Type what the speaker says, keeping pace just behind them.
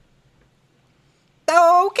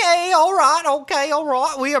Okay, all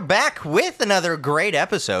right. We are back with another great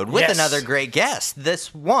episode, with another great guest. This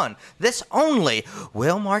only,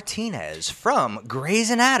 Will Martinez from Grey's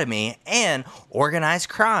Anatomy and Organized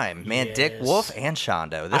Crime. Man, Yes. Dick Wolf and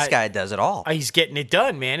Shondo. This guy does it all. He's getting it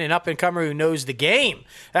done, man. An up-and-comer who knows the game.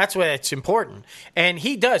 That's what's important. And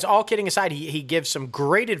he does, all kidding aside, he gives some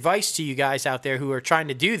great advice to you guys out there who are trying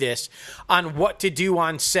to do this on what to do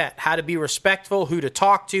on set, how to be respectful, who to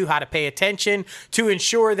talk to, how to pay attention to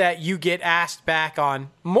ensure that you get asked back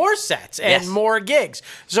on more sets and more gigs.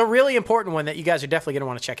 It's a really important one that you guys are definitely going to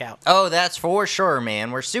want to check out. Oh, that's for sure,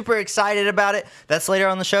 man. We're super excited about it. That's later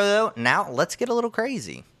on the show, though. Now, let's get a little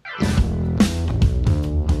crazy.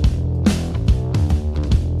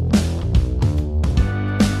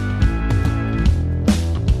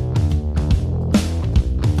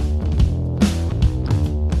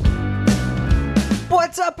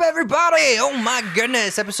 What's up, everybody? Oh, my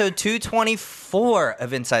goodness. Episode 224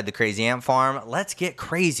 of Inside the Crazy Ant Farm. Let's get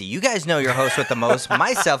crazy. You guys know your host with the most,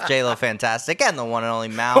 myself, J-Lo Fantastic, and the one and only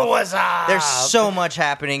Mal. What's up? There's so much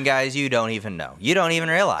happening, guys, you don't even know. You don't even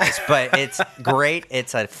realize. But it's great.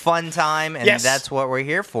 It's a fun time, and that's what we're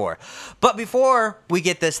here for. But before we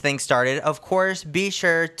get this thing started, of course, be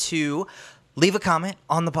sure to leave a comment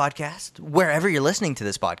on the podcast, wherever you're listening to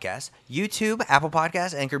this podcast. YouTube, Apple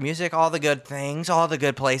Podcasts, Anchor Music, all the good things, all the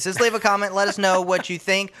good places. Leave a comment. Let us know what you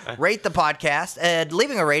think. Rate the podcast. And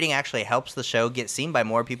leaving a rating actually helps the show get seen by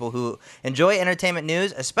more people who enjoy entertainment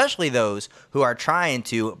news, especially those who are trying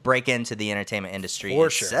to break into the entertainment industry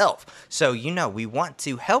itself. Sure. So, we want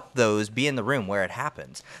to help those be in the room where it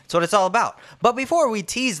happens. That's what it's all about. But before we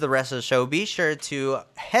tease the rest of the show, be sure to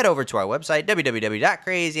head over to our website,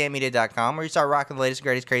 www.crazyantmedia.com, where you start rocking the latest and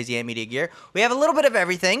greatest Crazy Ant Media gear. We have a little bit of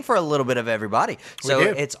everything for a little bit of everybody. So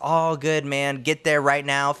it's all good, man. Get there right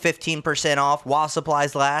now. 15% off while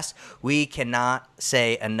supplies last. We cannot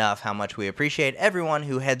say enough how much we appreciate everyone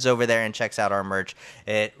who heads over there and checks out our merch.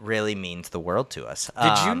 It really means the world to us.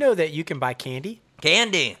 Did you know that you can buy candy?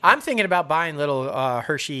 Candy. I'm thinking about buying little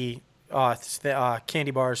Hershey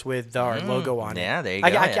candy bars with our logo on it. Yeah, there you go.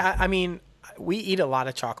 I mean, we eat a lot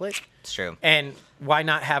of chocolate. It's true. And why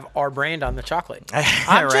not have our brand on the chocolate?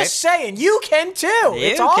 I'm just saying, you can too.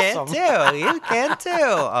 It's awesome. You can too.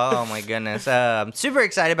 Oh, my goodness. I'm super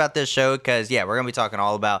excited about this show because, we're going to be talking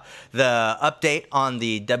all about the update on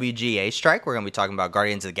the WGA strike. We're going to be talking about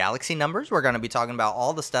Guardians of the Galaxy numbers. We're going to be talking about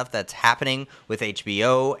all the stuff that's happening with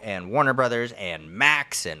HBO and Warner Brothers and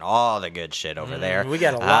Max and all the good shit over there. We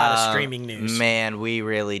got a lot of streaming news. Man, we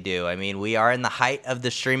really do. I mean, we are in the height of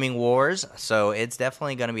the streaming wars, so it's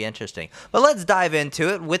definitely going to be interesting. But let's dive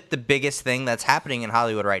into it with the biggest thing that's happening in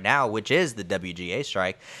Hollywood right now, which is the WGA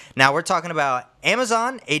strike. Now, we're talking about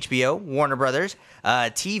Amazon, HBO, Warner Brothers,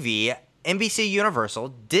 TV, NBC Universal,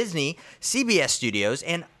 Disney, CBS Studios,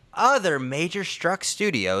 and other major struck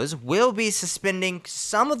studios will be suspending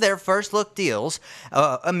some of their first look deals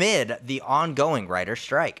amid the ongoing writer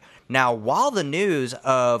strike. Now, while the news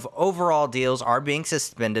of overall deals are being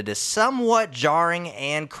suspended is somewhat jarring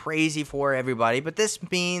and crazy for everybody, but this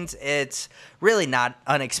means it's really not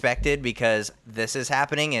unexpected because this is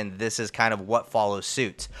happening and this is kind of what follows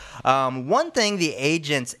suit. One thing the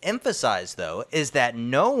agents emphasize, though, is that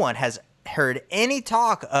no one has heard any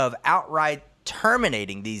talk of outright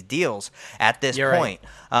terminating these deals at this point.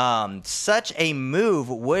 Right. Such a move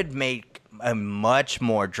would make a much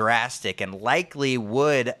more drastic and likely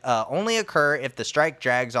would only occur if the strike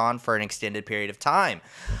drags on for an extended period of time.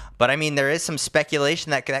 But I mean, there is some speculation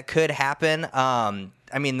that could happen. I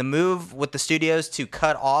mean, the move with the studios to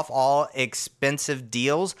cut off all expensive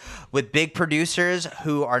deals with big producers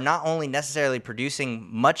who are not only necessarily producing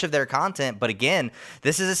much of their content, but again,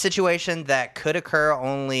 this is a situation that could occur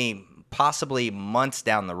only possibly months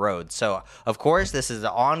down the road. So, of course, this is an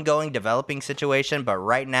ongoing developing situation, but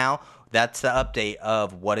right now, that's the update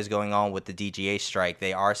of what is going on with the DGA strike.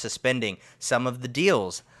 They are suspending some of the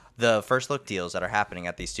deals, the first look deals that are happening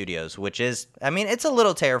at these studios, which is, I mean, it's a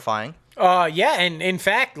little terrifying. And in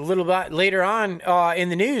fact, a little bit later on in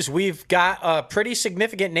the news, we've got a pretty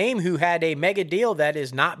significant name who had a mega deal that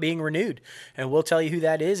is not being renewed. And we'll tell you who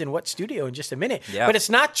that is and what studio in just a minute. Yeah. But it's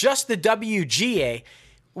not just the WGA.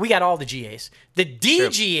 We got all the GAs. The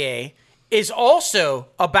DGA is also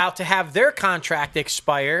about to have their contract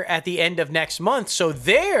expire at the end of next month. So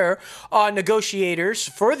their negotiators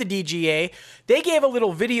for the DGA, they gave a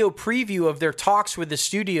little video preview of their talks with the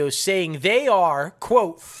studios saying they are,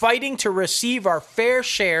 quote, fighting to receive our fair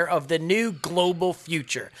share of the new global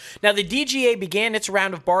future. Now, the DGA began its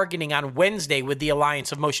round of bargaining on Wednesday with the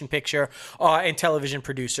Alliance of Motion Picture and Television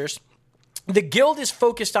Producers. The Guild is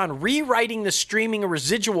focused on rewriting the streaming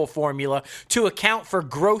residual formula to account for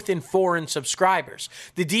growth in foreign subscribers.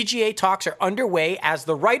 The DGA talks are underway as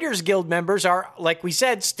the Writers Guild members are, like we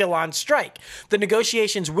said, still on strike. The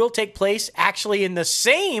negotiations will take place actually in the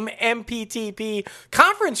same MPTP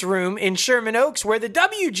conference room in Sherman Oaks where the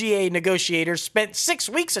WGA negotiators spent 6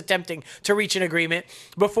 weeks attempting to reach an agreement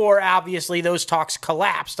before, obviously, those talks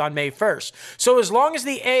collapsed on May 1st. So as long as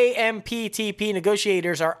the AMPTP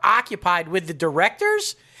negotiators are occupied with the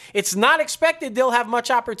directors, it's not expected they'll have much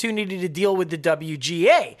opportunity to deal with the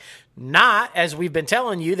WGA. Not, as we've been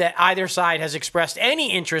telling you, that either side has expressed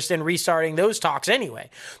any interest in restarting those talks anyway.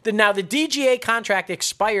 Now, the DGA contract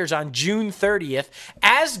expires on June 30th,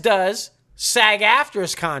 as does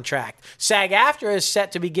SAG-AFTRA's contract. SAG-AFTRA is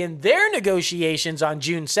set to begin their negotiations on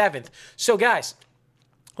June 7th. So, guys,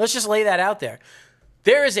 let's just lay that out there.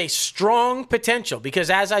 There is a strong potential because,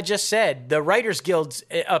 as I just said, the Writers Guild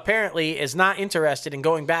apparently is not interested in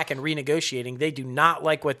going back and renegotiating. They do not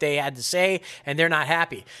like what they had to say, and they're not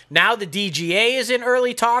happy. Now the DGA is in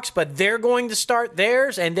early talks, but they're going to start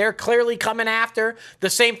theirs, and they're clearly coming after the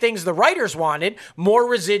same things the writers wanted: more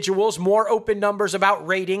residuals, more open numbers about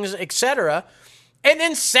ratings, etc. And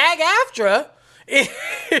then SAG-AFTRA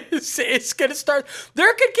it's going to start.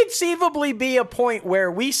 There could conceivably be a point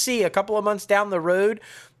where we see a couple of months down the road,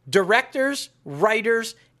 directors,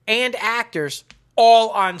 writers, and actors all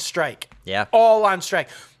on strike. Yeah. All on strike.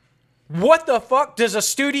 What the fuck does a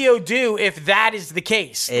studio do if that is the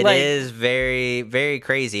case? It is very, very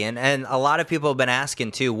crazy. And a lot of people have been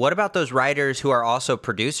asking, too, what about those writers who are also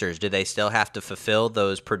producers? Do they still have to fulfill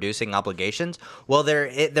those producing obligations? Well,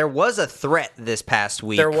 there was a threat this past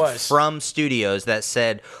week from studios that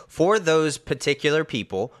said for those particular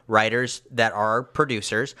people, writers that are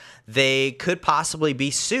producers, they could possibly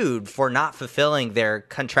be sued for not fulfilling their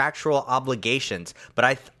contractual obligations. But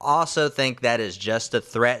I also think that is just a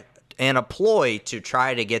threat and a ploy to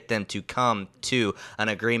try to get them to come to an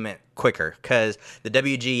agreement quicker, because the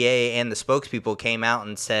WGA and the spokespeople came out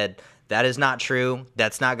and said that is not true.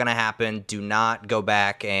 That's not going to happen. Do not go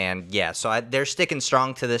back. And yeah, so they're sticking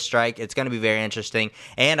strong to this strike. It's going to be very interesting.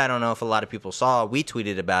 And I don't know if a lot of people saw, we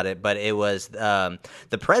tweeted about it, but it was the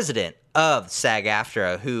president of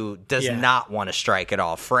SAG-AFTRA who does not want to strike at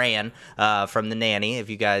all. Fran from The Nanny, if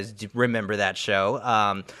you guys remember that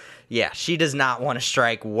show. Yeah, she does not want to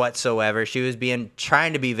strike whatsoever. She was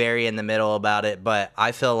trying to be very in the middle about it, but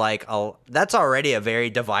I feel like that's already a very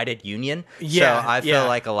divided union. Yeah, so I feel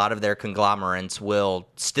like a lot of their conglomerates will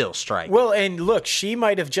still strike. Well, and look, she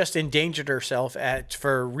might have just endangered herself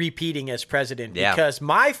for repeating as president, because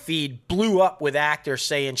my feed blew up with actors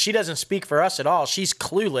saying she doesn't speak for us at all. She's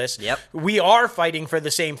clueless. Yep. We are fighting for the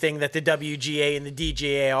same thing that the WGA and the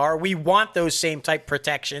DGA are. We want those same type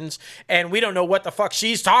protections, and we don't know what the fuck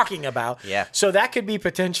she's talking about. Yeah. So that could be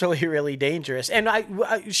potentially really dangerous. And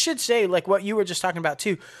I should say, like what you were just talking about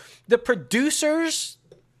too, the producers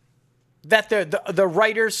that the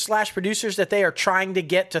writers / producers that they are trying to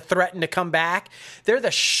get to threaten to come back, they're the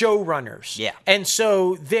showrunners. Yeah. And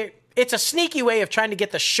so it's a sneaky way of trying to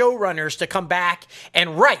get the showrunners to come back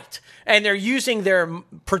and write. And they're using their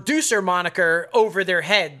producer moniker over their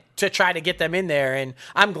head to try to get them in there. And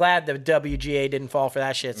I'm glad the WGA didn't fall for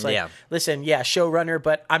that shit. It's like, listen, showrunner,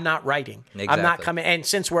 but I'm not writing. Exactly. I'm not coming. And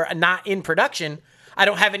since we're not in production, I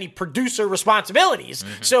don't have any producer responsibilities.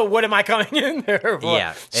 Mm-hmm. So what am I coming in there for?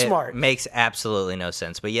 Yeah, smart. It makes absolutely no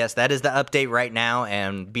sense. But yes, that is the update right now.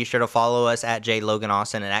 And be sure to follow us at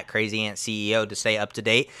JLoganAustin and at Crazy Ant CEO to stay up to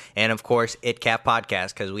date. And of course, ItCap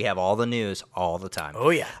Podcast, because we have all the news all the time. Oh,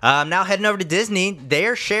 yeah. Now heading over to Disney,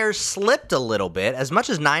 their shares slipped a little bit, as much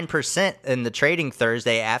as 9% in the trading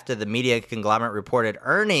Thursday after the media conglomerate reported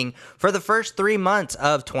earning for the first 3 months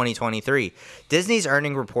of 2023. Disney's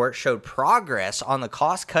earning report showed progress on the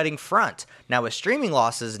cost-cutting front, now with streaming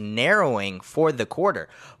losses narrowing for the quarter.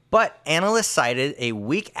 But analysts cited a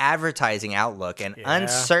weak advertising outlook and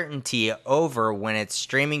uncertainty over when its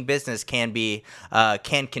streaming business can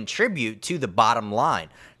contribute to the bottom line.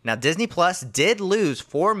 Now, Disney Plus did lose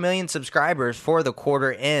 4 million subscribers for the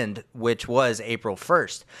quarter end, which was April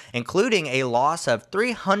 1st, including a loss of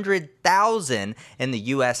 300,000 in the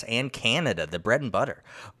U.S. and Canada, the bread and butter.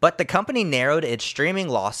 But the company narrowed its streaming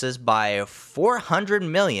losses by 400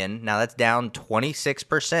 million. Now, that's down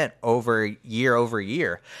 26% year over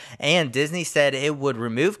year. And Disney said it would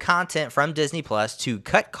remove content from Disney Plus to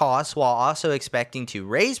cut costs while also expecting to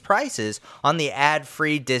raise prices on the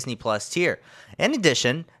ad-free Disney Plus tier. In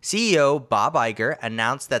addition, CEO Bob Iger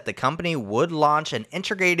announced that the company would launch an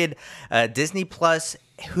integrated Disney Plus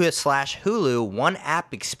slash Hulu one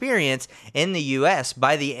app experience in the U.S.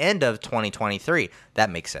 by the end of 2023. That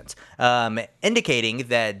makes sense. Indicating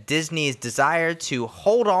that Disney's desire to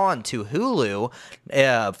hold on to Hulu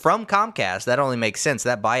from Comcast. That only makes sense.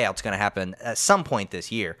 That buyout's going to happen at some point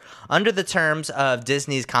this year. Under the terms of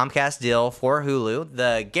Disney's Comcast deal for Hulu,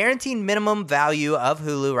 the guaranteed minimum value of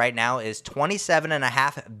Hulu right now is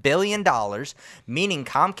 $27.5 billion, meaning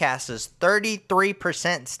Comcast's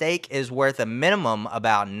 33% stake is worth a minimum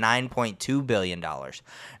about $9.2 billion.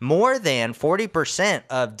 More than 40%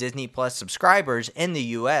 of Disney Plus subscribers in the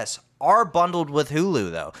U.S. are bundled with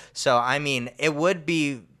Hulu, though. So, I mean, it would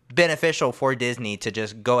be beneficial for Disney to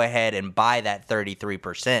just go ahead and buy that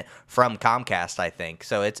 33% from Comcast, I think.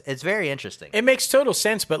 So it's very interesting. It makes total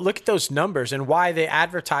sense, but look at those numbers and why the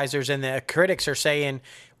advertisers and the critics are saying,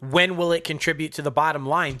 when will it contribute to the bottom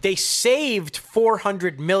line? They saved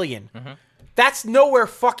 $400 million. Mm-hmm. That's nowhere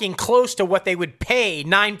fucking close to what they would pay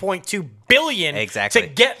 $9.2 billion exactly to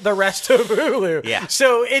get the rest of Hulu. Yeah.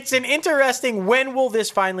 So it's an interesting, when will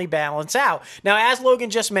this finally balance out? Now, as Logan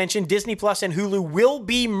just mentioned, Disney Plus and Hulu will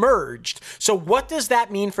be merged. So what does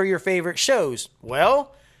that mean for your favorite shows?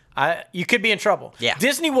 Well, you could be in trouble. Yeah.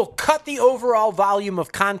 Disney will cut the overall volume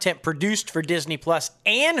of content produced for Disney Plus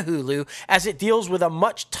and Hulu as it deals with a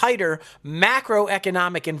much tighter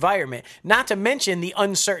macroeconomic environment, not to mention the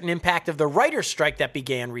uncertain impact of the writer's strike that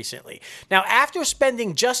began recently. Now, after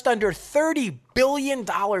spending just under $30 billion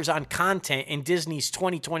on content in Disney's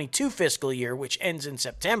 2022 fiscal year, which ends in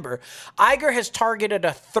September, Iger has targeted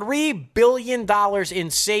a $3 billion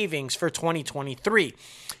in savings for 2023.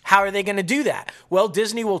 How are they going to do that? Well,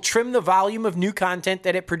 Disney will trim the volume of new content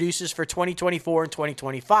that it produces for 2024 and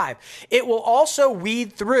 2025. It will also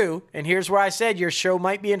weed through, and here's where I said your show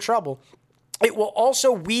might be in trouble, it will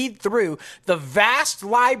also weed through the vast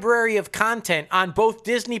library of content on both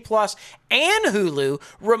Disney Plus and Hulu,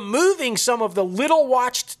 removing some of the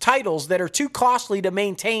little-watched titles that are too costly to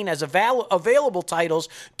maintain as available titles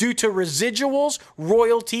due to residuals,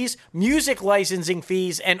 royalties, music licensing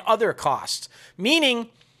fees, and other costs. Meaning,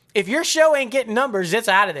 if your show ain't getting numbers, it's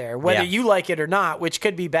out of there, whether you like it or not, which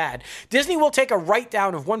could be bad. Disney will take a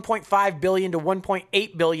write-down of $1.5 billion to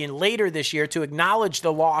 $1.8 billion later this year to acknowledge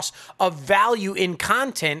the loss of value in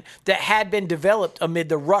content that had been developed amid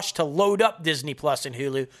the rush to load up Disney Plus and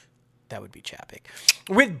Hulu. That would be Chappick.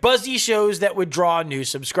 With buzzy shows that would draw new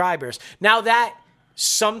subscribers. Now that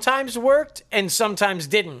sometimes worked and sometimes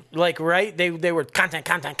didn't. Like, right? They were content.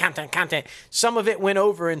 Some of it went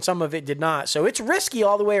over and some of it did not. So it's risky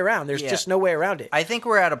all the way around. There's just no way around it. I think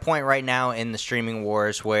we're at a point right now in the streaming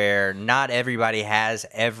wars where not everybody has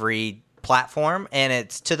every platform, and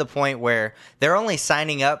it's to the point where they're only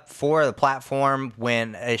signing up for the platform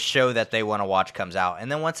when a show that they want to watch comes out,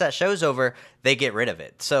 and then once that show's over, they get rid of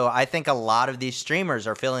it. So I think a lot of these streamers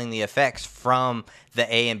are feeling the effects from the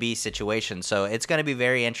A and B situation. So it's going to be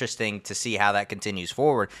very interesting to see how that continues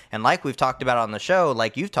forward. And like we've talked about on the show,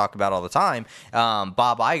 like you've talked about all the time,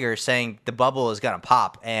 Bob Iger saying the bubble is going to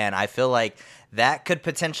pop, and I feel like that could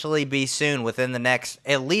potentially be soon, within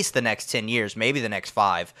at least the next 10 years, maybe the next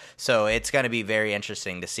 5. So it's going to be very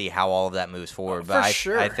interesting to see how all of that moves forward. But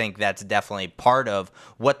I think that's definitely part of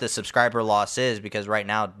what the subscriber loss is, because right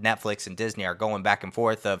now Netflix and Disney are going back and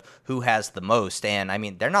forth of who has the most. And I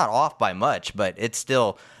mean, they're not off by much, but it's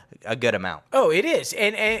still a good amount. Oh, it is.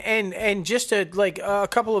 And just to, like, a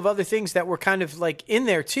couple of other things that were kind of like in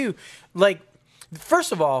there too. Like,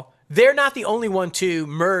 first of all, they're not the only one to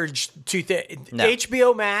merge to No.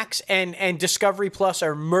 HBO Max and Discovery Plus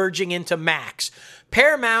are merging into Max.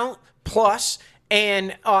 Paramount Plus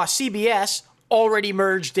and CBS already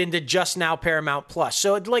merged into just now Paramount Plus.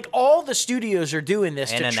 So like all the studios are doing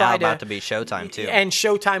this and to try now about to be Showtime too. And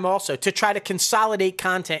Showtime also, to try to consolidate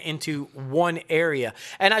content into one area.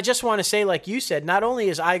 And I just want to say, like you said, not only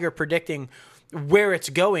is Iger predicting where it's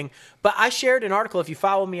going, but I shared an article, if you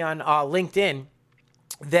follow me on LinkedIn,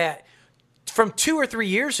 that from 2 or 3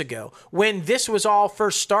 years ago, when this was all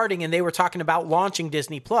first starting and they were talking about launching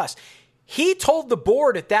Disney Plus, he told the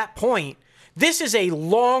board at that point, this is a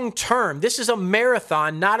long term, this is a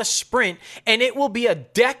marathon, not a sprint, and it will be a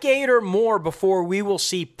decade or more before we will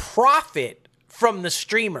see profit from the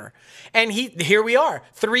streamer. And here we are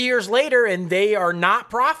 3 years later, and they are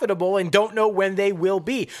not profitable and don't know when they will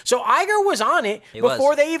be. So Iger was on it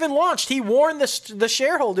before they even launched. He warned the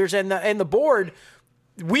shareholders and the board,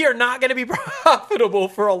 we are not going to be profitable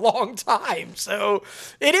for a long time. So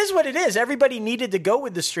it is what it is. Everybody needed to go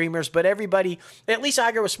with the streamers, but everybody, at least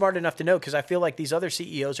Iger was smart enough to know, because I feel like these other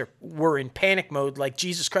CEOs were in panic mode. Like,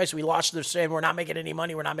 Jesus Christ, we lost this and we're not making any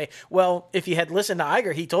money. We're not making. Well, if you had listened to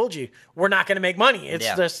Iger, he told you we're not going to make money. It's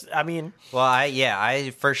just, I mean. Well,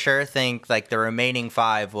 I for sure think like the remaining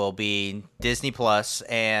 5 will be Disney Plus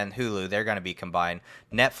and Hulu. They're going to be combined.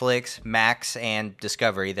 Netflix, Max, and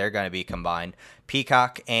Discovery, they're going to be combined.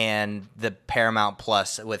 Peacock and the Paramount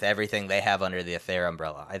Plus with everything they have under their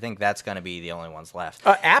umbrella. I think that's going to be the only ones left.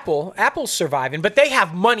 Apple's surviving, but they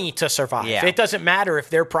have money to survive. Yeah. It doesn't matter if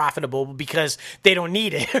they're profitable because they don't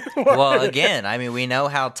need it. Well, again, I mean, we know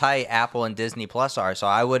how tight Apple and Disney Plus are, so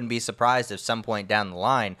I wouldn't be surprised if some point down the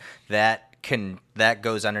line that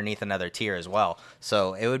goes underneath another tier as well.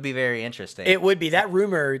 So it would be very interesting. It would be. That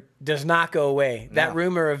rumor does not go away. No. That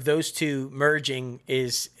rumor of those two merging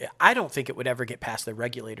I don't think it would ever get past the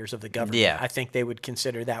regulators of the government. Yeah. I think they would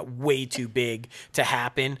consider that way too big to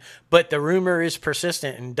happen. But the rumor is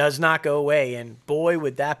persistent and does not go away. And boy,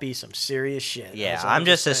 would that be some serious shit. Yeah, I'm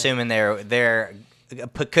just assuming they're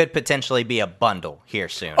could potentially be a bundle here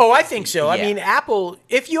soon. Oh, I think so. Yeah. I mean, Apple,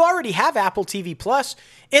 if you already have Apple TV Plus,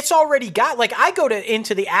 it's already got, like, I go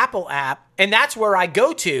into the Apple app, and that's where I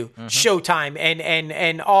go to Showtime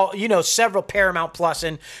and all, several Paramount Plus.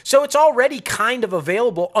 And so it's already kind of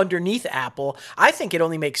available underneath Apple. I think it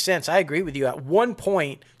only makes sense. I agree with you. At one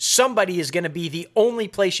point, somebody is going to be the only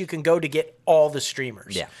place you can go to get all the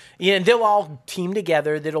streamers. Yeah. And they'll all team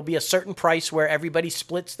together. There'll be a certain price where everybody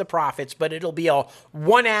splits the profits, but it'll be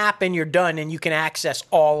one app and you're done, and you can access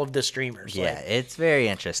all of the streamers. Yeah, it's very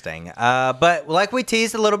interesting. But like we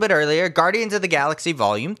teased a little bit earlier, Guardians of the Galaxy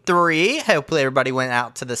Volume 3. Hopefully everybody went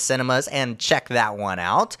out to the cinemas and checked that one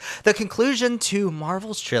out. The conclusion to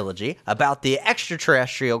Marvel's trilogy about the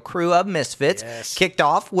extraterrestrial crew of misfits kicked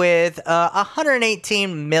off with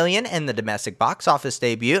 $118 million in the domestic box office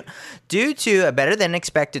debut. Due to a better than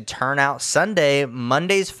expected turnout Sunday,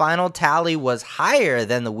 Monday's final tally was higher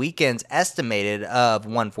than the weekend's estimated of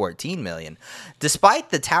 $114 million.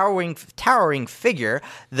 Despite the towering figure,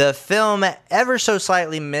 the film ever so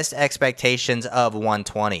slightly missed expectations of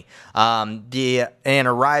 $120. And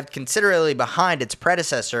arrived considerably behind its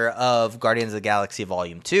predecessor of Guardians of the Galaxy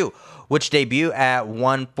Volume 2, which debuted at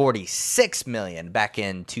 $146 million back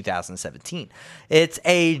in 2017. It's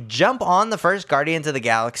a jump on the first Guardians of the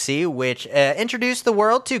Galaxy, which introduced the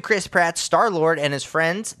world to Chris Pratt's Star-Lord and his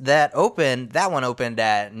friends. That one opened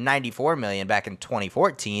at $94 million back in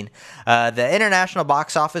 2014. The international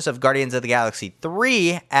box office of Guardians of the Galaxy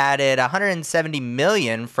 3 added $170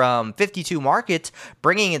 million from 52 markets,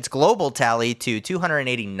 bringing its global tally to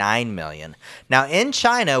 $289 million. Now, in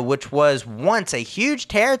China, which was once a huge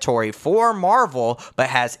territory for Marvel, but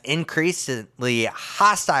has increasingly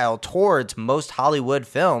hostile towards most Hollywood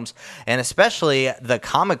films, and especially the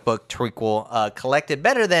comic book prequel, collected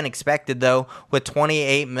better than expected, though, with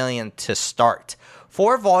 $28 million to start.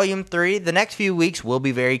 For Volume 3, the next few weeks will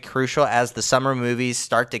be very crucial as the summer movies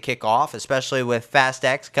start to kick off, especially with Fast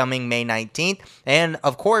X coming May 19th, and,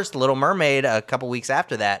 of course, The Little Mermaid a couple weeks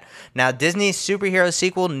after that. Now, Disney's superhero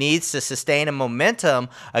sequel needs to sustain a momentum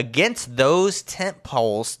against those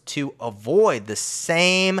tentpoles to avoid the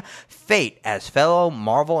same fate as fellow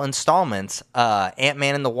Marvel installments,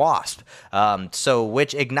 Ant-Man and the Wasp,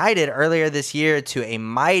 which ignited earlier this year to a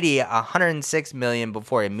mighty $106 million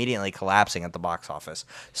before immediately collapsing at the box office.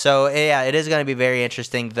 So, yeah, it is going to be very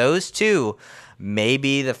interesting. Those two may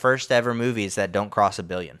be the first ever movies that don't cross $1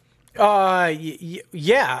 billion.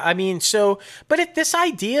 Yeah. I mean, but this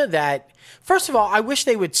idea that, first of all, I wish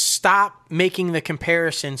they would stop making the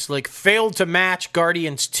comparisons, like failed to match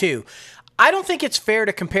Guardians 2. I don't think it's fair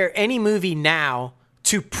to compare any movie now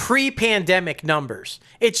to pre-pandemic numbers.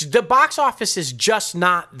 The box office is just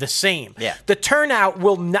not the same. Yeah. The turnout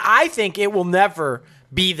I think it will never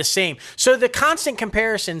be the same. So the constant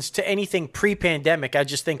comparisons to anything pre-pandemic, I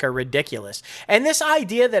just think are ridiculous. And this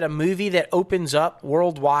idea that a movie that opens up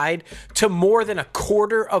worldwide to more than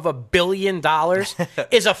 $250 million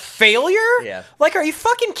is a failure? Yeah. Like, are you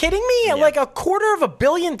fucking kidding me? Yeah. Like, $250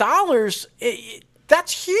 million,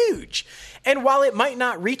 that's huge. And while it might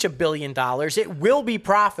not reach $1 billion, it will be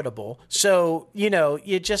profitable. So,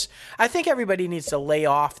 I think everybody needs to lay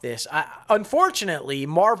off this. Unfortunately,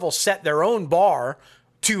 Marvel set their own bar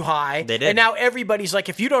too high. They did. And now everybody's like,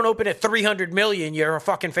 if you don't open at $300 million, you're a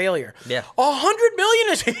fucking failure. Yeah. $100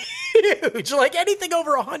 million is huge. Like, anything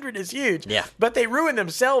over 100 is huge. Yeah. But they ruin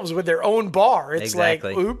themselves with their own bar. It's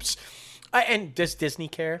exactly. like, oops. And does Disney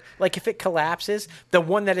care? Like, if it collapses, the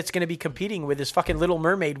one that it's going to be competing with is fucking Little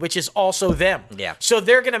Mermaid, which is also them. Yeah. So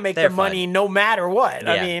they're going to make the money no matter what.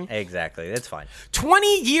 Yeah, I mean, exactly. That's fine.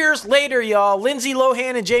 20 years later, y'all, Lindsay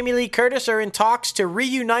Lohan and Jamie Lee Curtis are in talks to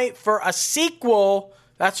reunite for a sequel.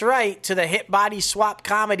 That's right, to the hit body swap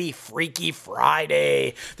comedy Freaky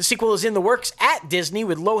Friday. The sequel is in the works at Disney,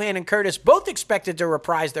 with Lohan and Curtis both expected to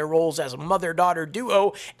reprise their roles as a mother-daughter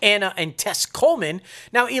duo, Anna and Tess Coleman.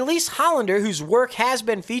 Now, Elise Hollander, whose work has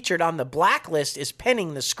been featured on The Blacklist, is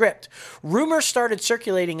penning the script. Rumors started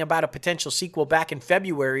circulating about a potential sequel back in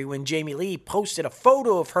February when Jamie Lee posted a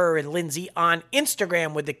photo of her and Lindsay on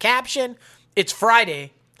Instagram with the caption, "It's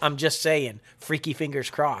Friday. I'm just saying, freaky fingers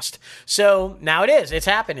crossed." So now it is. It's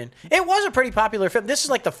happening. It was a pretty popular film. This is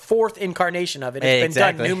like the fourth incarnation of it. It's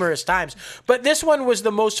been done numerous times. But this one was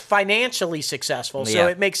the most financially successful, so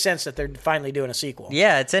it makes sense that they're finally doing a sequel.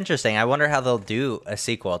 Yeah, it's interesting. I wonder how they'll do a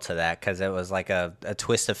sequel to that, because it was like a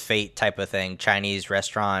twist of fate type of thing, Chinese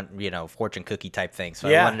restaurant, fortune cookie type thing. So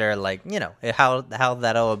I wonder, how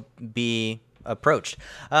that'll be approached.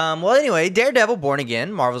 Well, anyway, Daredevil: Born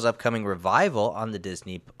Again, Marvel's upcoming revival on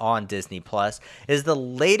Disney Plus, is the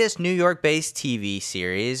latest New York-based TV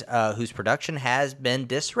series whose production has been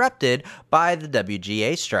disrupted by the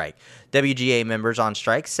WGA strike. WGA members on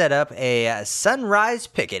strike set up a sunrise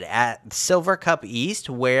picket at Silver Cup East,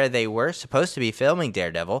 where they were supposed to be filming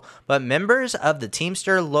Daredevil, but members of the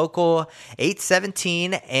Teamster Local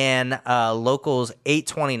 817 and Locals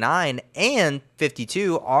 829 and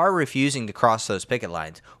 52 are refusing to cross those picket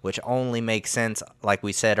lines, which only makes sense. Like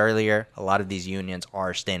we said earlier, a lot of these unions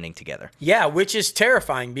are standing together. Yeah, which is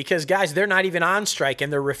terrifying because, guys, they're not even on strike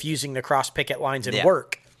and they're refusing to cross picket lines and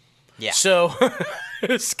work. Yeah. So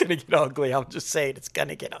it's going to get ugly. I'm just saying it's going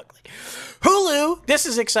to get ugly. Hulu, this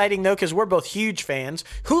is exciting, though, because we're both huge fans.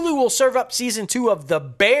 Hulu will serve up season 2 of The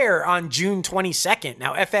Bear on June 22nd.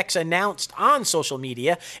 Now, FX announced on social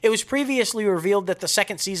media it was previously revealed that the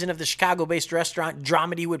second season of the Chicago-based restaurant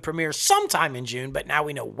dramedy would premiere sometime in June, but now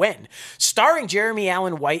we know when. Starring Jeremy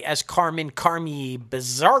Allen White as Carmi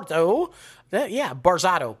Bizzardo.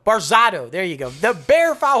 Barzado. There you go. The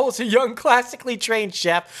Bear follows a young, classically trained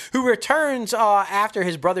chef who returns after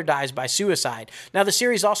his brother dies by suicide. Now, the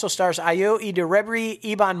series also stars Ayo Iderebri,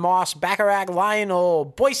 Iban Moss, Bacharach, Lionel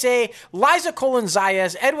Boyce, Liza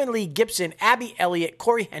Colin-Zayas, Edwin Lee Gibson, Abby Elliott,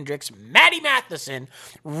 Corey Hendricks, Maddie Matheson,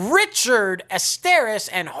 Richard Esteris,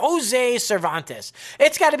 and Jose Cervantes.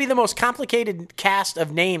 It's got to be the most complicated cast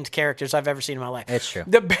of named characters I've ever seen in my life. It's true.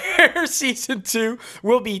 The Bear season 2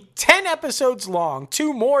 will be 10 episodes long,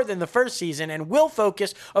 2 more than the first season, and will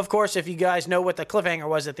focus, of course, if you guys know what the cliffhanger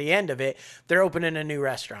was at the end of it, they're opening a new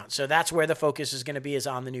restaurant. So that's where the focus is going to be, is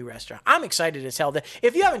on the new restaurant. I'm excited as hell.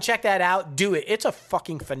 If you haven't checked that out, do it. It's a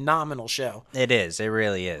fucking phenomenal show. It is. It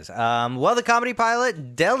really is. Well, the comedy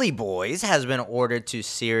pilot Deli Boys has been ordered to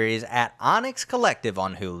series at Onyx Collective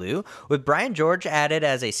on Hulu, with Brian George added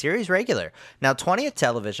as a series regular. Now, 20th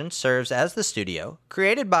Television serves as the studio.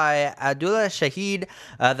 Created by Abdullah Shahid,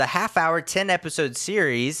 the half-hour 10-episode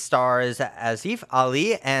series stars Asif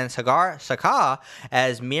Ali and Sagar Shakha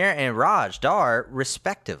as Mir and Raj Dar,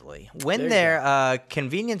 respectively. When their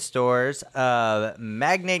convenience store's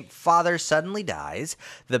magnate father suddenly dies,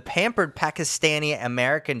 the pampered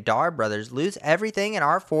Pakistani-American Dar brothers lose everything and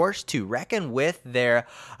are forced to reckon with their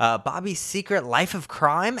Bobby's secret life of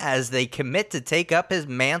crime as they commit to take up his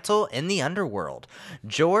mantle in the underworld.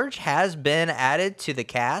 George has been added to the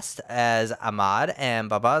cast as Ahmad and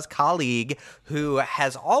Baba's colleague, who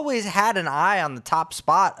has always had an eye on the top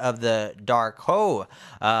spot of the Dark Ho,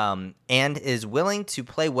 and is willing to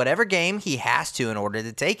play whatever game he has to in order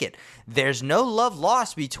to take it. There's no love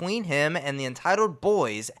lost between him and the entitled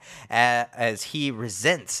boys, as he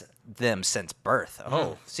resents them since birth.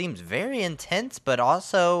 Seems very intense, but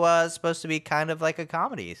also supposed to be kind of like a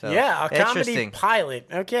comedy. So yeah, a comedy pilot.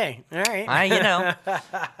 Okay, all right.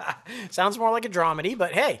 Sounds more like a dramedy,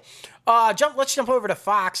 but hey. Let's jump over to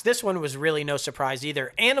Fox. This one was really no surprise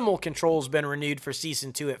either. Animal Control's been renewed for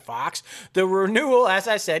season 2 at Fox. The renewal, as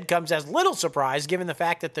I said, comes as little surprise given the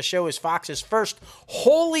fact that the show is Fox's first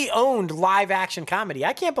wholly owned live-action comedy.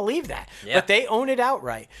 I can't believe that, but they own it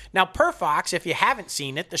outright. Now, per Fox, if you haven't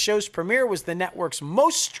seen it, the show's premiere was the network's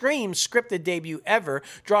most streamed scripted debut ever,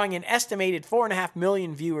 drawing an estimated 4.5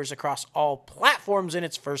 million viewers across all platforms in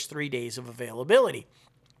its first 3 days of availability.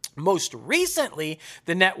 Most recently,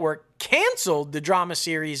 the network canceled the drama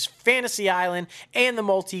series Fantasy Island and the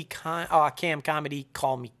multi-cam comedy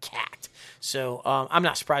Call Me Cat. So I'm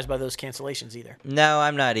not surprised by those cancellations either. No,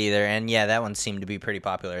 I'm not either. And yeah, that one seemed to be pretty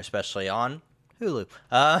popular, especially on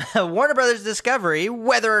Hulu. Warner Brothers Discovery,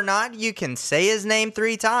 whether or not you can say his name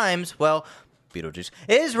 3 times, well, Beetlejuice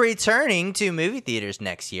is returning to movie theaters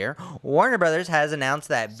next year. Warner Brothers has announced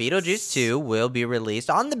that Beetlejuice 2 will be released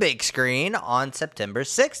on the big screen on September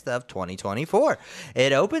 6th of 2024.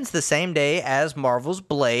 It opens the same day as Marvel's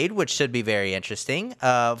Blade, which should be very interesting.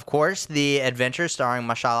 Of course, the adventure starring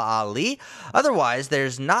Mashallah Ali. Otherwise,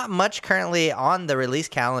 there's not much currently on the release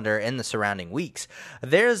calendar in the surrounding weeks.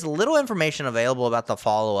 There's little information available about the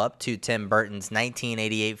follow-up to Tim Burton's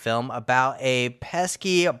 1988 film about a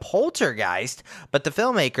pesky poltergeist, but the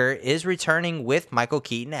filmmaker is returning with Michael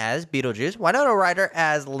Keaton as Beetlejuice, Winona Ryder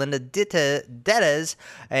as Linda Dedes,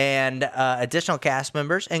 and additional cast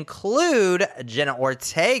members include Jenna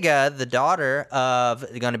Ortega, the daughter of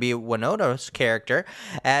going to be Winona's character,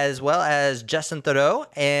 as well as Justin Theroux,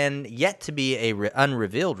 and yet to be a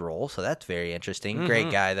unrevealed role, so that's very interesting.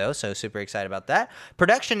 Great guy, though, so super excited about that.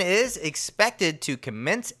 Production is expected to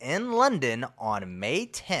commence in London on May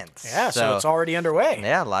 10th. Yeah, so it's already underway.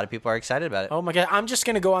 Yeah, a lot of people are excited about it. Oh my God, I'm just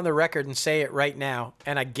going to go on the record and say it right now,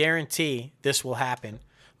 and I guarantee this will happen.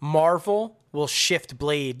 Marvel will shift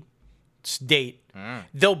Blade's date.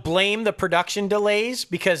 They'll blame the production delays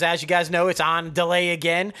because, as you guys know, it's on delay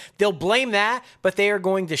again. They'll blame that, but they are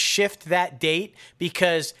going to shift that date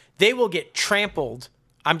because they will get trampled.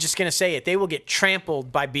 I'm just going to say it. They will get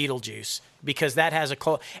trampled by Beetlejuice because that has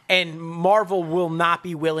and Marvel will not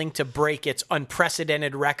be willing to break its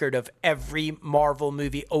unprecedented record of every Marvel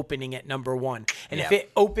movie opening at number 1. And if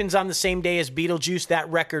it opens on the same day as Beetlejuice, that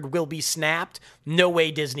record will be snapped. No way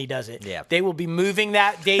Disney does it. Yeah. They will be moving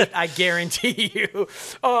that date, I guarantee you.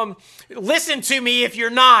 Listen to me if you're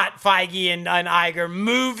not, Feige and Iger.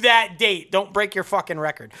 Move that date. Don't break your fucking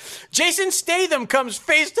record. Jason Statham comes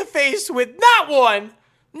face to face with not 1,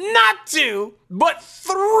 not 2, but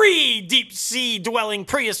 3 deep-sea dwelling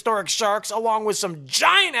prehistoric sharks, along with some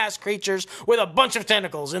giant-ass creatures with a bunch of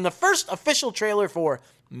tentacles in the first official trailer for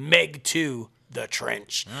Meg 2, The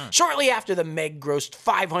Trench. Shortly after the Meg grossed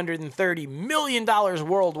 $530 million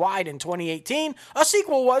worldwide in 2018, a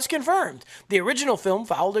sequel was confirmed. The original film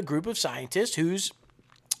followed a group of scientists whose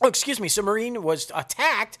submarine was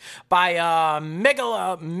attacked by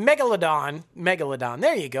Megalodon.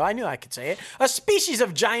 There you go. I knew I could say it. A species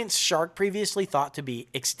of giant shark previously thought to be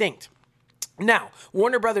extinct. Now,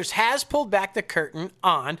 Warner Brothers has pulled back the curtain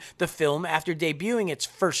on the film after debuting its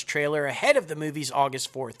first trailer ahead of the movie's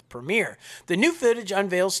August 4th premiere. The new footage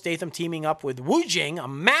unveils Statham teaming up with Wu Jing, a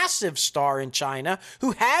massive star in China,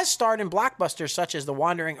 who has starred in blockbusters such as The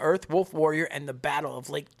Wandering Earth, Wolf Warrior, and The Battle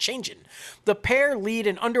of Lake Changjin. The pair lead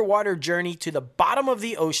an underwater journey to the bottom of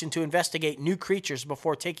the ocean to investigate new creatures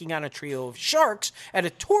before taking on a trio of sharks at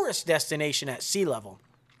a tourist destination at sea level.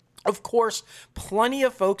 Of course, plenty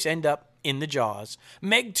of folks end up in the Jaws.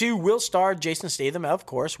 Meg 2 will star Jason Statham, of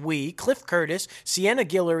course, Cliff Curtis, Sienna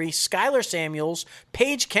Guillory, Skylar Samuels,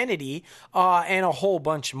 Paige Kennedy, and a whole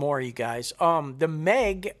bunch more, you guys. The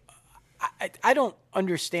Meg, I don't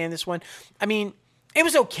understand this one. I mean, it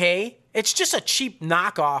was okay. It's just a cheap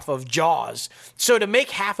knockoff of Jaws. So to make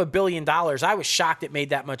 $500 million, I was shocked it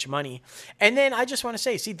made that much money. And then I just want to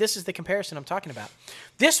say, see, this is the comparison I'm talking about.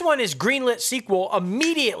 This one is greenlit sequel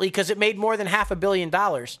immediately because it made more than $500 million.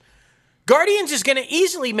 Guardians is going to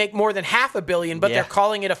easily make more than $500 million, but they're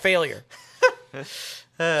calling it a failure.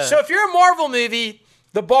 So if you're a Marvel movie,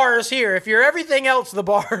 the bar is here. If you're everything else, the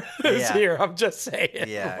bar is here. I'm just saying.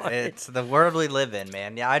 Yeah, it's the world we live in,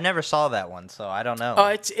 man. Yeah, I never saw that one, so I don't know.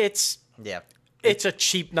 It's a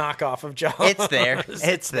cheap knockoff of Jaws. It's there.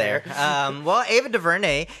 It's there. Well, Ava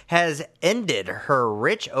DuVernay has ended her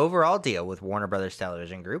rich overall deal with Warner Brothers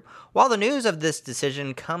Television Group. While the news of this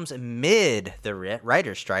decision comes amid the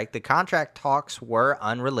writer's strike, the contract talks were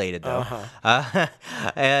unrelated, though.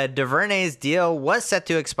 DuVernay's deal was set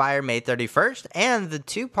to expire May 31st, and the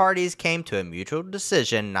two parties came to a mutual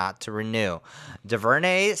decision not to renew.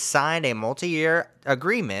 DuVernay signed a multi-year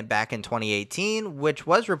agreement back in 2018, which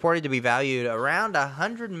was reported to be valued around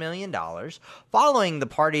 $100 million, following the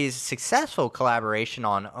parties' successful collaboration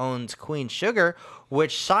on OWN's Queen Sugar,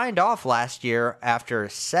 which signed off last year after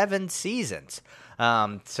 7 seasons.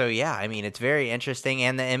 So yeah, I mean, it's very interesting,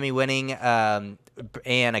 and the Emmy-winning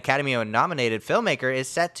and Academy-nominated filmmaker is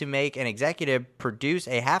set to make and executive produce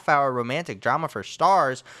a half-hour romantic drama for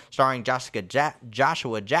Starz, starring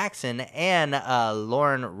Joshua Jackson and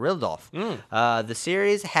Lauren Ridloff. The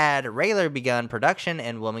series had regularly begun production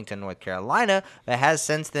in Wilmington, North Carolina, but has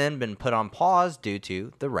since then been put on pause due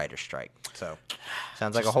to the writer's strike. So,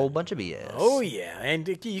 sounds like a whole bunch of BS. Oh, yeah. And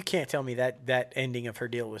you can't tell me that ending of her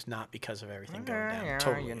deal was not because of everything going down. Yeah,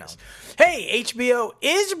 Totally. you know. Hey, HBO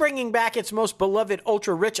is bringing back its most beloved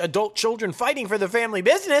ultra-rich adult children fighting for the family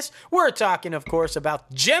business. We're talking, of course,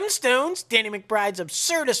 about Gemstones. Danny McBride's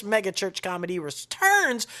absurdist megachurch comedy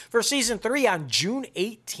returns for season 3 on June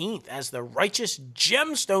 18th as the Righteous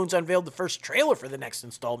Gemstones unveiled the first trailer for the next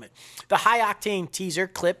installment. The high-octane teaser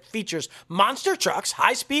clip features monster trucks,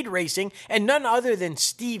 high-speed racing, and none other than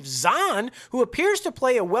Steve Zahn, who appears to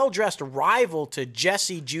play a well-dressed rival to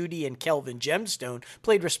Jesse, Judy, and Kelvin Gemstone,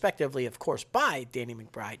 played respectively, of course, by Danny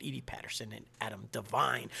McBride, Edie Patterson, and Adam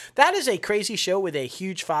Devine. That is a crazy show with a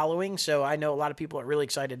huge following, so I know a lot of people are really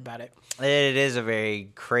excited about it. It is a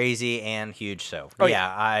very crazy and huge show. Oh,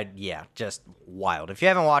 Yeah, just wild. If you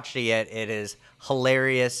haven't watched it yet, it is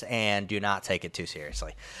hilarious, and do not take it too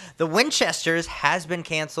seriously. The Winchesters has been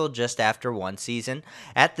canceled just after one season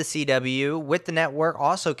at the CW, with the network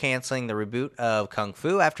also canceling the reboot of Kung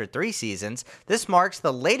Fu after 3 seasons. This marks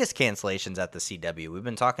the latest cancellations at the CW. We've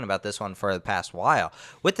been talking about this one for the past while,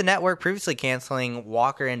 with the network previously canceling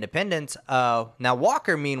Walker Independence. Now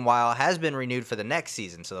Walker, meanwhile, has been renewed for the next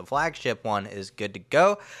season, so the flagship one is good to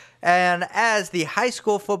go. And as the high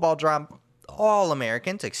school football drama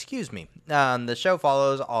All-Americans, the show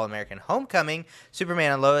follows All-American Homecoming.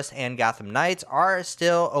 Superman and Lois and Gotham Knights are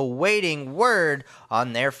still awaiting word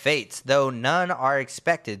on their fates, though none are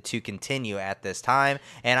expected to continue at this time.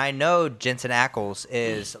 And I know Jensen Ackles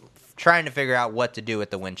is trying to figure out what to do with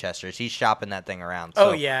the Winchesters. He's shopping that thing around.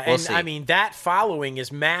 So we'll see. I mean, that following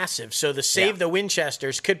is massive. So the Save the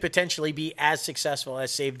Winchesters could potentially be as successful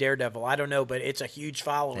as Save Daredevil. I don't know, but it's a huge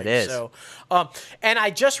following. It is. So, and I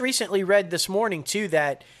just recently read this morning, too,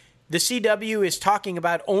 that the CW is talking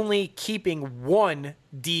about only keeping one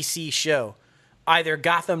DC show, either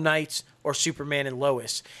Gotham Knights or Superman and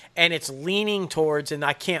Lois. And it's leaning towards, and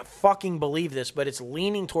I can't fucking believe this, but it's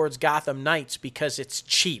leaning towards Gotham Knights because it's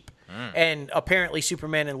cheap. And apparently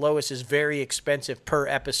Superman and Lois is very expensive per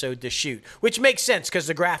episode to shoot, which makes sense because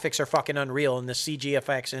the graphics are fucking unreal and the CG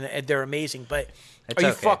effects, and they're amazing. But are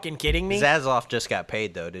you fucking kidding me? Zaslav just got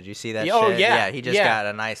paid, though. Did you see that shit? Oh, yeah. Yeah, he just got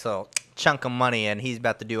a nice little chunk of money, and he's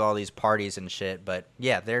about to do all these parties and shit. But,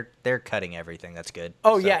 yeah, they're cutting everything. That's good.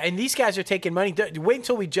 Oh, so. Yeah, and these guys are taking money. Wait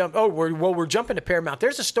until we jump. Oh, we're jumping to Paramount.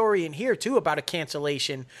 There's a story in here, too, about a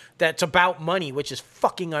cancellation that's about money, which is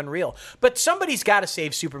fucking unreal. But somebody's got to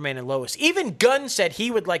save Superman and Lois. Even Gunn said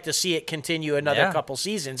he would like to see it continue another couple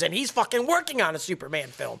seasons, and he's fucking working on a Superman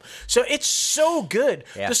film. So it's so good.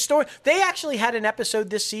 Yeah. The story. They actually had an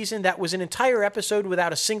episode this season that was an entire episode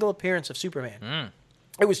without a single appearance of Superman.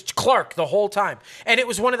 It was Clark the whole time. And it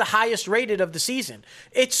was one of the highest rated of the season.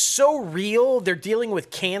 It's so real. They're dealing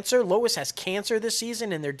with cancer. Lois has cancer this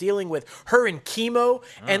season, and they're dealing with her and chemo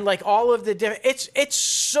and like all of the different. It's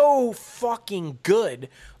so fucking good.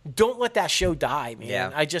 Don't let that show die, man.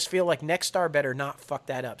 Yeah. I just feel like Nexstar better not fuck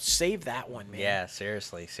that up. Save that one, man. Yeah,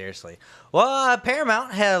 seriously. Well,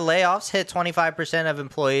 Paramount had layoffs hit 25% of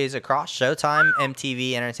employees across Showtime,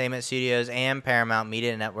 MTV Entertainment Studios, and Paramount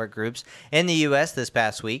Media Network groups in the U.S. this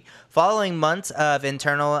past week, following months of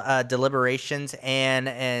internal deliberations and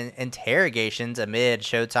interrogations amid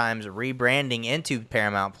Showtime's rebranding into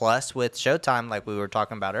Paramount Plus with Showtime, like we were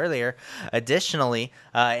talking about earlier. Additionally,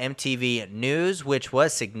 MTV News, which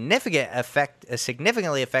was significantly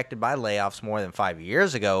affected by layoffs more than 5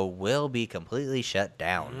 years ago, will be completely shut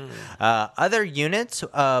down. Other units,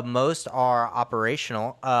 most are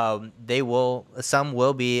operational. Some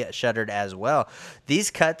will be shuttered as well.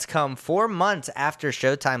 These cuts come 4 months after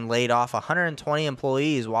Showtime laid off 120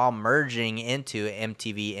 employees while merging into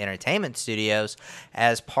MTV Entertainment Studios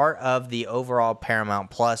as part of the overall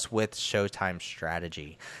Paramount Plus with Showtime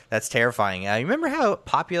strategy. That's terrifying. You remember how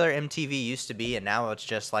popular MTV used to be, and now it's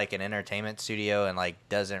just like an entertainment studio and like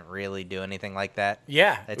doesn't really do anything like that?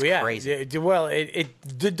 Yeah. It's crazy. Well,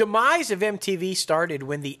 the demise of MTV started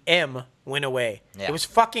when the M went away. Yeah. It was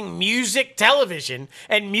fucking music television,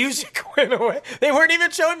 and music went away. They weren't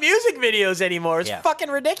even showing music videos anymore. It's fucking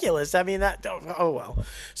ridiculous. I mean, oh well.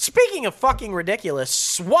 Speaking of fucking ridiculous,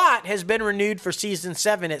 SWAT has been renewed for season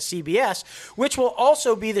 7 at CBS, which will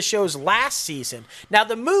also be the show's last season. Now,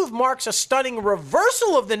 the move marks a stunning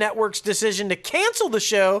reversal of the network's decision to cancel the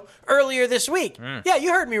show earlier this week. Yeah,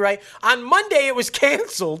 you heard me right. On Monday, it was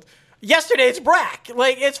canceled. Yesterday it's Brack.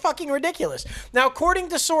 Like, it's fucking ridiculous. Now, according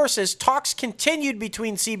to sources, talks continued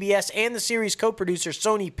between CBS and the series co-producer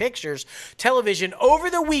Sony Pictures Television over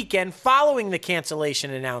the weekend following the cancellation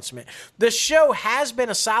announcement. The show has been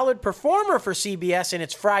a solid performer for CBS in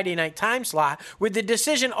its Friday night time slot, with the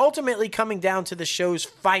decision ultimately coming down to the show's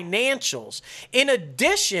financials. In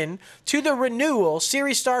addition to the renewal,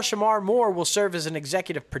 series star Shamar Moore will serve as an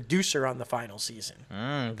executive producer on the final season.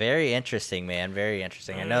 Very interesting, man. Very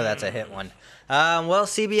interesting. I know that's a hit one. Well,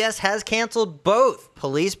 CBS has canceled both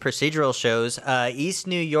police procedural shows, East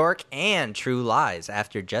New York and True Lies,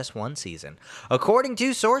 after just one season. According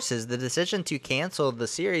to sources, the decision to cancel the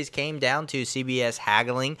series came down to CBS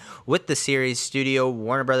haggling with the series studio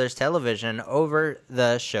Warner Brothers Television over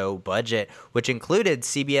the show budget, which included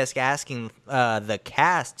CBS asking the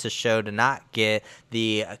cast to not get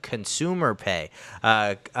the consumer pay.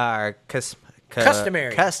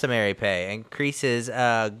 Customary pay increases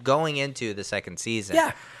going into the second season.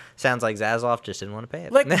 Yeah. Sounds like Zaslav just didn't want to pay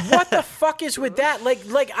it. Like, what the fuck is with that?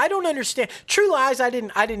 Like I don't understand. True Lies, I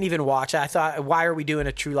didn't even watch. I thought, why are we doing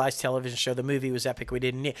a True Lies television show? The movie was epic. We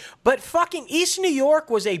didn't need. But fucking East New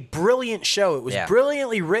York was a brilliant show. It was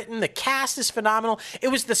brilliantly written. The cast is phenomenal. It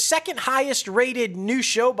was the second highest rated new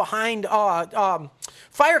show behind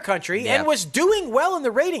Fire Country and was doing well in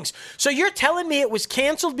the ratings. So you're telling me it was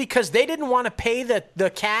canceled because they didn't want to pay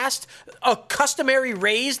the cast a customary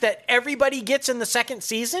raise that everybody gets in the second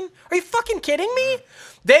season? Are you fucking kidding me?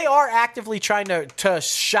 They are actively trying to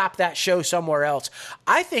shop that show somewhere else.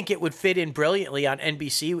 I think it would fit in brilliantly on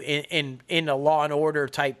NBC in a Law and Order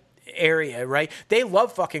type area, right? They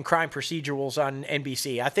love fucking crime procedurals on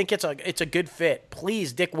NBC. I think it's a good fit.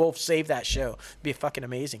 Please, Dick Wolf, save that show. It'd be fucking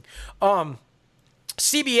amazing.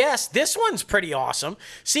 CBS, this one's pretty awesome.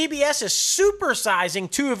 CBS is supersizing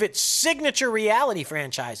two of its signature reality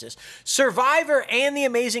franchises. Survivor and The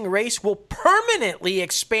Amazing Race will permanently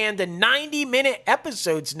expand to 90-minute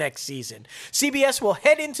episodes next season. CBS will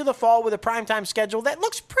head into the fall with a primetime schedule that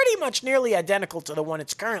looks pretty much nearly identical to the one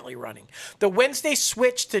it's currently running. The Wednesday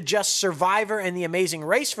switch to just Survivor and The Amazing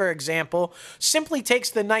Race, for example, simply takes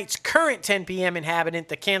the night's current 10 p.m. inhabitant,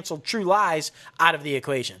 the canceled True Lies, out of the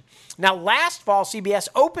equation. Now, last fall, CBS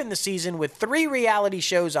opened the season with 3 reality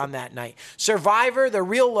shows on that night: Survivor, The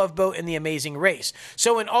Real Love Boat, and The Amazing Race.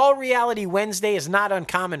 So an all-reality Wednesday is not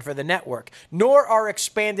uncommon for the network, nor are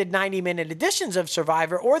expanded 90-minute editions of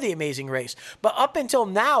Survivor or The Amazing Race. But up until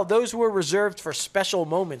now, those were reserved for special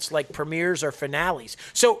moments like premieres or finales.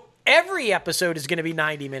 So every episode is going to be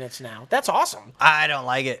 90 minutes now. That's awesome. I don't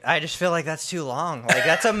like it. I just feel like that's too long. Like,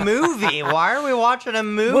 that's a movie. Why are we watching a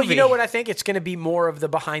movie? Well, you know what I think? It's going to be more of the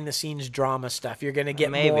behind-the-scenes drama stuff. You're going to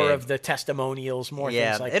get more of the testimonials, more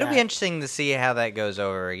things like that. It'll be interesting to see how that goes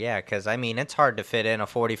over. Yeah, because, I mean, it's hard to fit in a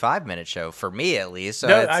 45-minute show, for me at least. So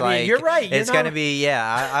no, I mean, you're right. It's going to be,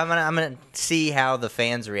 I'm gonna see how the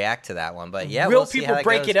fans react to that one. But, yeah, Will we'll see people how that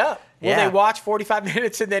break goes. it up? Will they watch 45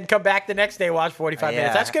 minutes and then come back the next day and watch 45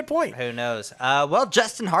 minutes? That's a good point. Who knows? Well,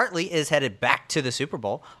 Justin Hartley is headed back to the Super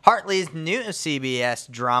Bowl. Hartley's new CBS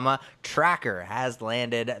drama, Tracker, has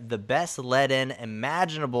landed the best lead-in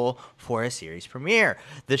imaginable for a series premiere.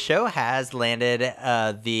 The show has landed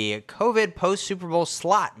the COVID post-Super Bowl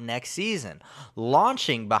slot next season,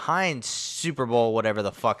 launching behind Super Bowl, whatever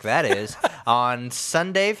the fuck that is, on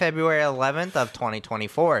Sunday, February 11th of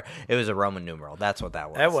 2024. It was a Roman numeral. That's what that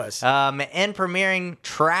was. That was. And premiering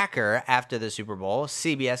Tracker after the Super Bowl,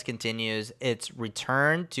 CBS continues its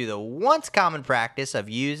return to the once common practice of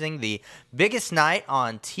using the biggest night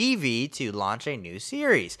on TV to launch a new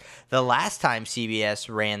series. The last time CBS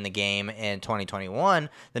ran the game in 2021,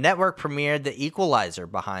 the network premiered The Equalizer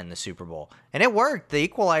behind the Super Bowl. And it worked. The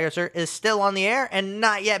Equalizer is still on the air and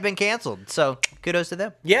not yet been canceled. So kudos to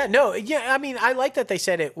them. I mean, I like that they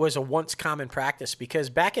said it was a once common practice, because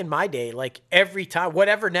back in my day, like, every time,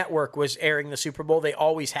 whatever network was airing the Super Bowl, they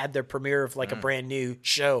always had their premiere of like a brand new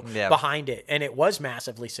show behind it. And it was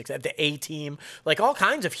massively successful. The A-Team, like all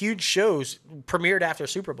kinds of huge shows premiered after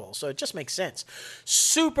Super Bowl. So it just makes sense.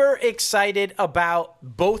 Super excited about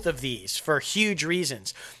both of these for huge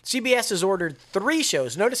reasons. CBS has ordered 3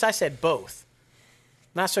 shows. Notice I said both.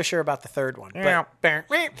 Not so sure about the third one. But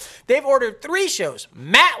they've ordered 3 shows.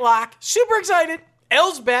 Matlock, super excited.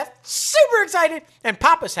 Elsbeth, super excited. And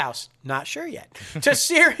Papa's House, not sure yet, to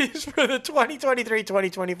series for the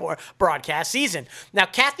 2023-2024 broadcast season. Now,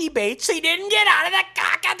 Kathy Bates, he didn't get out of the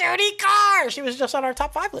cock a dirty car. She was just on our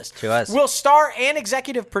top 5 list. She was. Will star and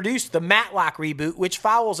executive produce the Matlock reboot, which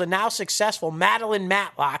follows a now successful Madeline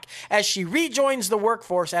Matlock as she rejoins the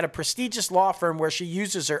workforce at a prestigious law firm where she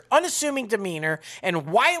uses her unassuming demeanor and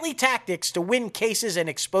wily tactics to win cases and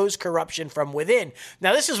expose corruption from within.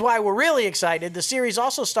 Now, this is why we're really excited. The series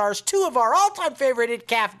also stars 2 of our all-time favorite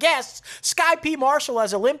ItCaf guests, Sky P. Marshall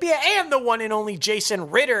as Olympia and the one and only Jason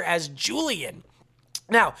Ritter as Julian.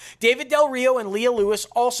 Now, David Del Rio and Leah Lewis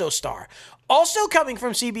also star. Also coming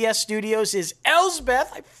from CBS Studios is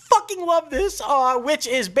Elsbeth. I fucking love this, which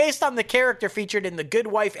is based on the character featured in The Good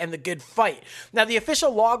Wife and The Good Fight. Now, the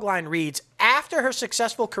official logline reads, after her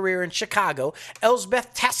successful career in Chicago,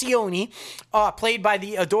 Elsbeth Tassioni, played by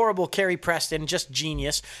the adorable Carrie Preston, just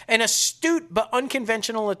genius, an astute but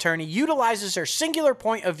unconventional attorney, utilizes her singular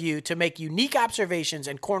point of view to make unique observations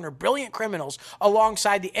and corner brilliant criminals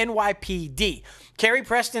alongside the NYPD. Carrie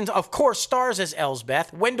Preston, of course, stars as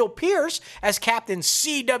Elsbeth. Wendell Pierce as Captain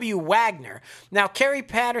C.W. Wagner. Now, Carrie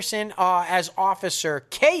Patterson as Officer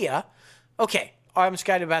Kaya. Okay, I'm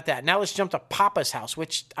excited about that. Now let's jump to Papa's House,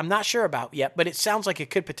 which I'm not sure about yet, but it sounds like it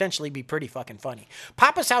could potentially be pretty fucking funny.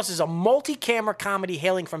 Papa's House is a multi-camera comedy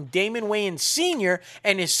hailing from Damon Wayans Sr.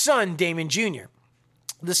 and his son, Damon Jr.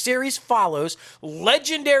 The series follows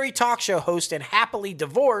legendary talk show host and happily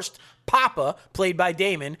divorced Papa, played by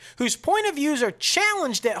Damon, whose point of views are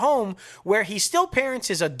challenged at home, where he still parents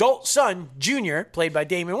his adult son, Junior, played by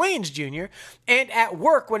Damon Wayans Jr., and at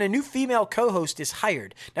work when a new female co-host is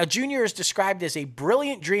hired. Now, Junior is described as a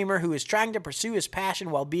brilliant dreamer who is trying to pursue his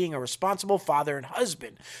passion while being a responsible father and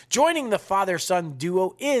husband. Joining the father-son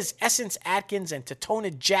duo is Essence Atkins and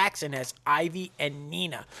Totona Jackson as Ivy and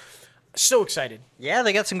Nina. So excited. Yeah,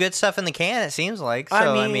 they got some good stuff in the can, it seems like. So,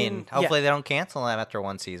 I mean hopefully they don't cancel them after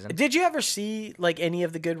one season. Did you ever see, like, any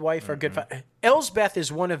of The Good Wife or Good Fight? Elsbeth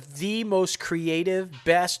is one of the most creative,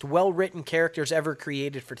 best, well-written characters ever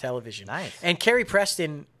created for television. Nice. And Carrie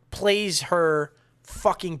Preston plays her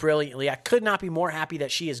fucking brilliantly. I could not be more happy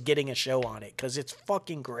that she is getting a show on it because it's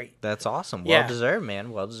fucking great. That's awesome. Well deserved,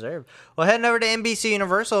 man. Well deserved. Well, heading over to NBC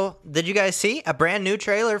Universal, did you guys see a brand new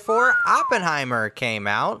trailer for Oppenheimer came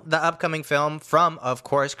out? The upcoming film from, of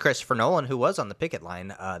course, Christopher Nolan, who was on the picket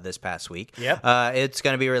line this past week. Yep. It's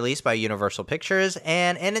going to be released by Universal Pictures,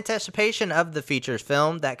 and in anticipation of the features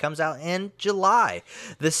film that comes out in July,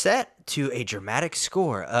 the set to a dramatic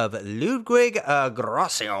score of Ludwig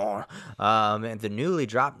Göransson. And the newly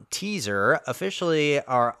dropped teaser officially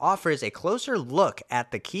offers a closer look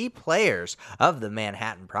at the key players of the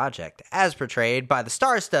Manhattan Project, as portrayed by the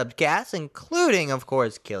star-studded cast, including, of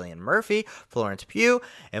course, Cillian Murphy, Florence Pugh,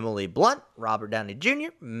 Emily Blunt, Robert Downey Jr.,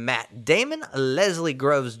 Matt Damon, Leslie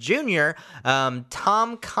Groves Jr.,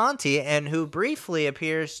 Tom Conti, and who briefly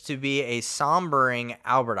appears to be a sombering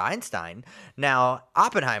Albert Einstein. Now,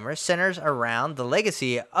 Oppenheimer centers around the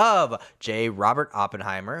legacy of J. Robert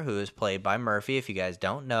Oppenheimer, who is played by Murphy, if you guys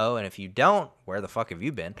don't know, and if you don't, where the fuck have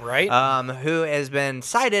you been? Right. Who has been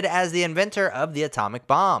cited as the inventor of the atomic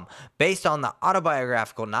bomb, based on the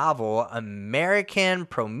autobiographical novel American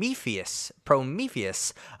Prometheus,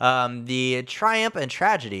 the triumph and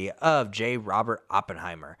tragedy of J. Robert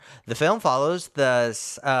Oppenheimer. The film follows the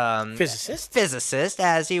physicist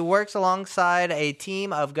as he works alongside a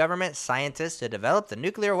team of government scientists to develop the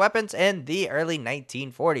nuclear weapons in the early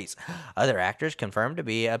 1940s. Other actors confirmed to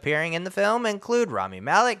be appearing in the film include Rami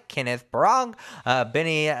Malek, Kenneth Branagh,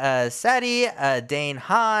 Benny Sadi, Dane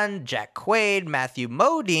Hahn, Jack Quaid, Matthew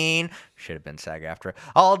Modine, should have been SAG-AFTRA,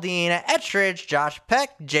 Aldine Ettridge, Josh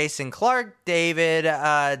Peck, Jason Clarke, David,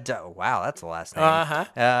 wow, that's the last name.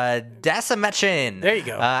 Dasamechin. There you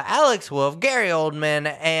go. Alex Wolff, Gary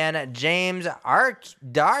Oldman, and James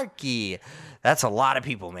Darkey. That's a lot of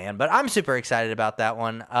people, man. But I'm super excited about that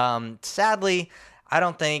one. Sadly, I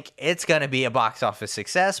don't think it's going to be a box office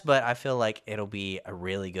success, but I feel like it'll be a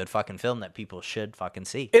really good fucking film that people should fucking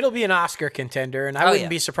see. It'll be an Oscar contender, and I wouldn't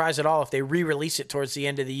be surprised at all if they re-release it towards the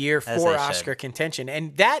end of the year for Oscar contention.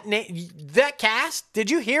 And that cast, did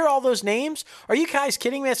you hear all those names? Are you guys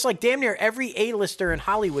kidding me? It's like damn near every A-lister in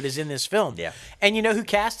Hollywood is in this film. Yeah. And you know who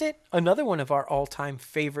cast it? Another one of our all-time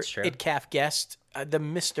favorite ItCaf guests, the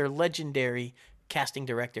Mr. Legendary casting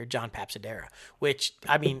director, John Papsadera, which,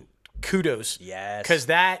 I mean... kudos. Yes. Because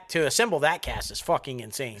to assemble that cast is fucking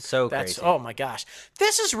insane. So crazy. Oh my gosh.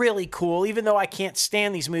 This is really cool. Even though I can't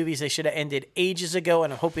stand these movies, they should have ended ages ago,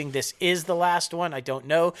 and I'm hoping this is the last one. I don't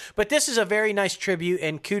know. But this is a very nice tribute,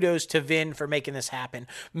 and kudos to Vin for making this happen.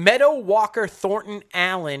 Meadow Walker Thornton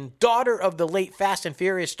Allen, daughter of the late Fast and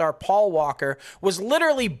Furious star Paul Walker, was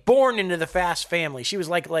literally born into the Fast family. She was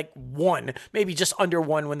like one, maybe just under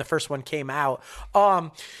one when the first one came out.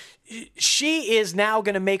 she is now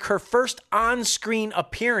going to make her first on-screen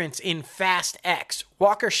appearance in Fast X.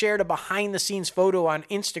 Walker shared a behind-the-scenes photo on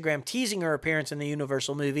Instagram teasing her appearance in the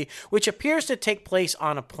Universal movie, which appears to take place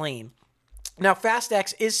on a plane. Now, Fast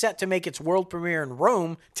X is set to make its world premiere in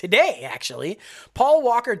Rome today, actually. Paul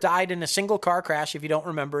Walker died in a single car crash, if you don't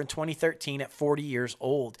remember, in 2013 at 40 years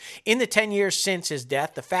old. In the 10 years since his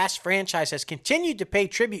death, the Fast franchise has continued to pay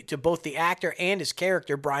tribute to both the actor and his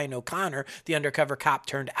character, Brian O'Connor, the undercover cop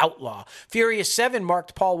turned outlaw. Furious 7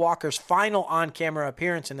 marked Paul Walker's final on-camera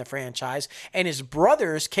appearance in the franchise, and his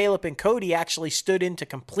brothers, Caleb and Cody, actually stood in to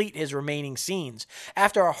complete his remaining scenes.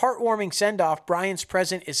 After a heartwarming send-off, Brian's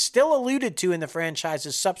presence is still alluded to in the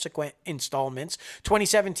franchise's subsequent installments,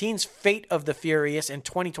 2017's Fate of the Furious and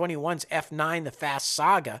 2021's F9, The Fast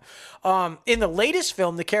Saga. In the latest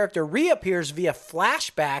film, the character reappears via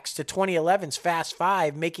flashbacks to 2011's Fast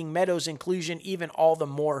 5, making Meadows' inclusion even all the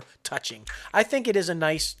more touching. I think it is a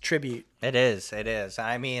nice tribute. It is.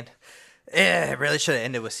 I mean, it really should have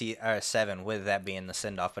ended with 7, with that being the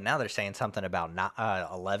send-off. But now they're saying something about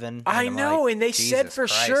 11. I know, like, and they said for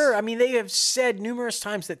Christ. Sure. I mean, they have said numerous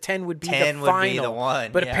times that 10 would be the 10 final. would be the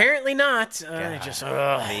one. But yeah. apparently not.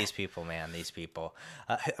 These people, man, these people.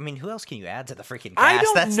 I mean, who else can you add to the freaking cast? I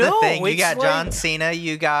don't That's know. the thing. You It's got like- John Cena,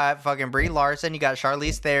 you got fucking Brie Larson, you got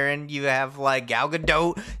Charlize Theron, you have like Gal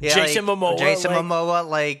Gadot, Jason Momoa,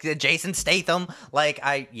 like Jason Statham.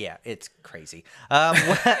 It's crazy.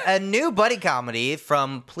 A new buddy comedy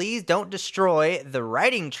from Please Don't Destroy the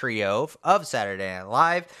writing trio of Saturday Night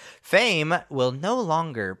Live fame will no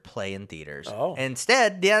longer play in theaters. Oh.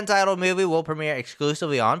 Instead, the untitled movie will premiere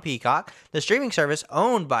exclusively on Peacock, the streaming service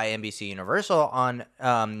owned by NBC Universal, on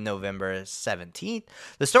November 17th.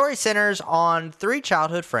 The story centers on 3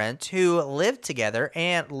 childhood friends who live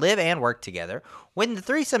and work together. When the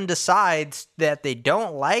threesome decides that they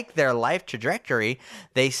don't like their life trajectory,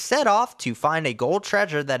 they set off to find a gold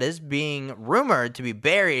treasure that is being rumored to be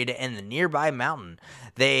buried in the nearby mountain.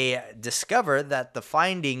 They discover that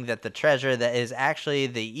the treasure that is actually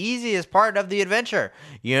the easiest part of the adventure.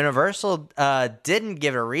 Universal didn't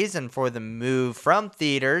give a reason for the move from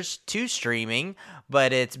theaters to streaming,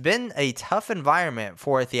 but it's been a tough environment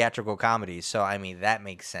for theatrical comedies. So, I mean, that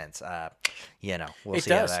makes sense. We'll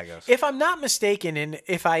see how that goes. If I'm not mistaken, and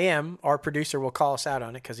if I am, our producer will call us out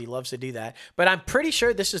on it because he loves to do that. But I'm pretty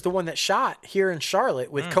sure this is the one that shot here in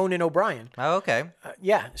Charlotte with Conan O'Brien. Oh, okay.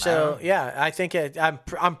 I think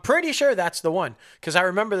I'm pretty sure that's the one because I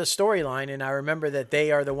remember the storyline and I remember that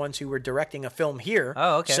they are the ones who were directing a film here.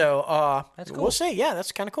 Oh, okay. So that's cool. We'll see. Yeah,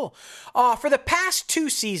 that's kind of cool. For the past 2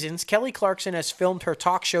 seasons, Kelly Clarkson has filmed her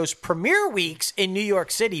talk show's premiere weeks in New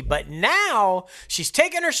York City, but now she's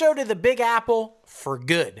taking her show to the Big Apple for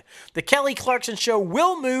good. The Kelly Clarkson Show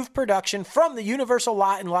will move production from the Universal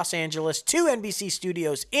lot in Los Angeles to NBC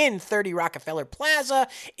Studios in 30 Rockefeller Plaza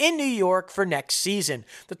in New York for next season.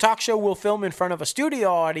 The talk show will film in front of a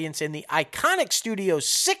studio audience in the iconic Studio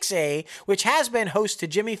 6A, which has been host to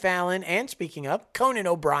Jimmy Fallon and, speaking of, Conan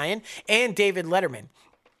O'Brien and David Letterman.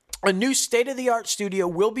 A new state-of-the-art studio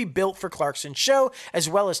will be built for Clarkson's show, as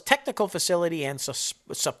well as technical facility and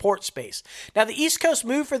support space. Now, the East Coast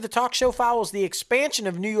move for the talk show follows the expansion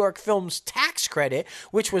of New York Film's tax credit,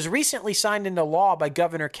 which was recently signed into law by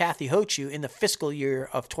Governor Kathy Hochul in the fiscal year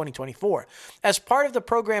of 2024. As part of the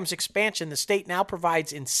program's expansion, the state now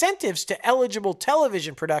provides incentives to eligible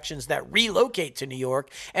television productions that relocate to New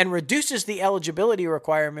York and reduces the eligibility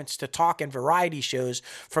requirements to talk and variety shows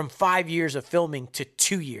from 5 years of filming to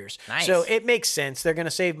 2 years. Nice. So it makes sense. They're going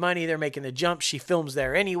to save money. They're making the jump. She films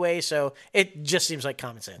there anyway. So it just seems like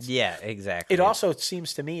common sense. Yeah, exactly. It also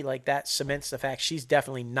seems to me like that cements the fact she's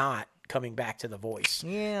definitely not coming back to The Voice.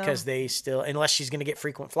 Yeah. Because they still, unless she's going to get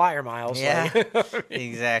frequent flyer miles. Yeah,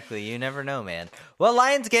 exactly. You never know, man. Well,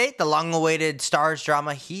 Lionsgate, the long-awaited Stars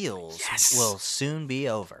drama Heels, will soon be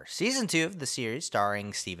over. Season 2 of the series,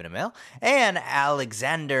 starring Stephen Amell and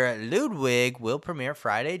Alexander Ludwig, will premiere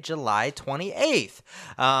Friday, July 28th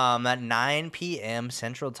at 9 p.m.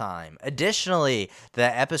 Central Time. Additionally, the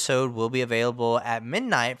episode will be available at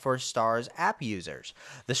midnight for Stars app users.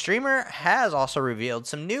 The streamer has also revealed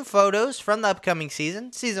some new photos from the upcoming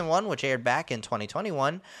season. Season 1, which aired back in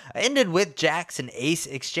 2021, ended with Jax and Ace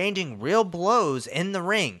exchanging real blows in the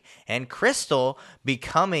ring, and Crystal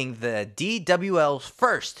becoming the DWL's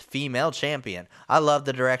first female champion. I love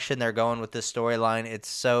the direction they're going with this storyline. It's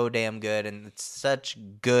so damn good, and it's such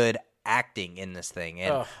good acting in this thing.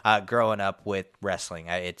 And growing up with wrestling,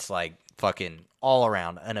 it's like fucking all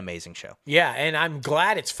around an amazing show. Yeah, and I'm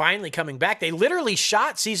glad it's finally coming back. They literally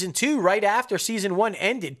shot season 2 right after season 1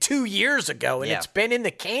 ended 2 years ago, and it's been in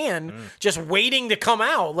the can just waiting to come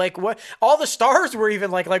out. Like, what? All the stars were even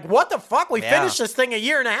like, what the fuck? We finished this thing a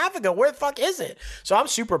year and a half ago. Where the fuck is it? So I'm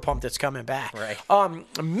super pumped it's coming back. Right.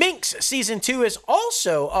 Minx season 2 has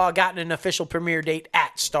also gotten an official premiere date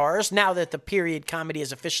at Starz. Now that the period comedy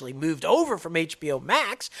has officially moved over from HBO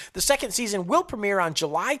Max, the second season will premiere on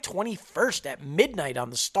July 21st at midnight on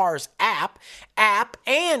the Starz app,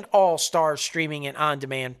 and all Starz streaming and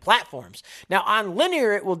on-demand platforms. Now, on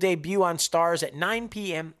linear, it will debut on Starz at 9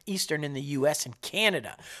 p.m. Eastern in the U.S. and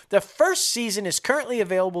Canada. The first season is currently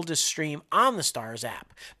available to stream on the Starz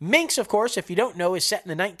app. Minx, of course, if you don't know, is set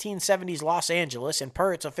in the 1970s Los Angeles, and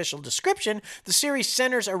per its official description, the series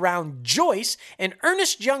centers around Joyce, an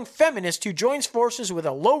earnest young feminist who joins forces with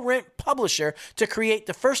a low-rent publisher to create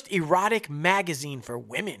the first erotic magazine for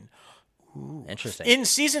women. Ooh. Interesting. In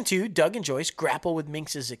season 2, Doug and Joyce grapple with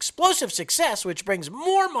Minx's explosive success, which brings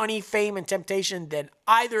more money, fame, and temptation than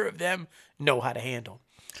either of them know how to handle.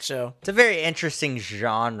 So it's a very interesting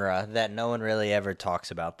genre that no one really ever talks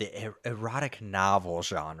about, the erotic novel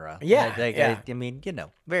genre. Yeah, I mean,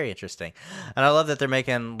 very interesting. And I love that they're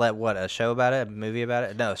making, a show about it, a movie about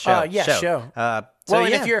it? No, show. Show. And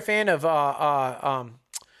if you're a fan of,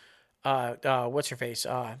 what's your face?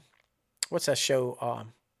 What's that show?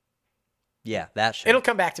 Yeah, that show. It'll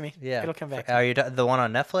come back to me. Yeah. It'll come back to Are me. you the one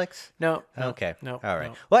on Netflix? No. Okay. No. All right.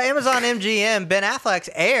 No. Well, Amazon MGM, Ben Affleck's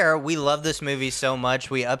Air. We love this movie so much.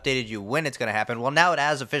 We updated you when it's going to happen. Well, now it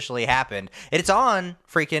has officially happened. It's on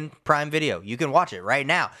freaking Prime Video. You can watch it right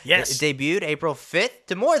now. Yes. It debuted April 5th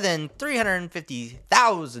to more than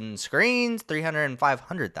 350,000 screens,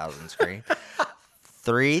 500,000 screens.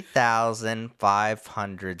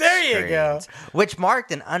 3,500 There you go. Which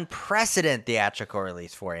marked an unprecedented theatrical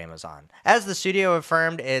release for Amazon, as the studio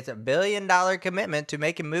affirmed its $1 billion commitment to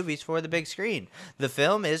making movies for the big screen. The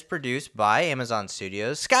film is produced by Amazon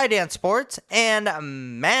Studios, Skydance Sports, and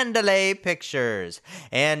Mandalay Pictures,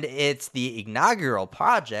 and it's the inaugural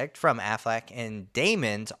project from Affleck and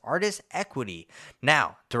Damon's Artist Equity.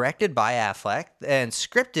 Now, directed by Affleck and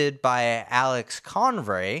scripted by Alex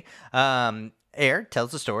Convery, Air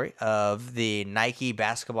tells the story of the Nike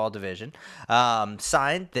basketball division,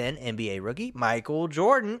 signed then NBA rookie Michael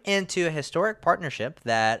Jordan into a historic partnership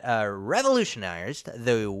that revolutionized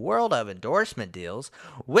the world of endorsement deals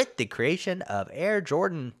with the creation of Air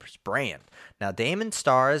Jordan's brand. Now, Damon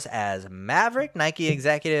stars as Maverick, Nike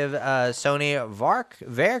executive Sonny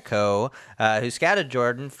Verco, who scouted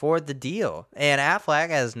Jordan for the deal, and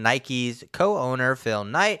Affleck as Nike's co-owner Phil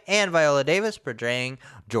Knight, and Viola Davis portraying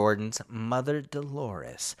Jordan's mother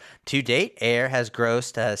Dolores. To date, Air has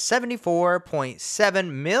grossed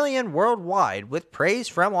 $74.7 million worldwide, with praise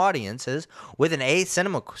from audiences with an A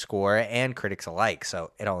cinema score and critics alike.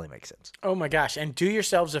 So it only makes sense. Oh my gosh. And do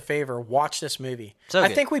yourselves a favor, watch this movie. So I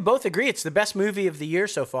good. think we both agree it's the best movie of the year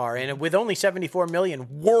so far. And with only 74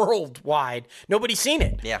 million worldwide, nobody's seen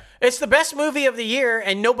it. Yeah. It's the best movie of the year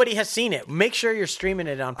and nobody has seen it. Make sure you're streaming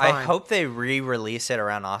it on Prime. I hope they re-release it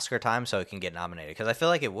around Oscar time so it can get nominated, because I feel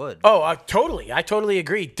like it would. Oh, totally. I totally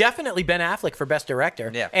agree. Definitely Ben Affleck for Best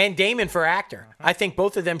Director. Yeah. And Damon for Actor. I think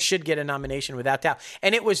both of them should get a nomination without doubt.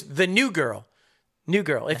 And it was The New Girl. New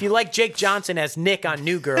Girl. If you like Jake Johnson as Nick on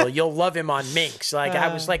New Girl, you'll love him on Minx.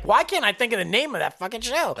 I was like, why can't I think of the name of that fucking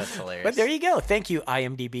show? That's hilarious. But there you go. Thank you,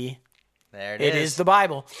 IMDb. There it It is the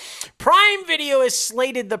Bible. Prime Video has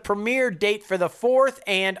slated the premiere date for the fourth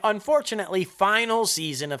and, unfortunately, final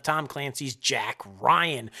season of Tom Clancy's Jack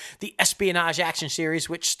Ryan, the espionage action series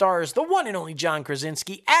which stars the one and only John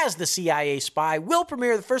Krasinski as the CIA spy, will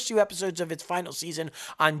premiere the first 2 episodes of its final season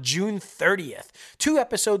on June 30th. 2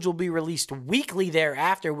 episodes will be released weekly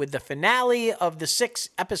thereafter, with the finale of the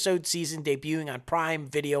 6-episode season debuting on Prime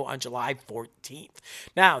Video on July 14th.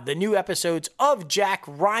 Now, the new episodes of Jack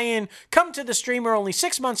Ryan come to the streamer only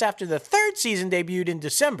 6 months after the 3rd season debuted in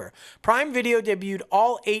December. Prime Video debuted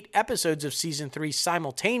all 8 episodes of season 3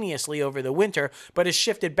 simultaneously over the winter, but has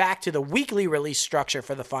shifted back to the weekly release structure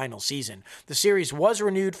for the final season. The series was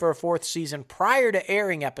renewed for a 4th season prior to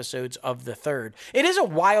airing episodes of the 3rd. It is a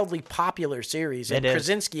wildly popular series, and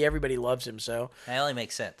Krasinski, everybody loves him, so. It only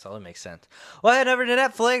makes sense. Well, head over to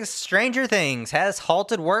Netflix. Stranger Things has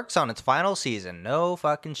halted works on its final season. No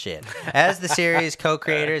fucking shit. As the series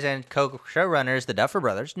co-creators and co-showrunners, the Duffer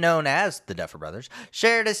Brothers, known as the Duffer Brothers,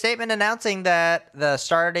 shared a statement announcing that the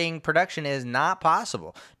starting production is not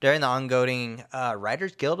possible. During the ongoing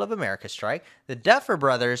Writers Guild of America strike, the Duffer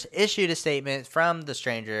Brothers issued a statement from the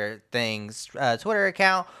Stranger Things Twitter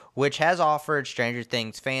account which has offered Stranger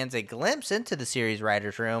Things fans a glimpse into the series'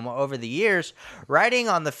 writer's room over the years. Writing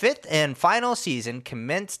on the 5th and final season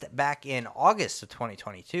commenced back in August of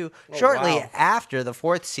 2022, shortly after the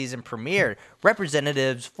 4th season premiered.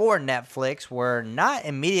 Representatives for Netflix were not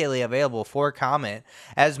immediately available for comment,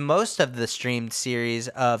 as most of the streamed series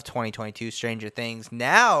of 2022 Stranger Things,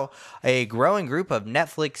 now a growing group of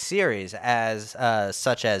Netflix series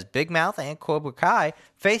such as Big Mouth and Cobra Kai,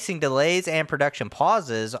 facing delays and production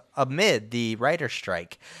pauses amid the writer's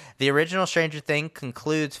strike. The original Stranger Things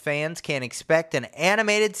concludes fans can expect an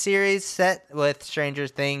animated series set with Stranger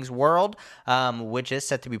Things world, which is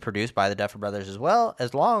set to be produced by the Duffer Brothers as well,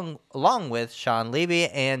 along with Sean Levy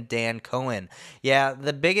and Dan Cohen. Yeah,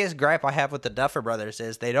 the biggest gripe I have with the Duffer Brothers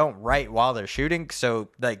is they don't write while they're shooting, so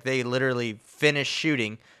like they literally finish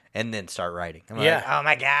shooting and then start writing. I'm like, oh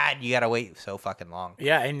my God, you got to wait so fucking long.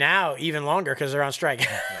 Yeah, and now even longer because they're on strike.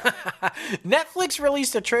 Netflix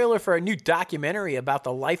released a trailer for a new documentary about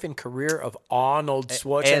the life and career of Arnold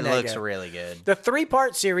Schwarzenegger. It looks really good. The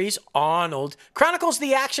 3-part series, Arnold, chronicles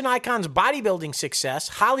the action icon's bodybuilding success,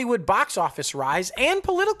 Hollywood box office rise, and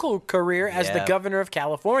political career as the governor of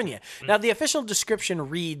California. Now, the official description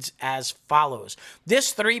reads as follows.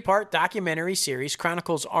 This 3-part documentary series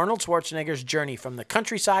chronicles Arnold Schwarzenegger's journey from the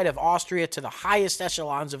countryside of Austria to the highest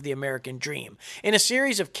echelons of the American dream. In a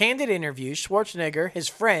series of candid interviews, Schwarzenegger, his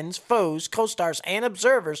friends, foes, co-stars, and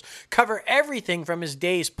observers cover everything from his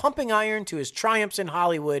days pumping iron to his triumphs in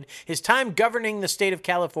Hollywood, his time governing the state of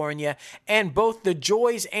California, and both the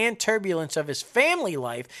joys and turbulence of his family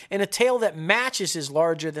life in a tale that matches his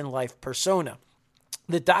larger-than-life persona.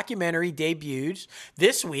 The documentary debuts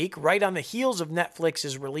this week, right on the heels of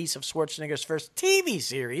Netflix's release of Schwarzenegger's first TV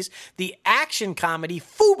series, the action comedy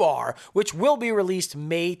Fubar, which will be released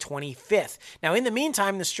May 25th. Now, in the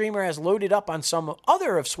meantime, the streamer has loaded up on some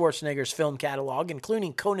other of Schwarzenegger's film catalog,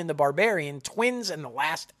 including Conan the Barbarian, Twins, and The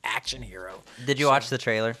Last Action Hero. Did you watch the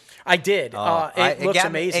trailer? I did. It looks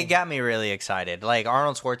amazing. It got me really excited. Like,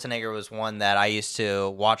 Arnold Schwarzenegger was one that I used to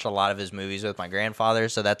watch a lot of his movies with my grandfather,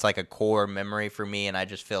 so that's like a core memory for me, and I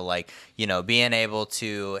just feel like, you know, being able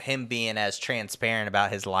to, him being as transparent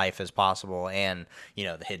about his life as possible, and, you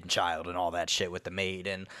know, the hidden child and all that shit with the maid,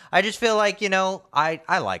 and I just feel like, you know, I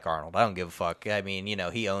like Arnold. I don't give a fuck. I mean, you know,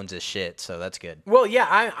 he owns his shit, so that's good. Well,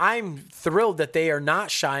 yeah, I'm thrilled that they are not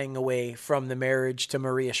shying away from the marriage to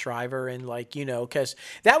Maria Shriver, and, like, you know, because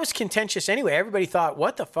that was contentious anyway. Everybody thought,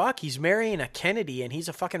 what the fuck? He's marrying a Kennedy, and he's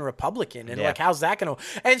a fucking Republican, and like, how's that gonna?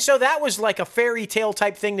 And so that was like a fairy tale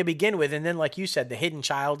type thing to begin with, and then, like you said, the hidden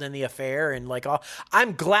child and the affair, and like all.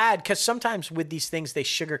 I'm glad, because sometimes with these things they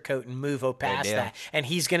sugarcoat and move past that, and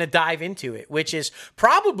he's gonna dive into it, which is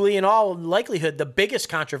probably in all likelihood the biggest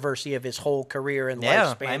controversy of his whole career and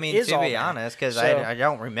lifespan. I mean, to be honest, because I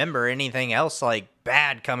don't remember anything else like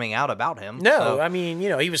bad coming out about him. No, so. I mean, you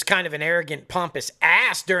know, he was kind of an arrogant, pompous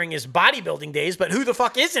ass during his bodybuilding days, but who the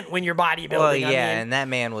fuck isn't when you're bodybuilding? Well, yeah, and that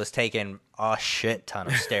man was taking a shit ton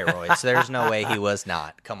of steroids. There's no way he was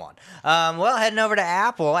not. Come on. Well, heading over to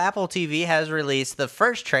Apple TV has released the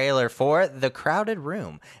first trailer for The Crowded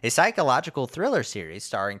Room, a psychological thriller series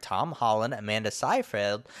starring Tom Holland, Amanda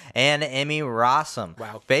Seyfried, and Emmy Rossum.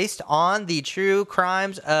 Wow. Based on the true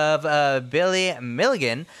crimes of Billy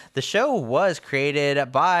Milligan, the show was created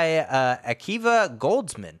by Akiva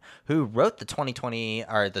Goldsman, who wrote the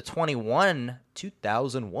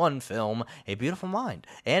 2001 film A Beautiful Mind,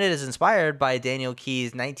 and it is inspired by Daniel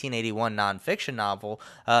Keyes' 1981 nonfiction novel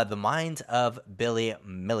The Minds of Billy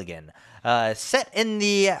Milligan. Set in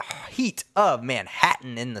the heat of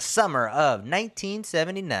Manhattan in the summer of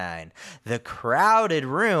 1979, The Crowded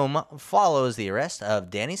Room follows the arrest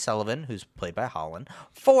of Danny Sullivan, who's played by Holland,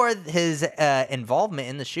 for his involvement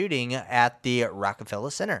in the shooting at the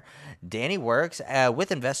Rockefeller Center. Danny works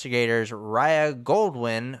with investigators Raya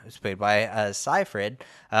Goldwyn, who's played by Seyfried,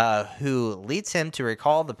 who leads him to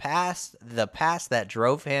recall the past that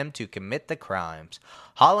drove him to commit the crimes.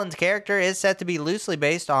 Holland's character is set to be loosely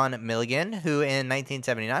based on Milligan, who in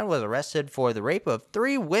 1979 was arrested for the rape of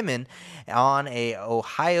 3 women on a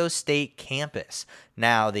Ohio State campus.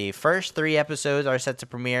 Now, the first 3 episodes are set to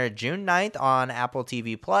premiere June 9th on Apple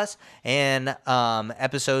TV+, and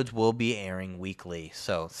episodes will be airing weekly,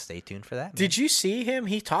 so stay tuned for that. Did you see him?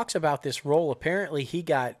 He talks about this role. Apparently, he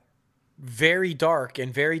got very dark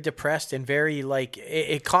and very depressed and very, like,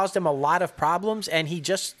 it caused him a lot of problems, and he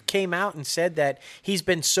just came out and said that he's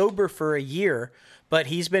been sober for a year, but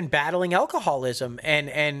he's been battling alcoholism,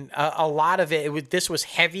 and a lot of this was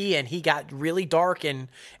heavy, and he got really dark, and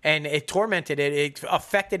it tormented it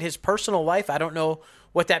affected his personal life. I don't know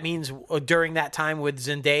what that means during that time with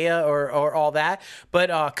Zendaya or all that.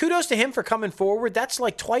 But kudos to him for coming forward. That's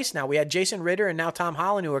like twice now. We had Jason Ritter and now Tom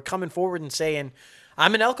Holland who are coming forward and saying,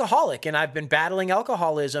 I'm an alcoholic and I've been battling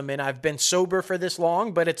alcoholism and I've been sober for this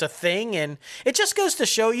long, but it's a thing. And it just goes to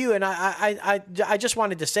show you. And I just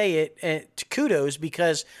wanted to say it, kudos,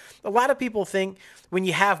 because a lot of people think when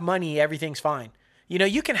you have money, everything's fine. You know,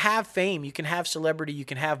 you can have fame, you can have celebrity, you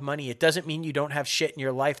can have money. It doesn't mean you don't have shit in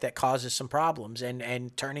your life that causes some problems.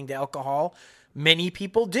 And turning to alcohol, many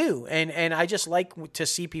people do. And I just like to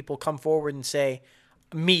see people come forward and say,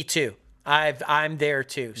 me too. I'm there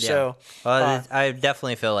too. Yeah. So I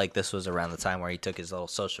definitely feel like this was around the time where he took his little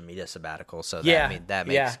social media sabbatical. So that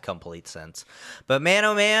makes complete sense. But man,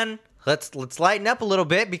 oh man, let's lighten up a little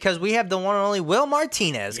bit because we have the one and only Will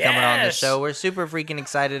Martinez coming on the show. We're super freaking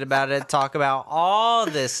excited about it. Talk about all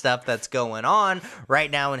this stuff that's going on right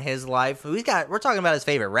now in his life. We're talking about his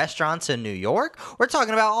favorite restaurants in New York. We're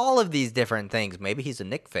talking about all of these different things. Maybe he's a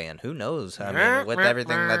Knick fan. Who knows? I mean, with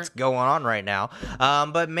everything that's going on right now.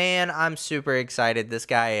 But man, I'm super excited. This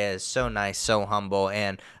guy is so nice, so humble,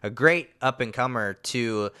 and a great up-and-comer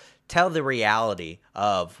to tell the reality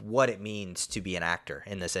of what it means to be an actor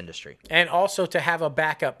in this industry. And also to have a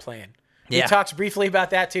backup plan. He talks briefly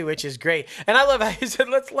about that too, which is great. And I love how he said,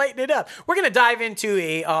 let's lighten it up. We're going to dive into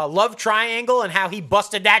a love triangle and how he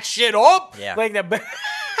busted that shit up. Yeah. Like that.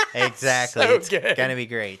 Exactly. So it's good. Gonna be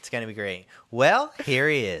great. It's gonna be great. Well, here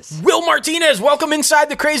he is. Will Martinez, welcome inside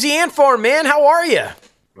the Crazy Ant Farm, man. How are you?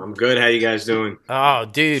 I'm good. How you guys doing? Oh,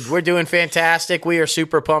 dude, we're doing fantastic. We are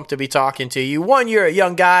super pumped to be talking to you. One, you're a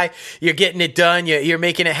young guy. You're getting it done. You're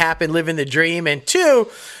making it happen, living the dream. And two,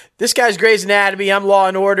 this guy's Grey's Anatomy, I'm Law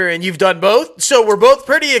and Order, and you've done both. So we're both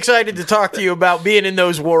pretty excited to talk to you about being in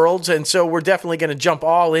those worlds. And so we're definitely going to jump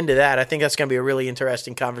all into that. I think that's going to be a really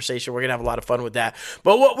interesting conversation. We're going to have a lot of fun with that.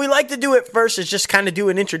 But what we like to do at first is just kind of do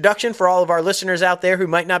an introduction for all of our listeners out there who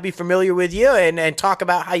might not be familiar with you and talk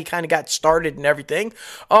about how you kind of got started and everything.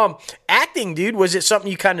 Acting, dude, was it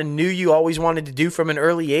something you kind of knew you always wanted to do from an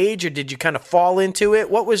early age, or did you kind of fall into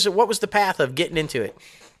it? What was the path of getting into it?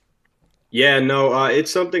 Yeah, no, it's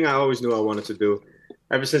something I always knew I wanted to do.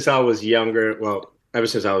 Ever since I was younger, well, ever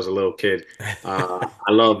since I was a little kid, I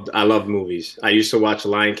loved movies. I used to watch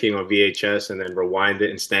Lion King on VHS and then rewind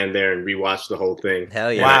it and stand there and rewatch the whole thing.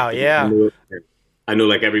 Hell yeah. Wow, yeah. I knew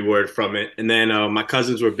like every word from it. And then my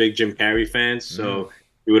cousins were big Jim Carrey fans, so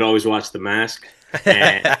we would always watch The Mask.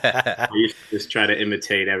 And I used to just try to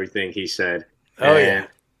imitate everything he said. Oh, and, yeah.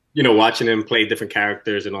 You know, watching him play different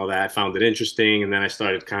characters and all that, I found it interesting. And then I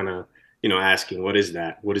started kind of, asking, what is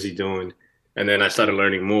that? What is he doing? And then I started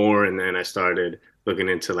learning more. And then I started looking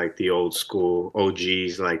into like the old school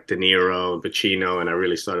OGs like De Niro, Pacino, and I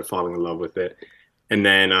really started falling in love with it. And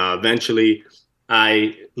then eventually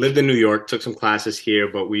I lived in New York, took some classes here,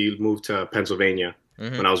 but we moved to Pennsylvania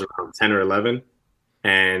when I was around 10 or 11.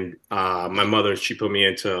 And my mother, she put me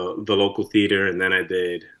into the local theater, and then I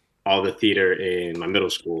did all the theater in my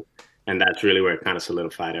middle school. And that's really where it kind of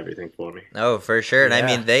solidified everything for me. Oh, for sure. And I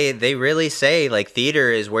mean, they really say like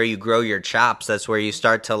theater is where you grow your chops. That's where you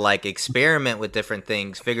start to like experiment with different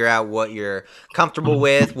things, figure out what you're comfortable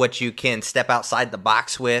with, what you can step outside the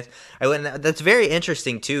box with. And that's very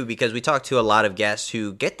interesting too, because we talk to a lot of guests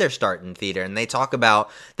who get their start in theater, and they talk about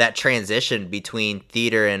that transition between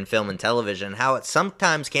theater and film and television, how it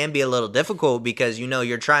sometimes can be a little difficult because,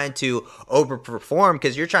 you're trying to overperform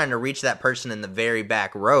because you're trying to reach that person in the very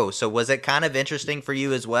back row. So was it kind of interesting for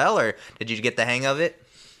you as well, or did you get the hang of it?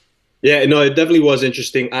 Yeah, no, it definitely was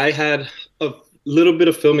interesting. I had a little bit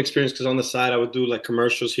of film experience because on the side I would do like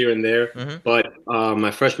commercials here and there. But my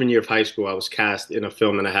freshman year of high school, I was cast in a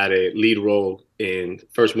film and I had a lead role in the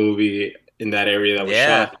first movie in that area that was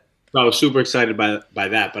shot. So I was super excited by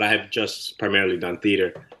that, but I had just primarily done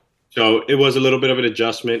theater. So it was a little bit of an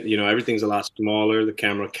adjustment. Everything's a lot smaller. The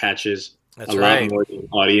camera catches lot more than the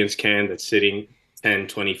audience can that's sitting 10,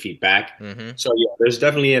 20 feet back. So yeah, there's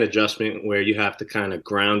definitely an adjustment where you have to kind of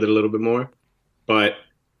ground it a little bit more. But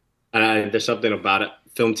there's something about it,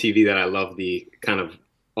 film TV, that I love, the kind of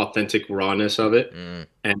authentic rawness of it.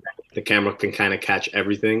 And the camera can kind of catch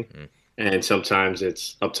everything. And sometimes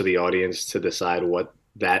it's up to the audience to decide what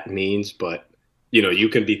that means. But, you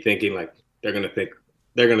can be thinking like, they're going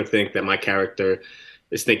to think that my character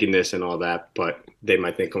is thinking this and all that, but they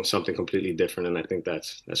might think of something completely different, and I think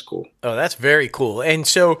that's cool. Oh, that's very cool. And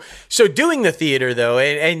so doing the theater though,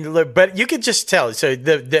 but you could just tell. So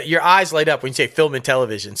your eyes light up when you say film and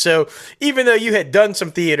television. So even though you had done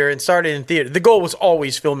some theater and started in theater, the goal was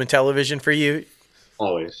always film and television for you.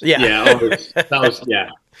 Always, yeah, always.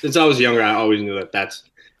 Since I was younger, I always knew that that's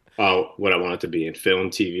what I wanted to be in: film,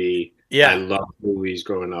 TV, I Yeah. love movies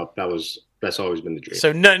growing up. That's always been the dream.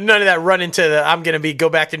 So none of that run into the I'm going to go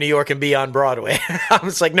back to New York and be on Broadway. I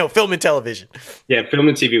was like, no, film and television. Yeah, film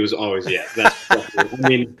and TV was always, yeah. That's definitely, I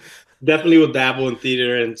mean, definitely will dabble in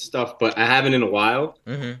theater and stuff, but I haven't in a while.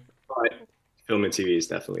 But film and TV is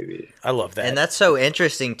definitely the. I love that. And that's so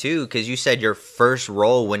interesting too, because you said your first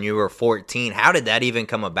role when you were 14. How did that even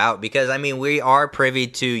come about? Because I mean, we are privy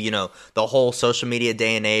to, you know, the whole social media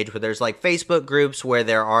day and age where there's like Facebook groups where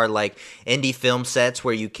there are like indie film sets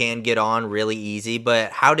where you can get on really easy.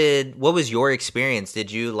 But what was your experience? Did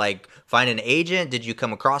you like find an agent? Did you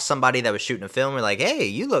come across somebody that was shooting a film and like, hey,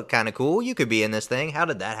 you look kind of cool, you could be in this thing? How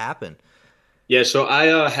did that happen? Yeah, so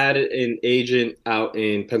I had an agent out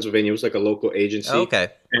in Pennsylvania. It was like a local agency. Okay.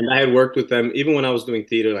 And I had worked with them even when I was doing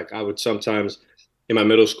theater. Like I would sometimes in my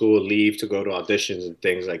middle school leave to go to auditions and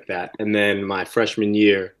things like that. And then my freshman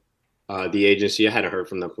year, the agency, I hadn't heard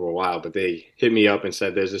from them for a while, but they hit me up and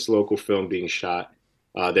said, there's this local film being shot.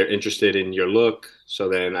 They're interested in your look. So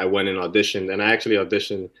then I went and auditioned, and I actually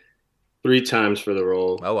auditioned 3 times for the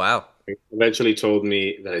role. Oh, wow. They eventually told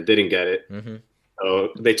me that I didn't get it. So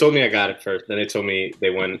they told me I got it first. Then they told me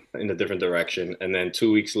they went in a different direction. And then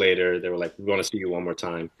 2 weeks later, they were like, we want to see you one more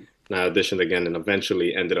time. And I auditioned again and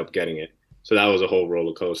eventually ended up getting it. So that was a whole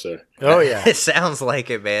roller coaster. Oh, yeah. It sounds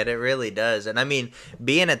like it, man. It really does. And I mean,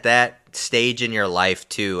 being at that stage in your life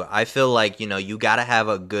too, I feel like, you know, you got to have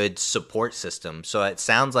a good support system. So it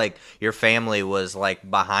sounds like your family was like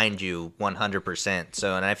behind you 100%.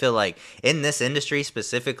 So, and I feel like in this industry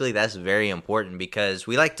specifically, that's very important because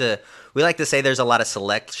we like to say there's a lot of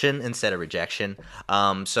selection instead of rejection.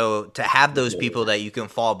 So to have those people that you can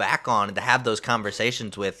fall back on and to have those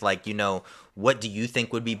conversations with, like, you know, what do you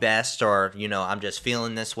think would be best? Or, you know, I'm just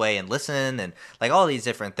feeling this way and listen and like all these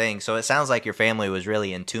different things. So it sounds like your family was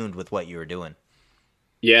really in tune with what you were doing.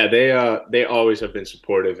 Yeah, they always have been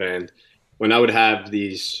supportive. And when I would have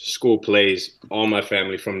these school plays, all my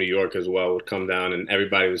family from New York as well would come down and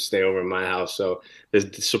everybody would stay over in my house. So the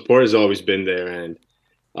support has always been there. And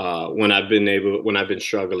when I've been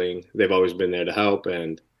struggling, they've always been there to help.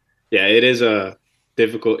 And yeah, it is a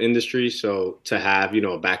difficult industry. So to have, you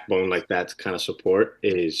know, a backbone like that to kind of support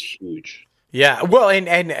is huge. Yeah, well,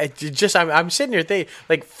 and just I'm sitting here thinking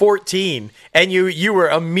like 14, and you were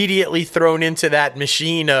immediately thrown into that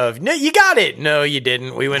machine of no, you got it, no, you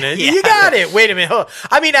didn't. We went in, Yeah. You got it. Wait a minute. Huh.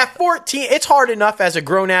 I mean, at 14, it's hard enough as a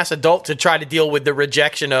grown ass adult to try to deal with the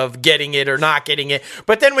rejection of getting it or not getting it,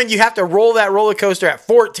 but then when you have to roll that roller coaster at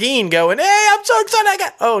 14, going, hey, I'm so excited, I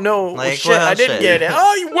got, oh no, Like, shit, well, I didn't shit. get it.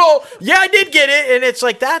 Oh, well, yeah, I did get it, and it's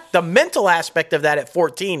like that. The mental aspect of that at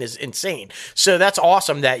 14 is insane. So that's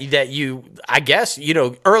awesome that you, I guess, you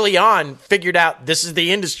know, early on figured out this is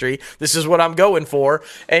the industry. This is what I'm going for.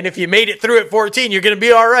 And if you made it through at 14, you're going to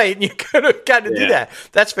be all right. And you kind of got to do that.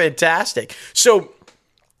 That's fantastic. So,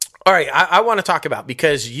 all right, I want to talk about,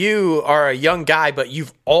 because you are a young guy, but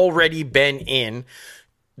you've already been in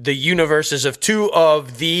the universes of 2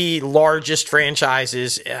 of the largest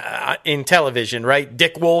franchises in television, right?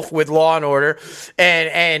 Dick Wolf with Law and Order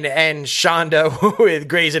and Shonda with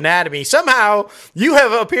Grey's Anatomy. Somehow you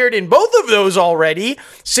have appeared in both of those already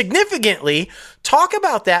significantly. Talk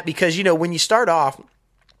about that, because, you know, when you start off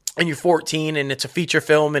and you're 14 and it's a feature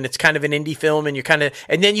film and it's kind of an indie film and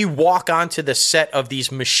and then you walk onto the set of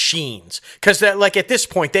these machines, because like at this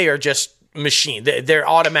point they are just machine. They're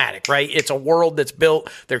automatic, right? It's a world that's built.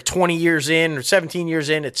 They're 20 years in or 17 years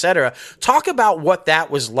in, etc. Talk about what that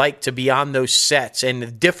was like to be on those sets and the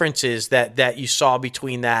differences that you saw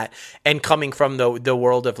between that and coming from the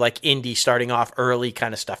world of like indie, starting off early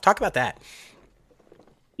kind of stuff. Talk about that.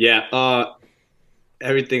 Yeah,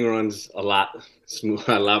 everything runs a lot more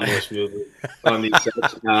smoothly on these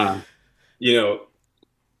sets. You know,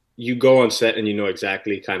 you go on set and you know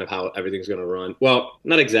exactly kind of how everything's going to run. Well,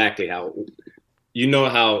 not exactly how. You know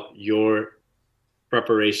how your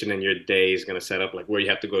preparation and your day is going to set up, like where you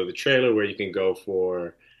have to go to the trailer, where you can go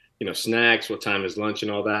for, you know, snacks, what time is lunch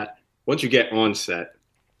and all that. Once you get on set,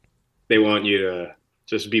 they want you to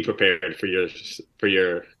just be prepared for your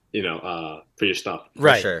stuff.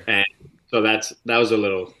 Right. For sure. And so that was a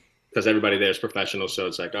little, because everybody there is professional. So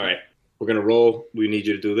it's like, all right, we're going to roll. We need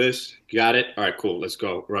you to do this. You got it? All right, cool. Let's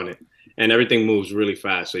go. Run it. And everything moves really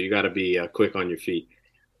fast. So you got to be quick on your feet.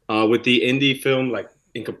 With the indie film, like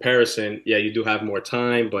in comparison, yeah, you do have more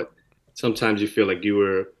time, but sometimes you feel like you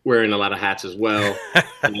were wearing a lot of hats as well.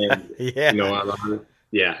 And, Yeah. You know,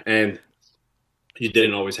 yeah. And you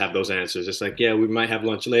didn't always have those answers. It's like, yeah, we might have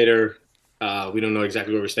lunch later. we don't know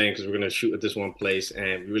exactly where we're staying because we're going to shoot at this one place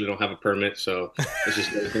and we really don't have a permit. So let's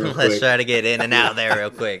just get it real Let's quick. try to get in and out there real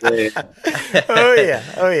quick. Yeah.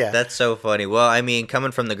 Oh yeah. That's so funny. Well, I mean,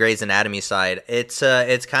 coming from the Grey's Anatomy side, it's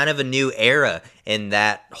kind of a new era in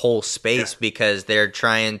that whole space because they're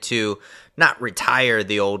trying to not retire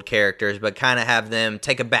the old characters, but kind of have them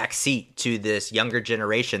take a back seat to this younger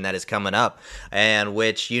generation that is coming up. And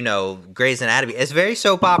which, you know, Grey's Anatomy is very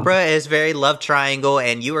soap opera, is very love triangle,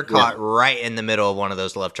 and you were caught right in the middle of one of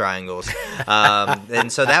those love triangles.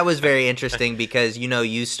 And so that was very interesting because, you know,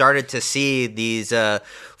 you started to see these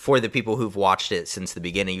for the people who've watched it since the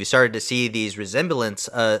beginning, you started to see these resemblances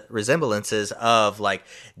of like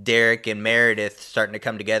Derek and Meredith starting to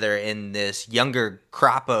come together in this younger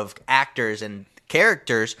crop of actors and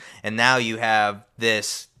characters, and now you have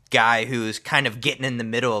this guy who's kind of getting in the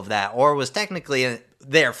middle of that, or was technically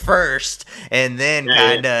there first, and then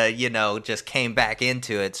kind of, you know, just came back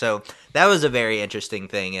into it. So that was a very interesting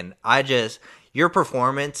thing, and your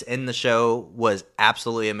performance in the show was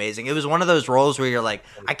absolutely amazing. It was one of those roles where you're like,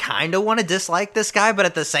 I kind of want to dislike this guy, but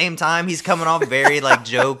at the same time, he's coming off very like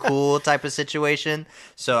Joe Cool type of situation.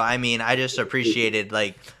 So, I mean, I just appreciated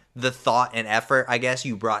like the thought and effort, I guess,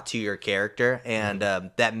 you brought to your character. And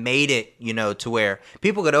that made it, you know, to where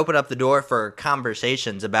people could open up the door for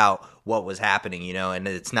conversations about what was happening, you know, and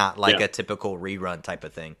it's not like a typical rerun type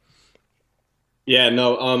of thing. Yeah,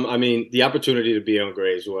 no, I mean, the opportunity to be on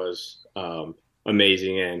Grey's was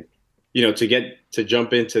amazing, and you know, to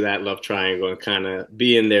jump into that love triangle and kind of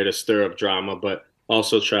be in there to stir up drama, but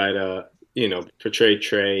also try to, you know, portray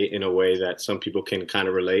Trey in a way that some people can kind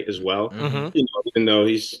of relate as well. Mm-hmm. You know, even though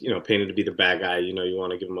he's, you know, painted to be the bad guy, you know, you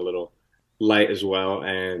want to give him a little light as well,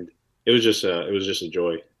 and it was just a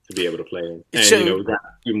joy to be able to play him. And you know, we got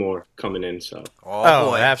a few more coming in. So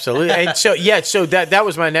boy, absolutely. And so so that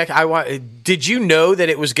was my next. Did you know that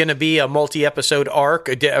it was going to be a multi-episode arc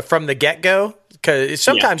from the get-go? Because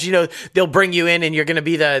sometimes, you know, they'll bring you in and you're going to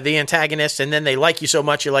be the antagonist, and then they like you so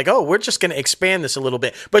much, you're like, oh, we're just going to expand this a little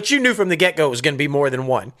bit. But you knew from the get-go it was going to be more than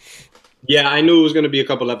one. Yeah, I knew it was going to be a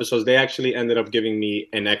couple episodes. They actually ended up giving me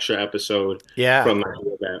an extra episode from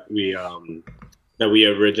that we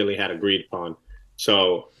originally had agreed upon.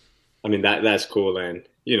 So, I mean, that's cool, and,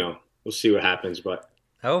 you know, we'll see what happens, but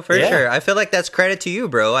oh, for sure. I feel like that's credit to you,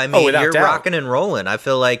 bro. I mean, you're rocking and rolling. I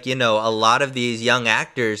feel like, you know, a lot of these young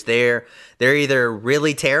actors, they're either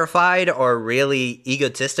really terrified or really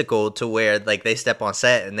egotistical to where like they step on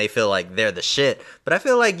set and they feel like they're the shit. But I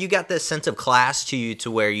feel like you got this sense of class to you to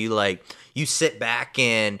where you sit back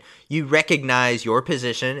and you recognize your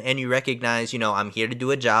position and you recognize, you know, I'm here to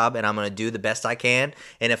do a job and I'm going to do the best I can.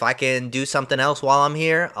 And if I can do something else while I'm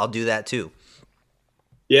here, I'll do that too.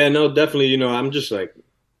 Yeah, no, definitely. You know,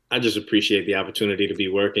 I just appreciate the opportunity to be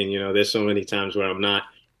working. You know, there's so many times where I'm not,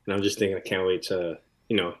 and I'm just thinking I can't wait to,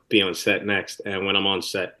 you know, be on set next. And when I'm on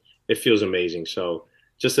set, it feels amazing. So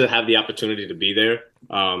just to have the opportunity to be there,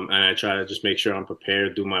 and I try to just make sure I'm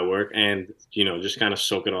prepared, do my work, and, you know, just kind of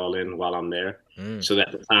soak it all in while I'm there. So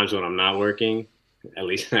that the times when I'm not working, at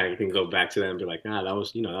least I can go back to them and be like, that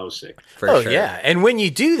was sick. For sure. Yeah. And when you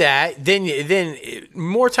do that, then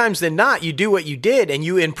more times than not, you do what you did and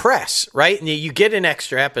you impress, right? And you get an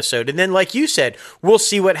extra episode. And then, like you said, we'll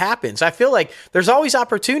see what happens. I feel like there's always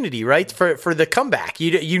opportunity, right? For the comeback.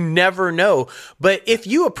 You never know. But if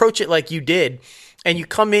you approach it like you did, and you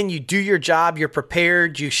come in, you do your job, you're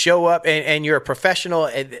prepared, you show up, and you're a professional,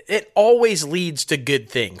 it always leads to good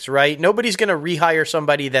things, right? Nobody's going to rehire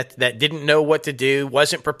somebody that didn't know what to do,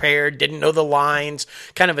 wasn't prepared, didn't know the lines,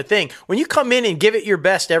 kind of a thing. When you come in and give it your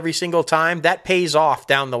best every single time, that pays off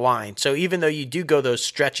down the line. So even though you do go those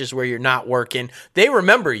stretches where you're not working, they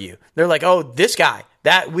remember you. They're like, oh, this guy.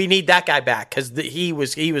 That we need that guy back because he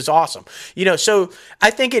was awesome, you know. So I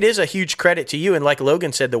think it is a huge credit to you, and like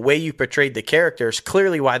Logan said, the way you portrayed the characters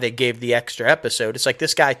clearly why they gave the extra episode. It's like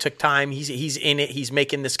this guy took time. He's in it. He's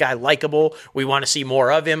making this guy likable. We want to see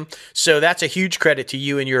more of him. So that's a huge credit to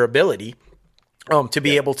you and your ability to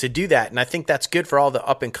be able to do that. And I think that's good for all the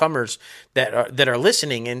up and comers that are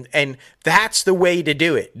listening. And that's the way to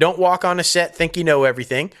do it. Don't walk on a set, think you know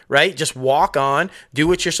everything, right? Just walk on, do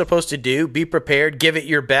what you're supposed to do, be prepared, give it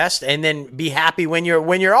your best, and then be happy when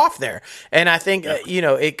you're off there. And I think, you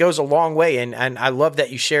know, it goes a long way. And I love that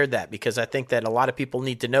you shared that because I think that a lot of people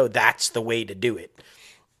need to know that's the way to do it.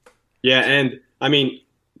 Yeah. And I mean,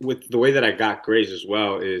 with the way that I got Grey's as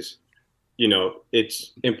well is, you know,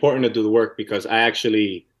 it's important to do the work because I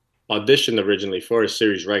actually auditioned originally for a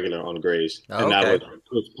series regular on Grey's, and that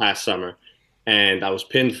was past summer, and I was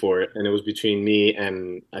pinned for it, and it was between me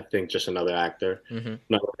and I think just another actor,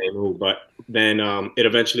 not the name who, but then it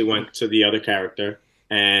eventually went to the other character,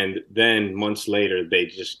 And then months later, they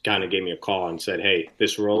just kind of gave me a call and said, "Hey,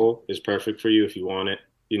 this role is perfect for you. If you want it,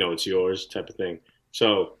 it's yours," type of thing.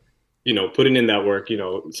 So, putting in that work,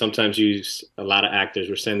 sometimes a lot of actors,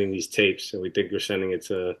 we're sending these tapes and we think we're sending it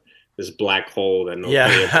to this black hole that nobody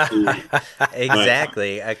ever sees.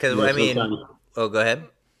 Exactly. Because I mean, oh, go ahead.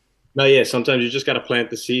 No, yeah. Sometimes you just got to plant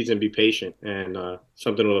the seeds and be patient, and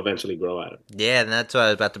something will eventually grow out of it. Yeah, and that's what I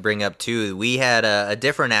was about to bring up too. We had a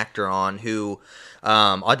different actor on who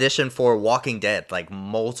auditioned for Walking Dead like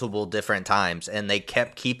multiple different times, and they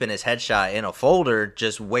kept keeping his headshot in a folder,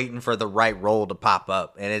 just waiting for the right role to pop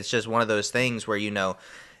up. And it's just one of those things where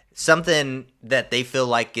something that they feel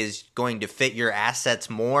like is going to fit your assets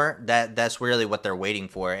more. That's really what they're waiting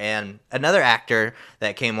for. And another actor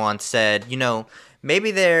that came on said,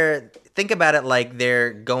 maybe think about it like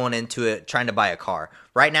they're going into it trying to buy a car.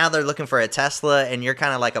 Right now they're looking for a Tesla and you're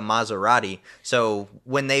kind of like a Maserati. So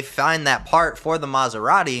when they find that part for the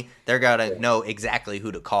Maserati, they're going to know exactly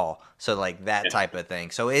who to call. So like that type of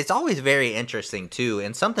thing. So it's always very interesting too.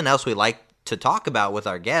 And something else we like to talk about with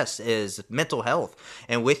our guests is mental health.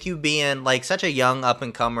 And with you being like such a young up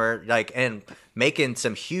and comer, like, and making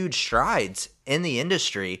some huge strides in the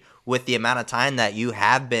industry with the amount of time that you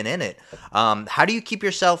have been in it, how do you keep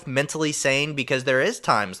yourself mentally sane? Because there is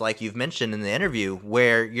times, like you've mentioned in the interview,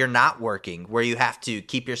 where you're not working, where you have to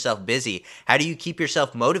keep yourself busy. How do you keep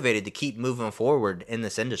yourself motivated to keep moving forward in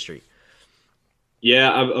this industry?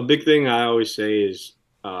 Yeah, a big thing I always say is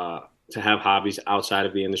to have hobbies outside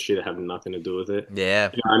of the industry that have nothing to do with it.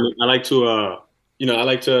 Yeah. I mean, I like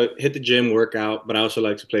to hit the gym, work out, but I also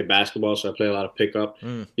like to play basketball. So I play a lot of pickup.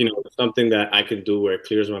 Something that I can do where it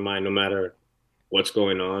clears my mind no matter what's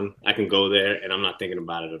going on. I can go there and I'm not thinking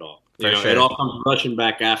about it at all. It all comes rushing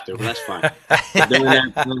back after, but that's fine. But during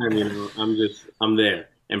that time, I'm there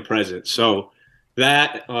and present. So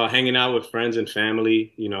that hanging out with friends and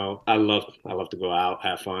family, I love to go out,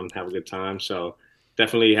 have fun, have a good time. So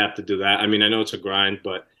definitely have to do that. I mean, I know it's a grind,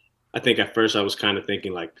 but I think at first I was kind of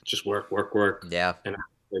thinking like just work. Yeah. And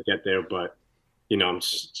I get there, but I'm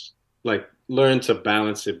just, like learn to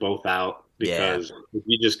balance it both out, because if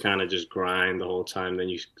you just kind of just grind the whole time, then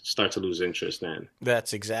you start to lose interest then.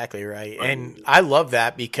 That's exactly right. And I love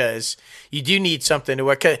that, because you do need something to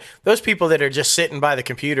work. Those people that are just sitting by the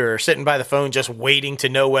computer or sitting by the phone just waiting to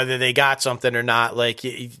know whether they got something or not, like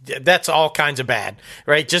that's all kinds of bad,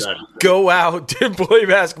 right? Just go out and play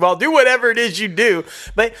basketball, do whatever it is you do.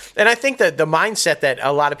 And I think that the mindset that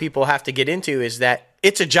a lot of people have to get into is that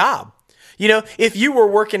it's a job. If you were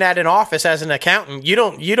working at an office as an accountant, you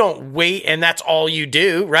don't wait and that's all you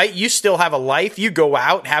do, right? You still have a life. You go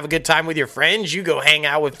out, have a good time with your friends. You go hang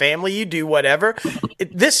out with family. You do whatever.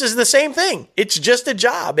 This is the same thing. It's just a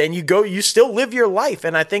job, and you still live your life.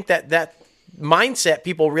 And I think that mindset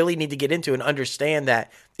people really need to get into and understand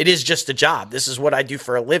that it is just a job. This is what I do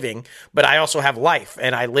for a living, but I also have life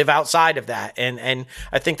and I live outside of that. And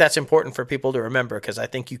I think that's important for people to remember, because I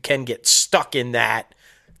think you can get stuck in that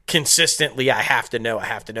consistently, I have to know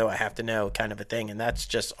kind of a thing. And that's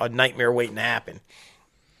just a nightmare waiting to happen.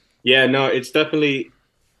 Yeah, no, it's definitely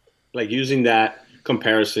like using that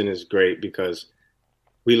comparison is great, because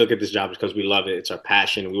we look at this job because we love it. It's our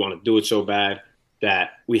passion. We want to do it so bad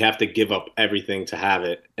that we have to give up everything to have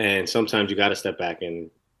it. And sometimes you got to step back and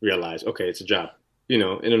realize, okay, it's a job. In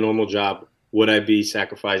a normal job, would I be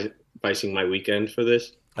sacrificing my weekend for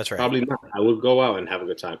this? That's right. Probably not. I would go out and have a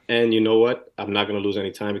good time. And you know what? I'm not going to lose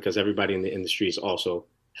any time, because everybody in the industry is also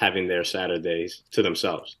having their Saturdays to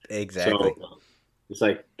themselves. Exactly. So it's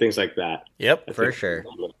like things like that. Yep, for sure.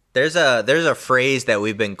 There's a phrase that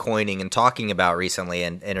we've been coining and talking about recently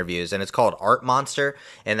in interviews, and it's called art monster.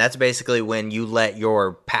 And that's basically when you let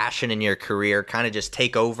your passion in your career kind of just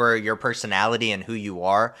take over your personality and who you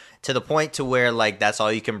are, to the point to where like that's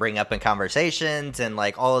all you can bring up in conversations and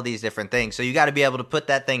like all of these different things. So you got to be able to put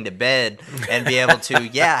that thing to bed and be able to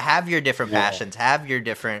have your different passions, have your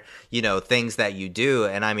different things that you do.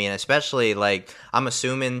 And I mean, especially like I'm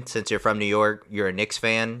assuming since you're from New York, you're a Knicks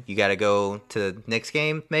fan. You got to go to the Knicks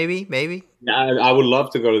game, maybe. I would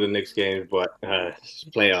love to go to the Knicks game, but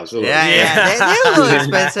playoffs. They're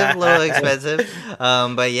a little expensive.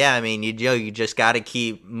 But yeah, I mean, you just got to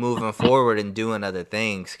keep moving forward and doing other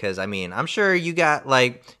things, because I mean, I'm sure you got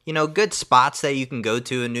like good spots that you can go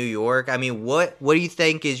to in New York. I mean, what do you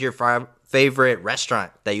think is your favorite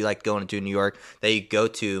restaurant that you like going to in New York that you go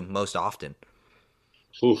to most often?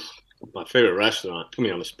 Oof. My favorite restaurant. Put me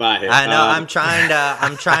on the spot here. I know. I'm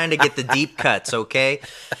trying to get the deep cuts. Okay.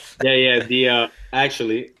 Yeah.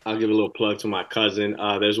 Actually, I'll give a little plug to my cousin.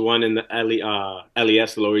 There's one in the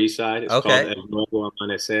LES, Lower East Side. It's called El Nuevo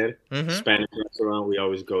Amanecer. Spanish restaurant. We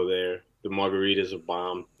always go there. The margaritas are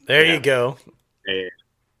bomb. There you go.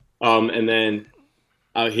 And then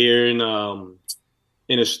out here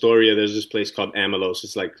in Astoria, there's this place called Amelos.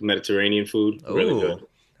 It's like Mediterranean food. Really good.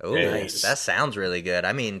 Oh, Nice. that sounds really good.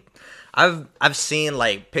 I mean, I've seen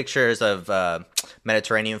like pictures of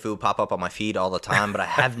Mediterranean food pop up on my feed all the time, but I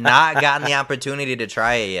have not gotten the opportunity to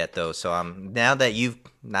try it yet, though. So now that you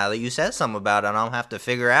said something about it, I'll have to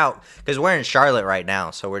figure out, because we're in Charlotte right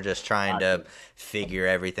now, so we're just trying to figure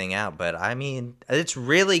everything out. But I mean, it's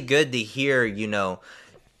really good to hear,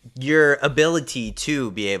 your ability to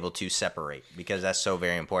be able to separate, because that's so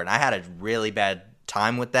very important. I had a really bad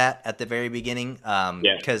time with that at the very beginning,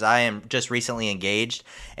 because I am just recently engaged,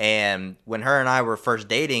 and when her and I were first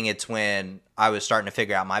dating, it's when I was starting to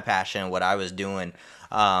figure out my passion, what I was doing.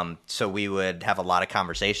 So we would have a lot of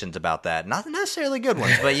conversations about that. Not necessarily good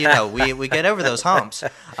ones, but we get over those humps.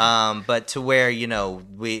 But to where,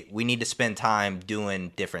 we need to spend time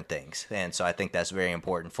doing different things. And so I think that's very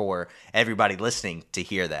important for everybody listening to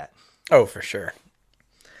hear that. Oh, for sure.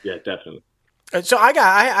 Yeah, definitely. So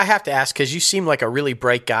I have to ask, because you seem like a really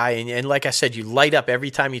bright guy, and like I said, you light up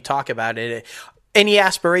every time you talk about it. Any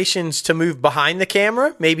aspirations to move behind the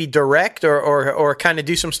camera, maybe direct or kind of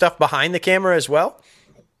do some stuff behind the camera as well?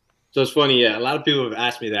 So it's funny, yeah. A lot of people have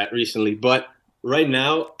asked me that recently, but right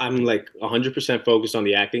now I'm like 100% focused on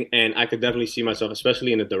the acting, and I could definitely see myself,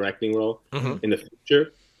 especially in a directing role in the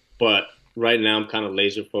future. But right now I'm kind of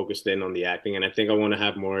laser focused in on the acting, and I think I want to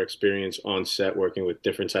have more experience on set working with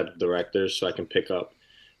different types of directors, so I can pick up,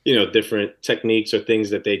 different techniques or things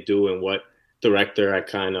that they do and what director I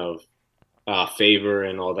kind of favor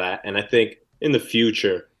and all that. And I think in the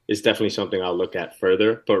future, it's definitely something I'll look at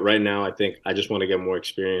further. But right now, I think I just want to get more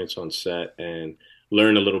experience on set and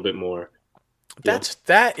learn a little bit more.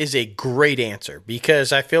 That is a great answer,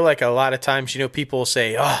 because I feel like a lot of times, people will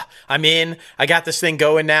say, "Oh, I'm in. I got this thing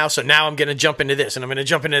going now, so now I'm going to jump into this, and I'm going to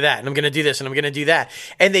jump into that, and I'm going to do this, and I'm going to do that."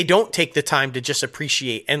 And they don't take the time to just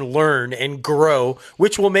appreciate and learn and grow,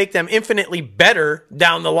 which will make them infinitely better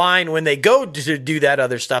down the line when they go to do that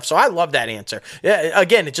other stuff. So I love that answer. Yeah,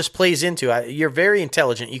 again, it just plays into you're very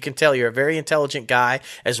intelligent. You can tell you're a very intelligent guy,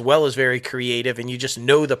 as well as very creative, and you just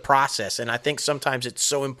know the process. And I think sometimes it's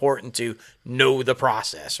so important to know the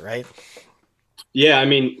process, right? Yeah, I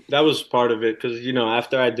mean, that was part of it, because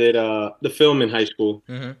after I did the film in high school,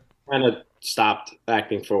 kind of stopped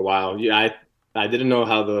acting for a while. Yeah, I didn't know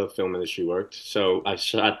how the film industry worked, so I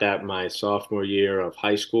shot that my sophomore year of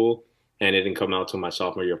high school, and it didn't come out till my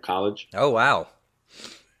sophomore year of college. Oh, wow.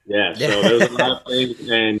 Yeah, so there was a lot of things,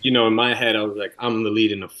 and in my head I was like, I'm the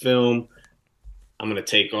lead in a film, I'm going to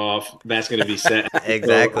take off. That's going to be set.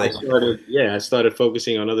 Exactly. So I started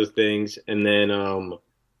focusing on other things. And then,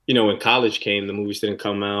 when college came, the movies didn't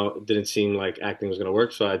come out. It didn't seem like acting was going to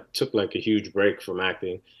work. So I took like a huge break from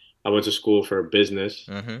acting. I went to school for business,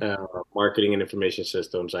 marketing and information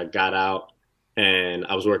systems. I got out and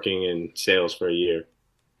I was working in sales for a year.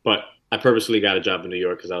 But I purposely got a job in New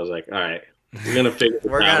York because I was like, all right, we're going to figure it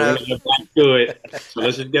out. We're going to get back to it. So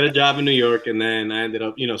let's just get a job in New York. And then I ended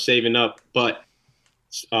up, saving up. But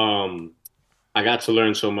I got to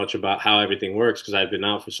learn so much about how everything works because I'd been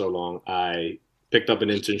out for so long. I picked up an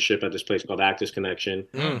internship at this place called Actors Connection,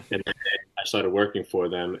 and then I started working for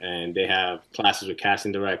them. And they have classes with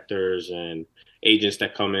casting directors and agents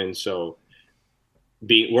that come in. So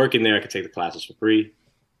working there, I could take the classes for free.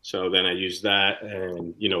 So then I used that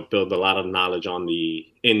and, build a lot of knowledge on the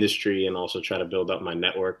industry, and also try to build up my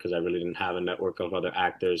network, because I really didn't have a network of other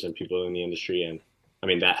actors and people in the industry. And I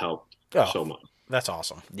mean, that helped so much. That's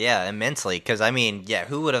awesome. Yeah, immensely. Because,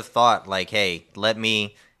 who would have thought, like, hey, let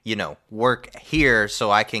me, work here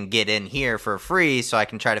so I can get in here for free so I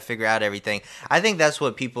can try to figure out everything. I think that's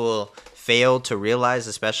what people fail to realize,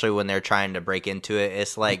 especially when they're trying to break into it.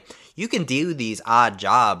 It's like, you can do these odd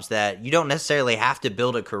jobs that you don't necessarily have to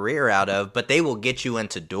build a career out of, but they will get you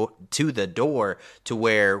to the door to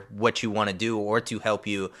where what you want to do, or to help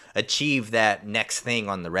you achieve that next thing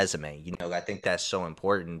on the resume. I think that's so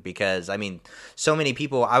important, because so many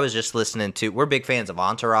people, I was just listening to, we're big fans of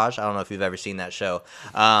Entourage. I don't know if you've ever seen that show.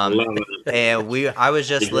 And I was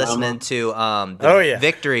just listening to the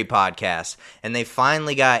Victory podcast, and they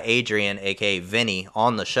finally got Adrian, aka Vinny,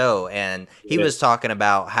 on the show, and he was talking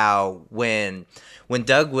about how when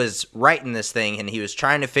Doug was writing this thing and he was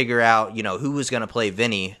trying to figure out, who was going to play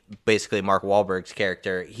Vinny, basically Mark Wahlberg's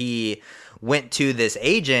character, he went to this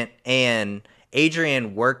agent, and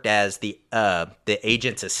Adrian worked as the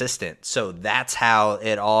agent's assistant. So that's how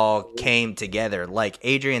it all came together. Like,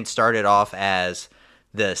 Adrian started off as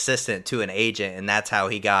the assistant to an agent, and that's how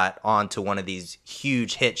he got onto one of these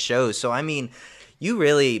huge hit shows. So, you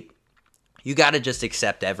really you got to just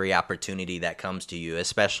accept every opportunity that comes to you,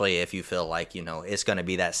 especially if you feel like, it's going to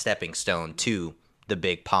be that stepping stone to the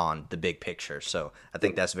big pond, the big picture. So I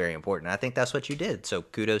think that's very important. I think that's what you did. So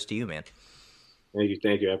kudos to you, man.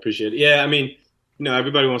 Thank you. I appreciate it. Yeah, I mean,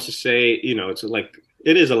 everybody wants to say, it's like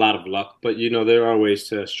it is a lot of luck, but there are ways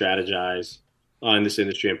to strategize in this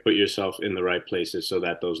industry and put yourself in the right places so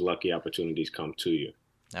that those lucky opportunities come to you.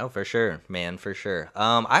 Oh, for sure, man, for sure.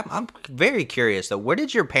 I'm very curious though. What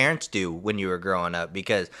did your parents do when you were growing up?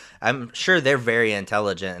 Because I'm sure they're very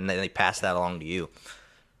intelligent and they pass that along to you.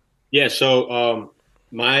 Yeah. So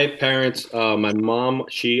my parents, my mom,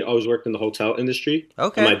 she always worked in the hotel industry.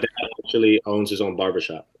 Okay. And my dad actually owns his own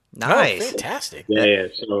barbershop. Nice. Oh, fantastic. Yeah.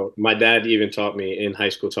 So my dad even taught me in high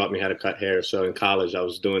school, taught me how to cut hair. So in college, I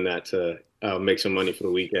was doing that to make some money for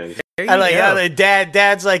the weekend. I like how the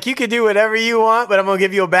dad's like, you can do whatever you want, but I'm gonna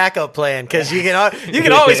give you a backup plan because you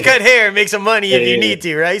can always cut hair and make some money if you need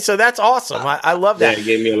to, right? So that's awesome. I love that. Yeah, he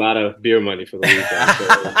gave me a lot of beer money for the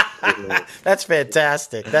weekend. So, that's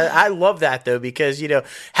fantastic. I love that though, because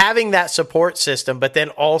having that support system, but then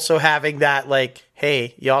also having that like,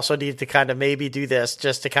 hey, you also need to kind of maybe do this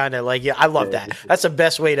just to kind of like, I love that. That's the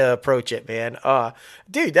best way to approach it, man.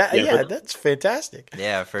 Dude, that's fantastic.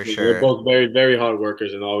 Yeah, for sure. We're both very, very hard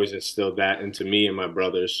workers and always instilled that into me and my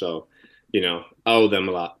brothers. So, I owe them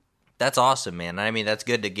a lot. That's awesome, man. I mean, that's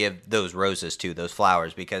good to give those roses to, those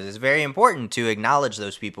flowers, because it's very important to acknowledge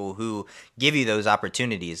those people who give you those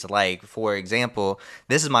opportunities. Like, for example,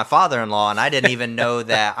 this is my father-in-law, and I didn't even know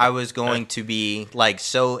that I was going to be, like,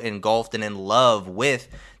 so engulfed and in love with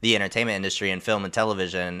the entertainment industry and film and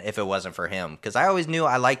television if it wasn't for him. Because I always knew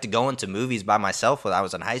I liked to go into movies by myself when I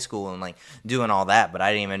was in high school and, like, doing all that, but I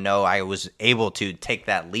didn't even know I was able to take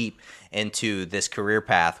that leap into this career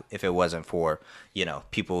path if it wasn't for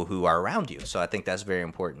people who are around you. So I think that's very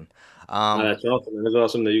important. That's awesome. It's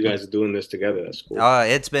awesome that you guys are doing this together. That's cool.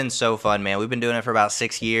 It's been so fun, man. We've been doing it for about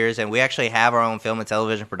 6 years, and we actually have our own film and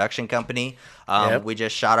television production company. We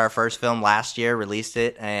just shot our first film last year, released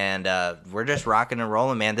it, and we're just rocking and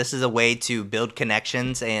rolling, man. This is a way to build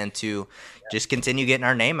connections and to just continue getting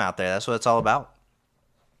our name out there. That's what it's all about.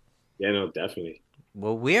 Yeah, no, definitely.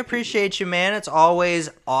 Well, we appreciate you, man. It's always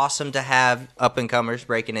awesome to have up-and-comers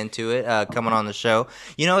breaking into it, coming on the show.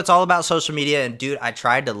 It's all about social media. And, dude, I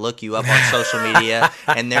tried to look you up on social media,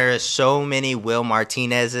 and there are so many Will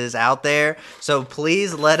Martinez's out there. So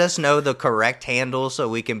please let us know the correct handle so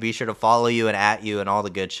we can be sure to follow you and at you and all the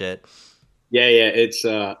good shit. Yeah, it's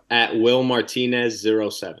at Will Martinez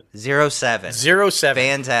 07. 07. 07.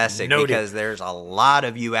 Fantastic. Noted. Because there's a lot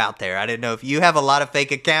of you out there. I didn't know if you have a lot of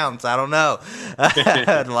fake accounts. I don't know.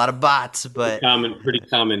 A lot of bots, but pretty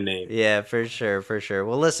common name. Yeah, for sure.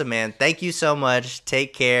 Well, listen, man, thank you so much.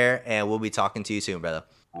 Take care, and we'll be talking to you soon, brother.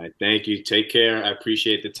 All right, thank you. Take care. I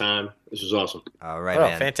appreciate the time. This was awesome. All right,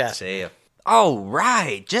 man. Fantastic. See ya. Oh,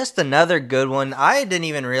 right. Just another good one. I didn't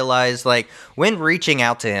even realize, when reaching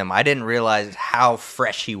out to him, I didn't realize how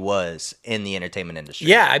fresh he was in the entertainment industry.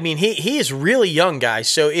 Yeah, I mean, he is really young, guys.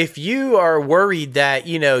 So if you are worried that,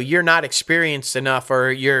 you're not experienced enough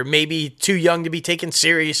or you're maybe too young to be taken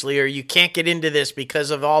seriously or you can't get into this because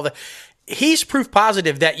of all the... He's proof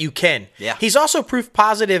positive that you can. Yeah. He's also proof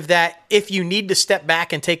positive that if you need to step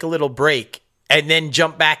back and take a little break and then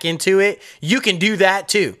jump back into it, you can do that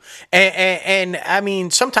too. And I mean,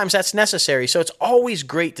 sometimes that's necessary. So it's always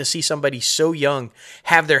great to see somebody so young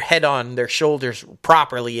have their head on their shoulders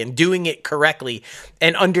properly and doing it correctly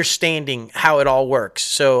and understanding how it all works.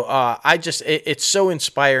 So it's so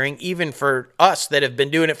inspiring, even for us that have been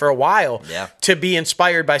doing it for a while, to be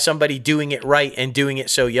inspired by somebody doing it right and doing it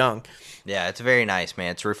so young. Yeah, it's very nice,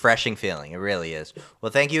 man. It's a refreshing feeling. It really is.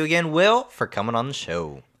 Well, thank you again, Will, for coming on the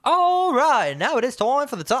show. All right, now it is time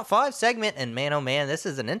for the top 5 segment, and man, oh man, this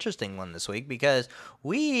is an interesting one this week because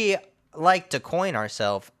we like to coin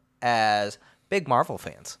ourselves as big Marvel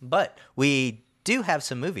fans, but we do have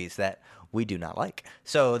some movies that we do not like.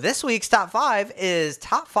 So this week's top 5 is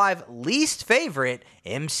top 5 least favorite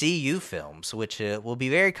MCU films, which will be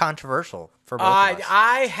very controversial for both of us.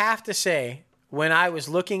 I have to say, when I was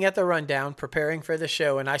looking at the rundown, preparing for the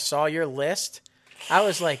show, and I saw your list, I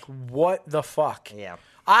was like, what the fuck? Yeah.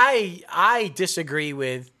 I disagree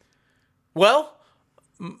with, most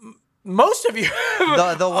of you.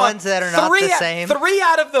 The ones that are not the same. 3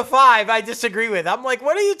 out of the 5 I disagree with. I'm like,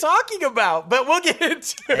 what are you talking about? But we'll get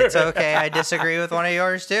into it. It's okay. I disagree with one of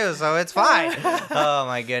yours too, so it's fine. Oh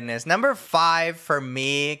my goodness. Number 5 for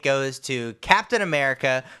me goes to Captain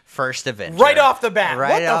America: First Avenger. Right off the bat.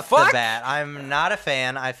 Right what off the fuck? the bat. I'm not a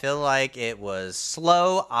fan. I feel like it was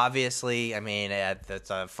slow, obviously. I mean, it's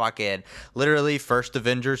a fucking literally First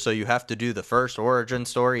Avenger, so you have to do the first origin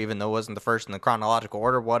story, even though it wasn't the first in the chronological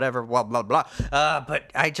order, whatever, blah, blah, blah.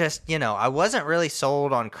 But I just, I wasn't really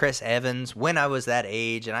sold on Chris Evans when I was that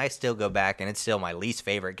age, and I still go back, and it's still my least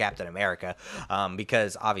favorite Captain America,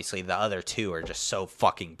 because obviously the other two are just so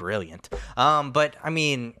fucking brilliant. But, I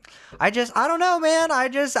mean, I don't know, man.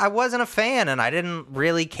 I wasn't a fan, and I didn't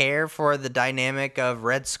really care for the dynamic of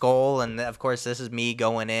Red Skull, and of course this is me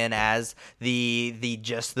going in as the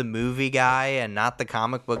just the movie guy and not the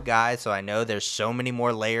comic book guy, so I know there's so many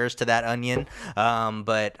more layers to that onion,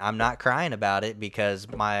 but I'm not crying about it because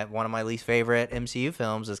one of my least favorite MCU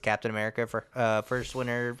films is Captain America for First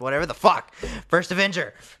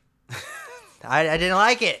Avenger. I didn't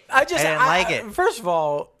like it. I didn't like it. First of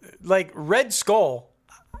all, like Red Skull.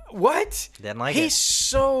 What? Didn't like He's it.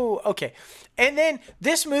 so okay. And then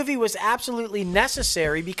this movie was absolutely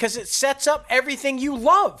necessary because it sets up everything you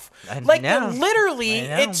love. Literally,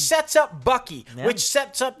 it sets up Bucky, which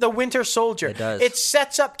sets up the Winter Soldier. It does. It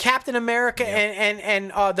sets up Captain America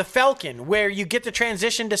and the Falcon, where you get the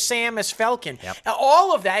transition to Sam as Falcon. Yep.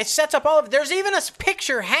 All of that. It sets up all of it. There's even a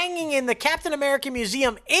picture hanging in the Captain America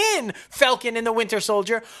Museum in Falcon and the Winter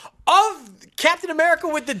Soldier of Captain America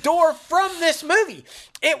with the door from this movie.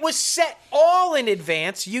 It was set all in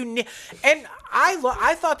advance. And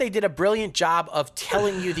I thought they did a brilliant job of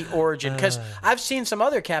telling you the origin, because I've seen some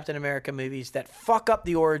other Captain America movies that fuck up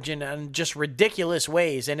the origin in just ridiculous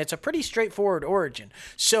ways, and it's a pretty straightforward origin.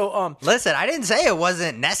 So, listen, I didn't say it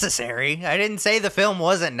wasn't necessary. I didn't say the film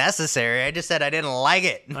wasn't necessary. I just said I didn't like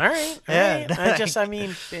it. All right. I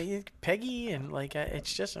mean, Peggy and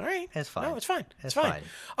it's just all right. It's fine. No, it's fine. It's fine.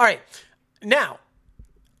 All right. Now,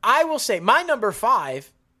 I will say my number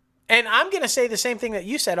 5, and I'm going to say the same thing that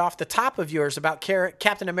you said off the top of yours about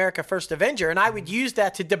Captain America First Avenger, and I would use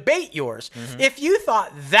that to debate yours. Mm-hmm. If you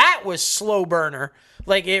thought that was slow burner,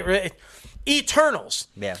 Eternals.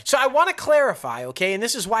 Yeah. So I want to clarify, okay, and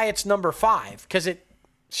this is why it's number 5, because it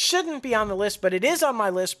shouldn't be on the list, but it is on my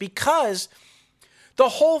list because the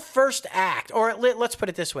whole first act, or let's put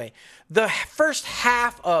it this way, the first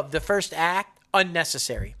half of the first act,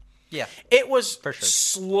 unnecessary. Yeah. It was for sure.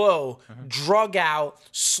 Slow, drug out,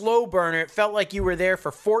 slow burner. It felt like you were there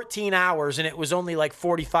for 14 hours and it was only like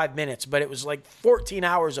 45 minutes, but it was like 14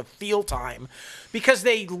 hours of field time because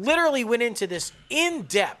they literally went into this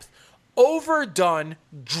in-depth, overdone,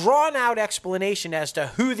 drawn-out explanation as to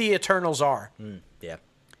who the Eternals are. Yeah.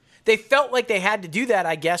 They felt like they had to do that,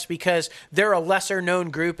 I guess, because they're a lesser-known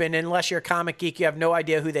group, and unless you're a comic geek, you have no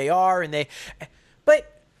idea who they are.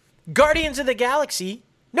 But Guardians of the Galaxy,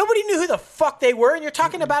 nobody knew who the fuck they were, and you're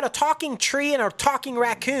talking about a talking tree and a talking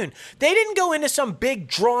raccoon. They didn't go into some big,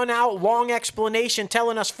 drawn-out, long explanation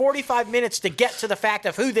telling us 45 minutes to get to the fact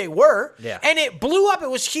of who they were, and it blew up.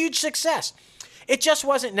 It was huge success. It just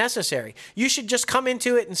wasn't necessary. You should just come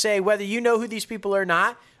into it and say, whether you know who these people are or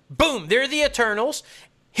not, boom, they're the Eternals.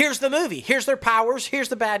 Here's the movie. Here's their powers. Here's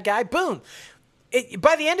the bad guy. Boom.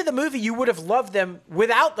 By the end of the movie, you would have loved them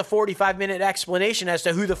without the 45-minute explanation as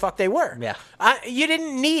to who the fuck they were. Yeah. You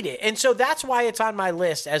didn't need it. And so that's why it's on my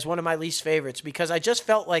list as one of my least favorites, because I just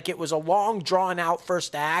felt like it was a long, drawn-out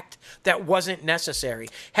first act that wasn't necessary.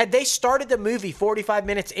 Had they started the movie 45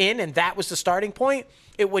 minutes in and that was the starting point,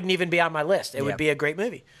 it wouldn't even be on my list. It would be a great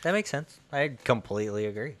movie. That makes sense. I completely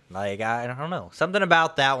agree. I don't know. Something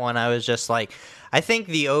about that one, I was just like, I think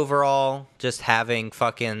the overall, just having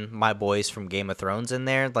fucking my boys from Game of Thrones in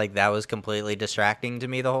there, that was completely distracting to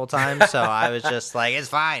me the whole time. So I was just like, it's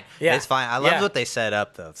fine. Yeah. It's fine. I loved what they set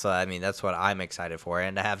up, though. So, I mean, that's what I'm excited for.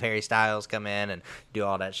 And to have Harry Styles come in and do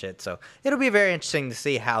all that shit. So it'll be very interesting to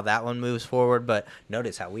see how that one moves forward. But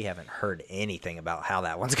notice how we haven't heard anything about how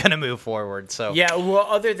that one's going to move forward. So yeah, well,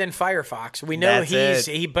 other than Firefox, we know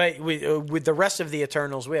but with the rest of the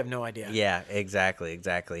Eternals, we have no idea. Yeah, exactly.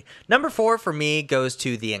 Number 4 for me goes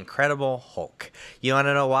to The Incredible Hulk. You want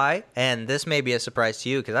to know why? And this may be a surprise to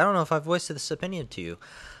you because I don't know if I've voiced this opinion to you.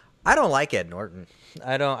 I don't like Ed Norton.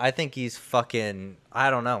 I think he's fucking, I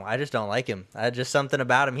don't know. I just don't like him. Just something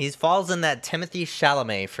about him. He falls in that Timothy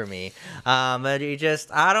Chalamet for me. But he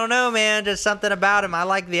just, I don't know, man. Just something about him. I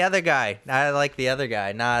like the other guy.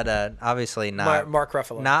 Not, obviously not. Mark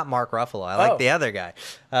Ruffalo. Not Mark Ruffalo. I like the other guy.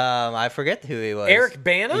 I forget who he was. Eric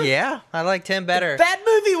Bana? Yeah, I liked him better. That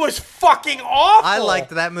movie was fucking awful. I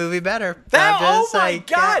liked that movie better. Oh my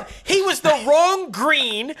God. He was the wrong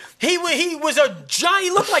green. He was a giant.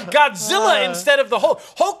 He looked like Godzilla instead of the Hulk.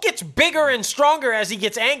 Hulk gets bigger and stronger as he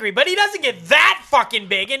gets angry, but he doesn't get that fucking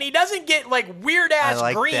big, and he doesn't get like weird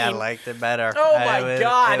ass green. I liked it better. Oh my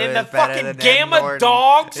God! And the fucking gamma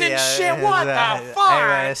dogs and shit. What the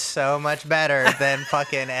fuck? It was so much better than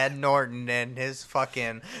fucking Ed Norton and his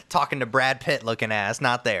fucking talking to Brad Pitt looking ass.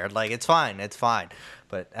 Not there. Like it's fine.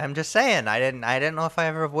 But I'm just saying, I didn't know if I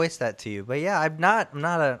ever voiced that to you. But yeah, I don't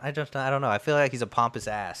know. I feel like he's a pompous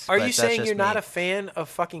ass. Are you saying you're not a fan of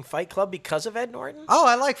fucking Fight Club because of Ed Norton? Oh,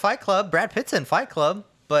 I like Fight Club. Brad Pitt's in Fight Club.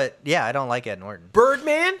 But yeah, I don't like Ed Norton.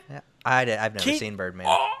 Birdman? Yeah, I've never seen Birdman.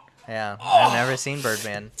 Yeah, I've never seen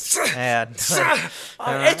Birdman. Yeah.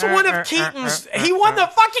 It's one of Keaton's. He won the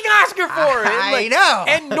fucking Oscar for it. I know.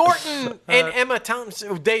 And Norton and Emma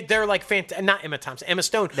Thompson, they're like not Emma Thompson, Emma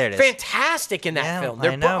Stone. There it is. Fantastic in that film.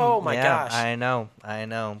 I know. Oh my gosh. I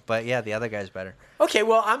know. But yeah, the other guy's better. Okay,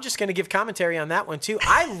 well, I'm just going to give commentary on that one, too.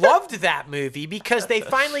 I loved that movie because they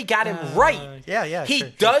finally got him right. Yeah. He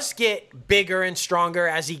does get bigger and stronger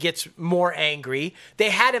as he gets more angry.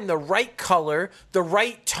 They had him the right color, the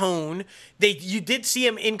right tone. You did see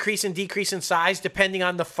him increase and decrease in size depending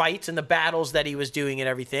on the fights and the battles that he was doing and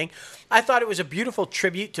everything. I thought it was a beautiful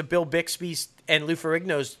tribute to Bill Bixby's and Lou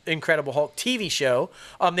Ferrigno's Incredible Hulk TV show.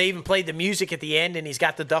 They even played the music at the end, and he's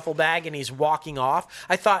got the duffel bag, and he's walking off.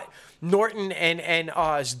 I thought Norton and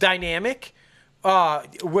his dynamic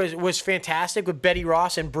was fantastic with Betty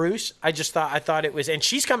Ross and Bruce. I thought it was, and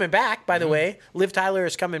she's coming back, by the way. Liv Tyler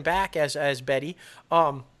is coming back as Betty.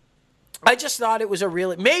 I just thought it was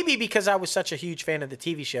maybe because I was such a huge fan of the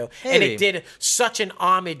TV show and it did such an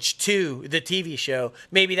homage to the TV show.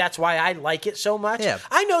 Maybe that's why I like it so much. Yeah.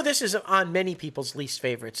 I know this is on many people's least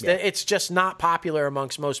favorites. Yeah. It's just not popular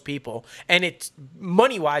amongst most people. And it's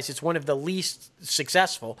money-wise, it's one of the least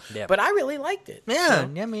successful. Yeah. But I really liked it. Yeah.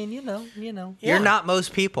 So, I mean, you know. Yeah. You're not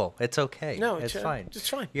most people. It's okay. No, it's fine. It's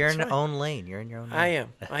fine. You're in your own lane. You're in your own lane.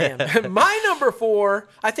 I am. My number 4,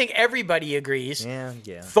 I think everybody agrees. Yeah.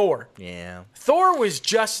 Thor. Yeah. Thor was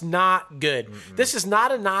just not good. This is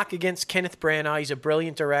not a knock against Kenneth Branagh. He's a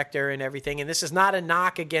brilliant director and everything. And this is not a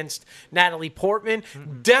knock against Natalie Portman.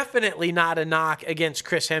 Definitely not a knock against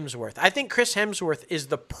Chris Hemsworth. I think Chris Hemsworth is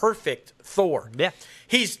the perfect Thor. Yeah.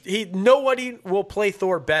 Nobody will play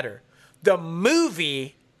Thor better. The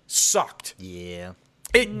movie sucked. Yeah.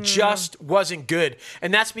 It just wasn't good.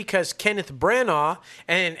 And that's because Kenneth Branagh,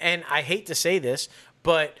 and I hate to say this,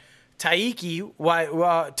 but Taika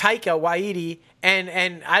Waititi,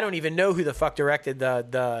 and I don't even know who the fuck directed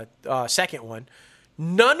the second one.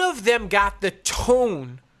 None of them got the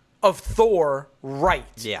tone of Thor right.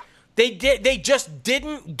 Yeah. They just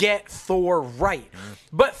didn't get Thor right.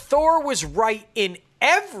 But Thor was right in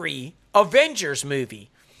every Avengers movie.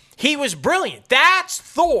 He was brilliant. That's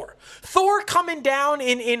Thor. Thor coming down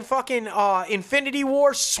in fucking Infinity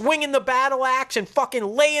War, swinging the battle axe and fucking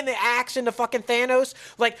laying the axe into fucking Thanos.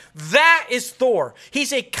 Like, that is Thor.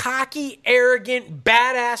 He's a cocky, arrogant,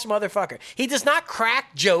 badass motherfucker. He does not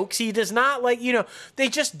crack jokes. He does not, they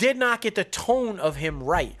just did not get the tone of him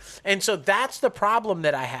right. And so that's the problem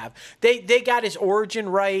that I have. They got his origin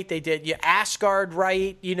right. They did Asgard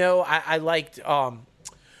right. I liked...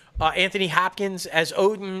 Anthony Hopkins as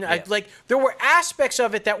Odin. Yeah. There were aspects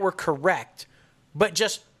of it that were correct, but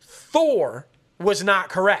just Thor was not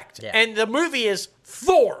correct. Yeah. And the movie is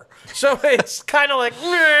Thor. So it's kind of like,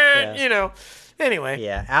 Anyway.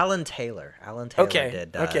 Yeah, Alan Taylor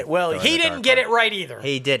did. Okay, well, he didn't get it right either.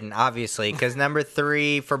 He didn't, obviously, because number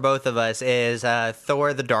 3 for both of us is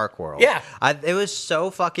Thor: The Dark World. Yeah. It was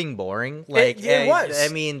so fucking boring. It was.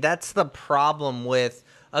 I mean, that's the problem with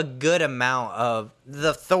a good amount of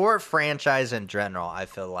the Thor franchise in general. I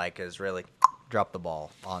feel like has really dropped the ball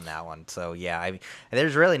on that one. So yeah,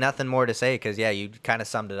 there's really nothing more to say because you kind of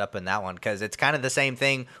summed it up in that one because it's kind of the same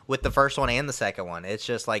thing with the first one and the second one. It's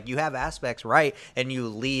just like you have aspects right and you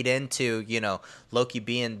lead into Loki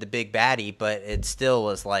being the big baddie, but it still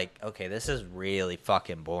was like, okay, this is really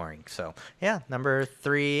fucking boring. So yeah, number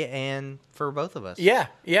 3 and for both of us. Yeah,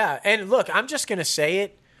 and look, I'm just gonna say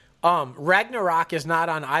it. Ragnarok is not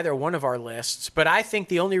on either one of our lists, but I think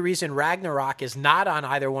the only reason Ragnarok is not on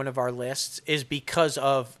either one of our lists is because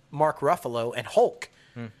of Mark Ruffalo and Hulk.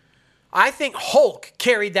 I think Hulk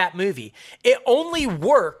carried that movie. It only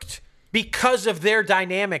worked because of their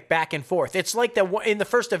dynamic back and forth. It's like in the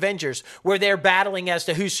first Avengers where they're battling as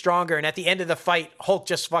to who's stronger, and at the end of the fight, Hulk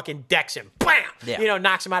just fucking decks him. Bam! Yeah.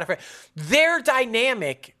 Knocks him out of it. Their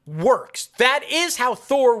dynamic works. That is how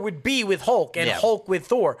Thor would be with Hulk and Hulk with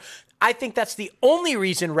Thor. I think that's the only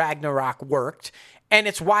reason Ragnarok worked. and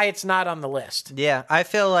it's why it's not on the list. Yeah, I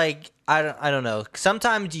feel like I don't know.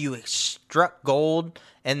 Sometimes you struck gold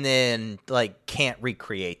and then like can't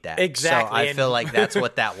recreate that. Exactly. So I feel like that's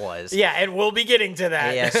what that was. Yeah, and we'll be getting to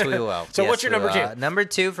that. Yes, we will. So Yes, what's your we number will. 2? Number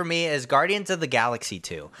 2 for me is Guardians of the Galaxy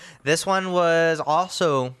 2. This one was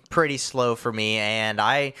also pretty slow for me, and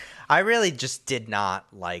I really just did not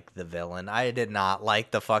like the villain. I did not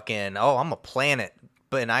like the fucking, I'm a planet,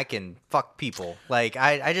 but I can fuck people. Like,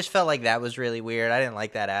 I just felt like that was really weird. I didn't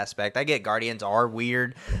like that aspect. I get Guardians are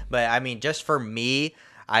weird, but I mean, just for me,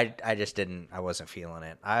 I just didn't, I wasn't feeling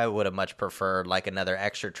it. I would have much preferred like another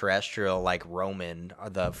extraterrestrial like Roman or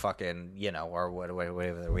the fucking, or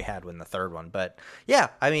whatever we had in the third one. But yeah,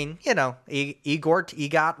 I mean,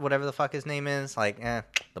 EGOT, whatever the fuck his name is, like,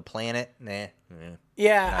 the planet,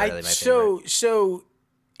 Yeah, really my favorite. so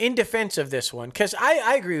in defense of this one, because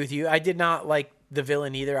I agree with you, I did not like the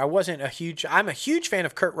villain either. I'm a huge fan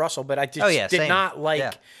of Kurt Russell, but I just did not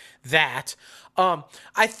like that.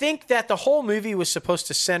 I think that the whole movie was supposed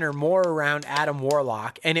to center more around Adam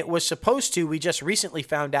Warlock, and it was supposed to, we just recently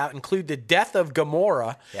found out, include the death of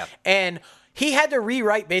Gamora. Yep. And he had to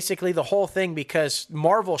rewrite basically the whole thing because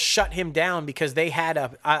Marvel shut him down because they had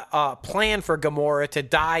a plan for Gamora to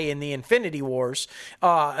die in the Infinity Wars,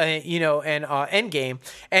 and Endgame.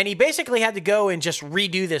 And he basically had to go and just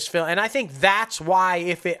redo this film. And I think that's why,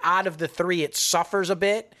 if it out of the 3 it suffers a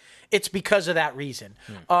bit, it's because of that reason.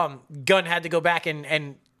 Gunn had to go back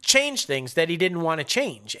and change things that he didn't want to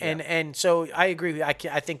change, and so I agree. I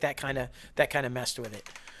think that kind of messed with it.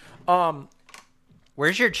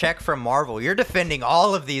 Where's your check from Marvel? You're defending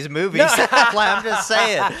all of these movies. I'm just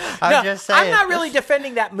saying. I'm not really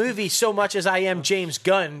defending that movie so much as I am James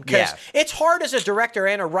Gunn, because it's hard as a director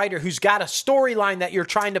and a writer who's got a storyline that you're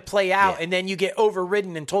trying to play out, and then you get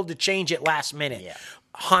overridden and told to change it last minute. Yeah.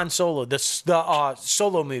 Han Solo, the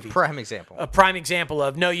Solo movie. Prime example. A prime example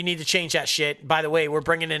of, no, you need to change that shit. By the way, we're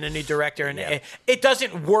bringing in a new director. And it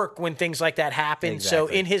doesn't work when things like that happen. Exactly. So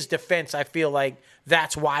in his defense, I feel like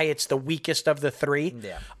that's why it's the weakest of the 3.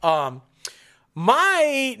 Yeah.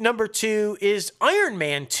 My number 2 is Iron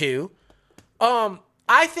Man 2.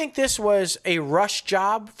 I think this was a rush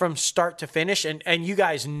job from start to finish. And you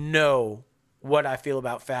guys know what I feel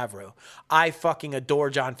about Favreau. I fucking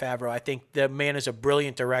adore Jon Favreau. I think the man is a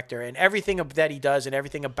brilliant director, and everything that he does and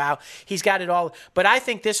everything about, he's got it all. But I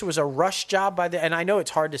think this was a rush job and I know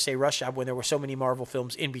it's hard to say rush job when there were so many Marvel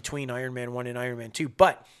films in between Iron Man 1 and Iron Man 2,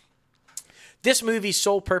 but this movie's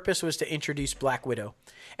sole purpose was to introduce Black Widow.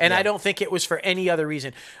 And I don't think it was for any other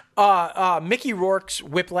reason. Mickey Rourke's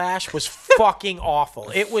Whiplash was fucking awful.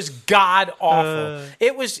 It was god awful.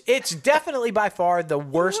 It's definitely by far the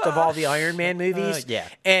worst of all the Iron Man movies.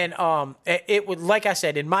 And it would, like I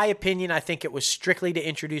said, in my opinion, I think it was strictly to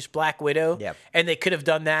introduce Black Widow. And they could have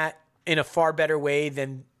done that in a far better way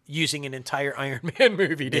than using an entire Iron Man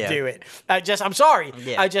movie to do it. I'm sorry.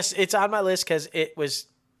 It's on my list because it was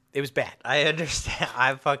bad. I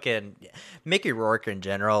understand. Mickey Rourke in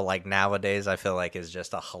general, like nowadays, I feel like is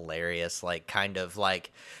just a hilarious, like kind of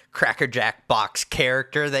like Cracker Jack box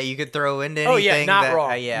character that you could throw into anything. Oh yeah, not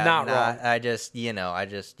wrong. Not wrong. I just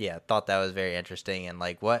thought that was very interesting. And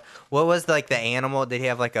like, what was like the animal? Did he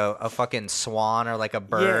have like a fucking swan or like a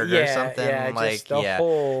bird or something? Yeah, like just the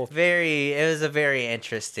whole. It was a very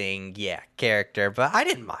interesting, character. But I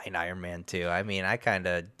didn't mind Iron Man 2. I mean, I kind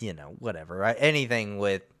of, whatever. Right? Anything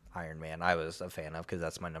with Iron Man I was a fan of because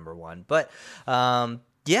that's my number 1. But I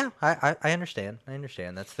understand.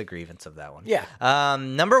 That's the grievance of that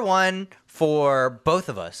one. Number 1 for both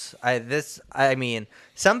of us.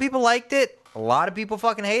 Some people liked it, a lot of people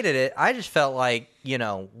fucking hated it. I just felt like,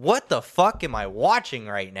 what the fuck am I watching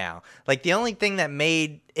right now? Like, the only thing that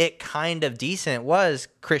made it kind of decent was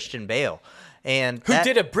Christian Bale. And who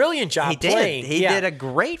did a brilliant job playing. He did a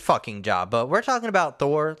great fucking job. But we're talking about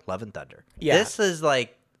Thor, Love and Thunder. This is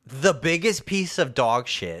like the biggest piece of dog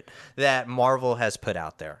shit that Marvel has put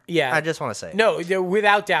out there. I just want to say. No,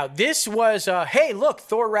 without doubt. This was, hey, look,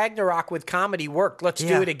 Thor Ragnarok with comedy worked. Let's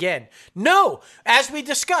do it again. No, as we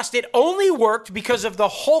discussed, it only worked because of the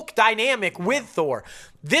Hulk dynamic with Thor.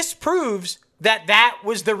 This proves that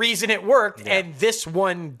was the reason it worked, and this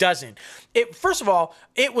one doesn't. First of all,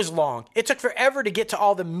 it was long. It took forever to get to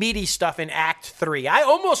all the meaty stuff in Act 3. I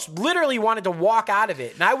almost literally wanted to walk out of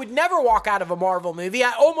it, and I would never walk out of a Marvel movie.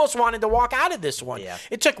 I almost wanted to walk out of this one.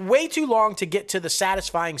 It took way too long to get to the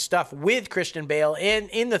satisfying stuff with Christian Bale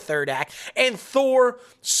in the third act, and Thor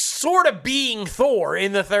sort of being Thor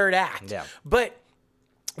in the third act. But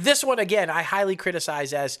this one, again, I highly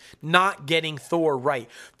criticize as not getting Thor right.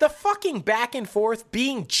 The fucking back and forth,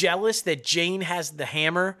 being jealous that Jane has the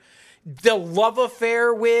hammer. the love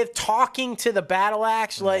affair with, talking to the battle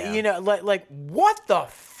axe, like like what the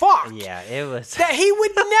fuck? Yeah, it was. That he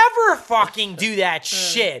would never fucking do that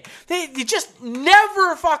shit. They just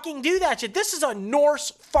never fucking do that shit. This is a Norse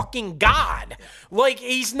fucking god. Like,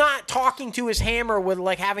 he's not talking to his hammer with,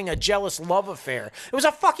 like, having a jealous love affair. It was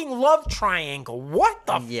a fucking love triangle. What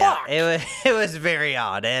the fuck? It was very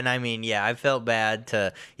odd. And I mean, I felt bad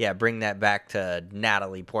to bring that back to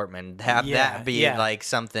Natalie Portman. Have that be like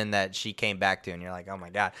something that she came back to, and you're like, oh my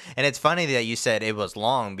God. And it's funny that you said it was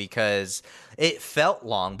long, because it felt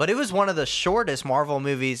long, but it was one of the shortest Marvel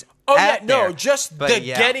movies. Oh yeah, no, just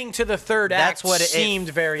getting to the third act. That's what it seemed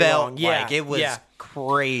very felt long. Yeah, like. It was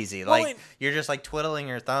crazy. Like, you're just like twiddling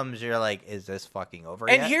your thumbs. You're like, is this fucking over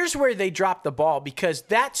yet? And here's where they dropped the ball, because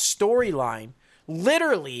that storyline,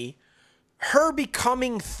 literally, her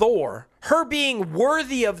becoming Thor, her being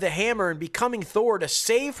worthy of the hammer and becoming Thor to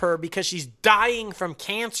save her because she's dying from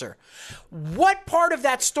cancer. What part of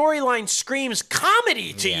that storyline screams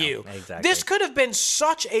comedy to you? Exactly. This could have been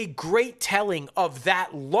such a great telling of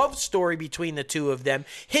that love story between the two of them.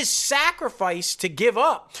 His sacrifice to give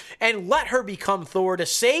up and let her become Thor to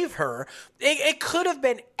save her. It could have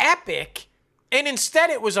been epic. And instead,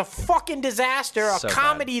 it was a fucking disaster, a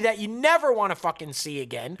comedy that you never want to fucking see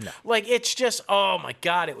again. No. Like, it's just, oh my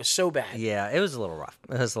God, it was so bad. Yeah, it was a little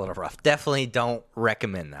rough. Definitely don't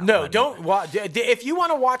recommend that. No, don't. If you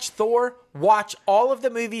want to watch Thor, watch all of the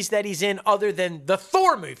movies that he's in other than the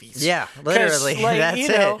Thor movies. Yeah, literally. Like, that's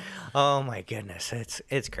it. Oh my goodness,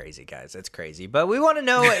 it's crazy, guys. It's crazy. But we want to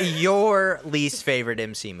know your least favorite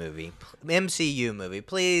MCU movie.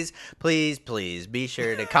 Please, please, please be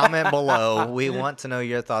sure to comment below. We want to know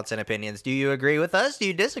your thoughts and opinions. Do you agree with us? Do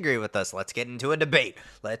you disagree with us? Let's get into a debate.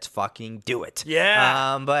 Let's fucking do it.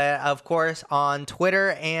 Yeah. But of course, on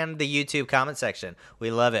Twitter and the YouTube comment section,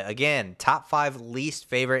 we love it. Again, top 5 least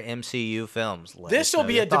favorite MCU films. This will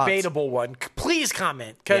be a debatable one. Please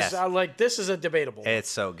comment, because this is a debatable one. It's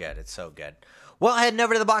so good. It's so good. Well, heading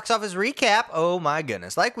over to the box office recap. Oh my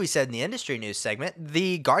goodness. Like we said in the industry news segment,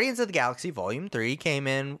 the Guardians of the Galaxy Volume 3 came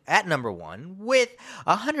in at number 1 with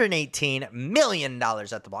 $118 million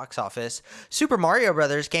at the box office. Super Mario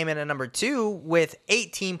Brothers came in at number 2 with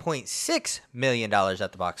 $18.6 million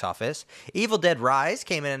at the box office. Evil Dead Rise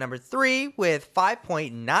came in at number 3 with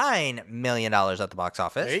 $5.9 million at the box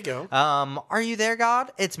office. There you go. Are You There,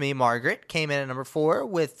 God? It's Me, Margaret came in at number 4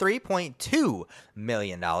 with $3.2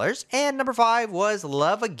 million. And number 5 was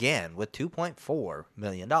Love Again with $2.4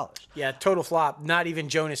 million. Yeah, total flop. Not even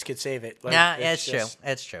Jonas could save it. Like, it's true.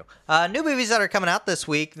 It's true. New movies that are coming out this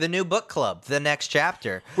week: The New Book Club, The Next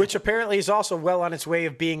Chapter, which apparently is also well on its way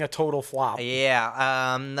of being a total flop.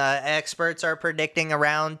 Yeah, the experts are predicting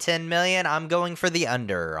around 10 million. I'm going for the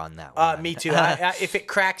under on that one. Me too. If it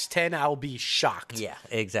cracks 10, I'll be shocked. Yeah,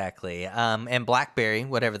 exactly. And Blackberry,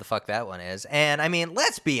 whatever the fuck that one is. And I mean,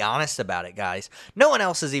 let's be honest about it, guys. No one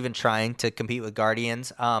else is even trying to compete with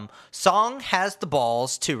Guardians. Song has the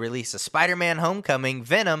balls to release a Spider-Man Homecoming,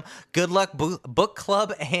 Venom, Good Luck Book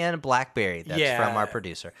Club, and Blackberry. That's from our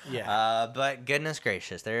producer. Yeah. But goodness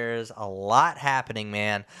gracious, there's a lot happening,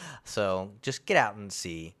 man. So just get out and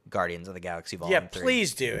see Guardians of the Galaxy Volume 3. Yeah,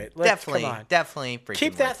 please do it. Definitely.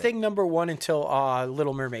 Keep that thing number 1 until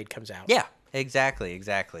Little Mermaid comes out. Yeah. Exactly.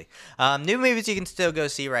 New movies you can still go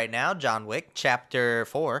see right now: John Wick Chapter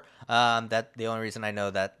 4. That the only reason I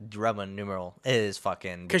know that Roman numeral is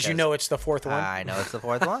fucking because you know it's the 4th one. I know it's the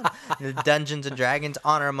 4th one. The Dungeons and Dragons: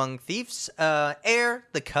 Honor Among Thieves, Air,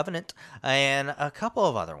 The Covenant, and a couple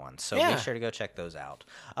of other ones. So be sure to go check those out.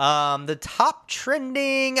 The top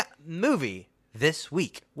trending movie this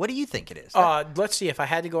week. What do you think it is? Let's see. If I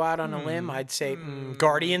had to go out on a limb, I'd say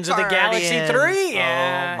Guardians of the Galaxy 3.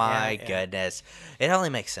 Yeah, oh my goodness. It only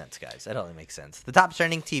makes sense, guys. It only makes sense. The top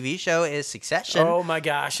trending TV show is Succession. Oh my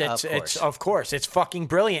gosh. Of course. It's fucking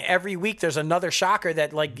brilliant. Every week there's another shocker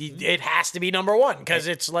that like it has to be number 1 because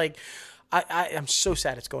it's like I'm so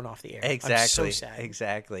sad it's going off the air. Exactly. I'm so sad.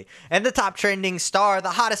 Exactly. And the top trending star,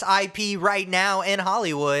 the hottest IP right now in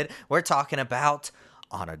Hollywood, we're talking about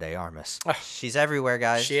Ana de Armas. She's everywhere,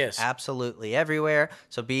 guys. She is. Absolutely everywhere.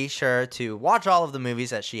 So be sure to watch all of the movies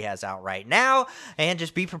that she has out right now and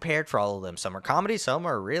just be prepared for all of them. Some are comedy, some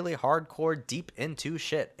are really hardcore, deep into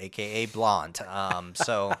shit, aka blonde.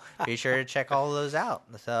 So be sure to check all of those out.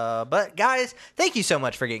 But guys, thank you so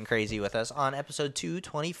much for getting crazy with us on episode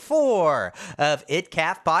 224 of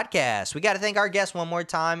ItCaf Podcast. We got to thank our guest one more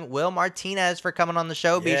time, Will Martinez, for coming on the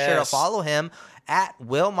show. Be sure to follow him at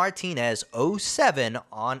Will Martinez 07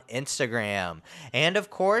 on Instagram. And of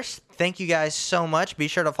course, thank you guys so much. Be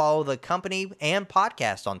sure to follow the company and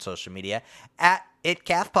podcast on social media at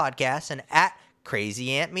ItCaf Podcast and at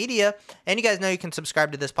Crazy Ant Media. And you guys know you can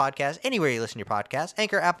subscribe to this podcast anywhere you listen to your podcast.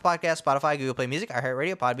 Anchor, Apple Podcasts, Spotify, Google Play Music,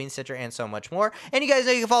 iHeartRadio, Podbean, Stitcher, and so much more. And you guys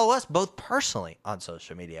know you can follow us both personally on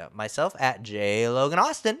social media. Myself at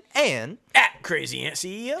JLoganAustin and At Crazy Ant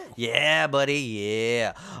CEO. yeah, buddy,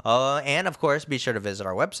 yeah. And of course, be sure to visit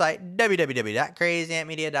our website,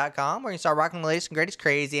 www.crazyantmedia.com, where you can start rocking the latest and greatest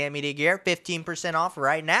Crazy Ant Media gear, 15% off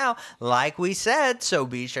right now, like we said. So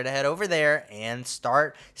be sure to head over there and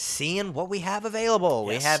start seeing what we have available.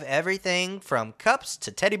 Yes. We have everything from cups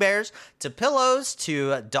to teddy bears to pillows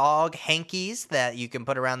to dog hankies that you can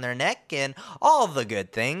put around their neck and all the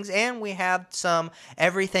good things. And we have some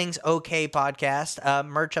Everything's Okay podcast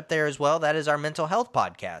merch up there as well. That is our mental health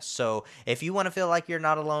podcast. So if you want to feel like you're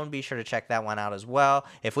not alone, be sure to check that one out as well.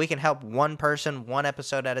 If we can help one person, one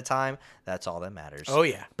episode at a time, that's all that matters. Oh,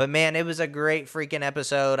 yeah. But man, it was a great freaking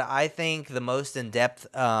episode. I think the most in-depth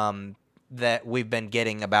that we've been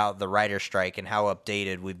getting about the writer's strike and how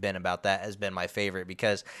updated we've been about that has been my favorite,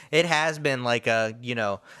 because it has been like a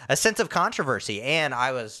sense of controversy. And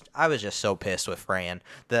I was just so pissed with Fran,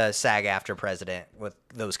 the SAG-AFTRA president, with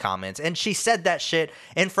those comments. And she said that shit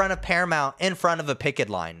in front of Paramount, in front of a picket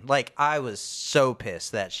line. Like, I was so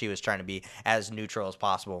pissed that she was trying to be as neutral as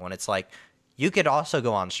possible when it's like, you could also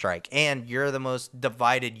go on strike, and you're the most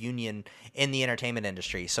divided union in the entertainment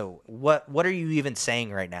industry. So what are you even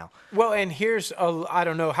saying right now? Well, and I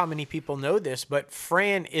don't know how many people know this, but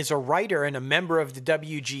Fran is a writer and a member of the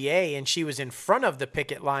WGA, and she was in front of the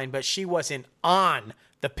picket line, but she wasn't on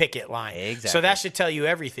the picket line. Exactly. So that should tell you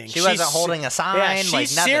everything. She wasn't holding a sign. Yeah, she's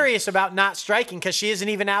like nothing. serious about not striking because she isn't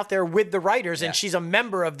even out there with the writers, and she's a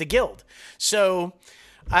member of the guild. So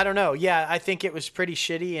I don't know. Yeah, I think it was pretty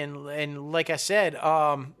shitty, and like I said,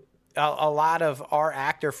 a lot of our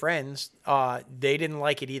actor friends, they didn't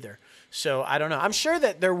like it either. So I don't know. I'm sure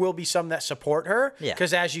that there will be some that support her,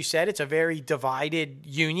 because as you said, it's a very divided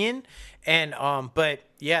union, and but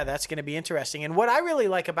yeah, that's going to be interesting. And what I really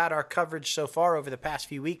like about our coverage so far over the past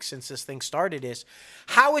few weeks since this thing started is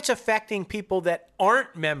how it's affecting people that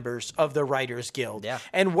aren't members of the Writers Guild,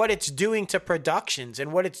 and what it's doing to productions,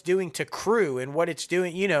 and what it's doing to crew, and what it's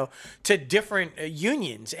doing, to different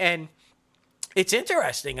unions. And it's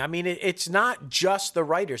interesting. I mean, it's not just the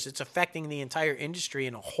writers; it's affecting the entire industry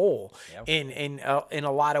in a whole, in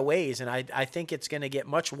a lot of ways. And I think it's going to get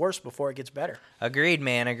much worse before it gets better. Agreed,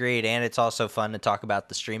 man. Agreed. And it's also fun to talk about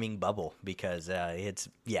the streaming bubble, because it's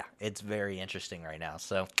very interesting right now.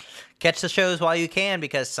 So catch the shows while you can,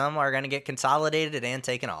 because some are going to get consolidated and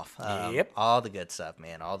taken off. All the good stuff,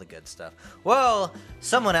 man. All the good stuff. Well,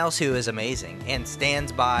 someone else who is amazing and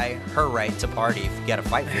stands by her right to party. If you got to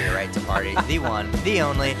fight for your right to party, the one, the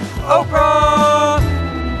only, Oprah!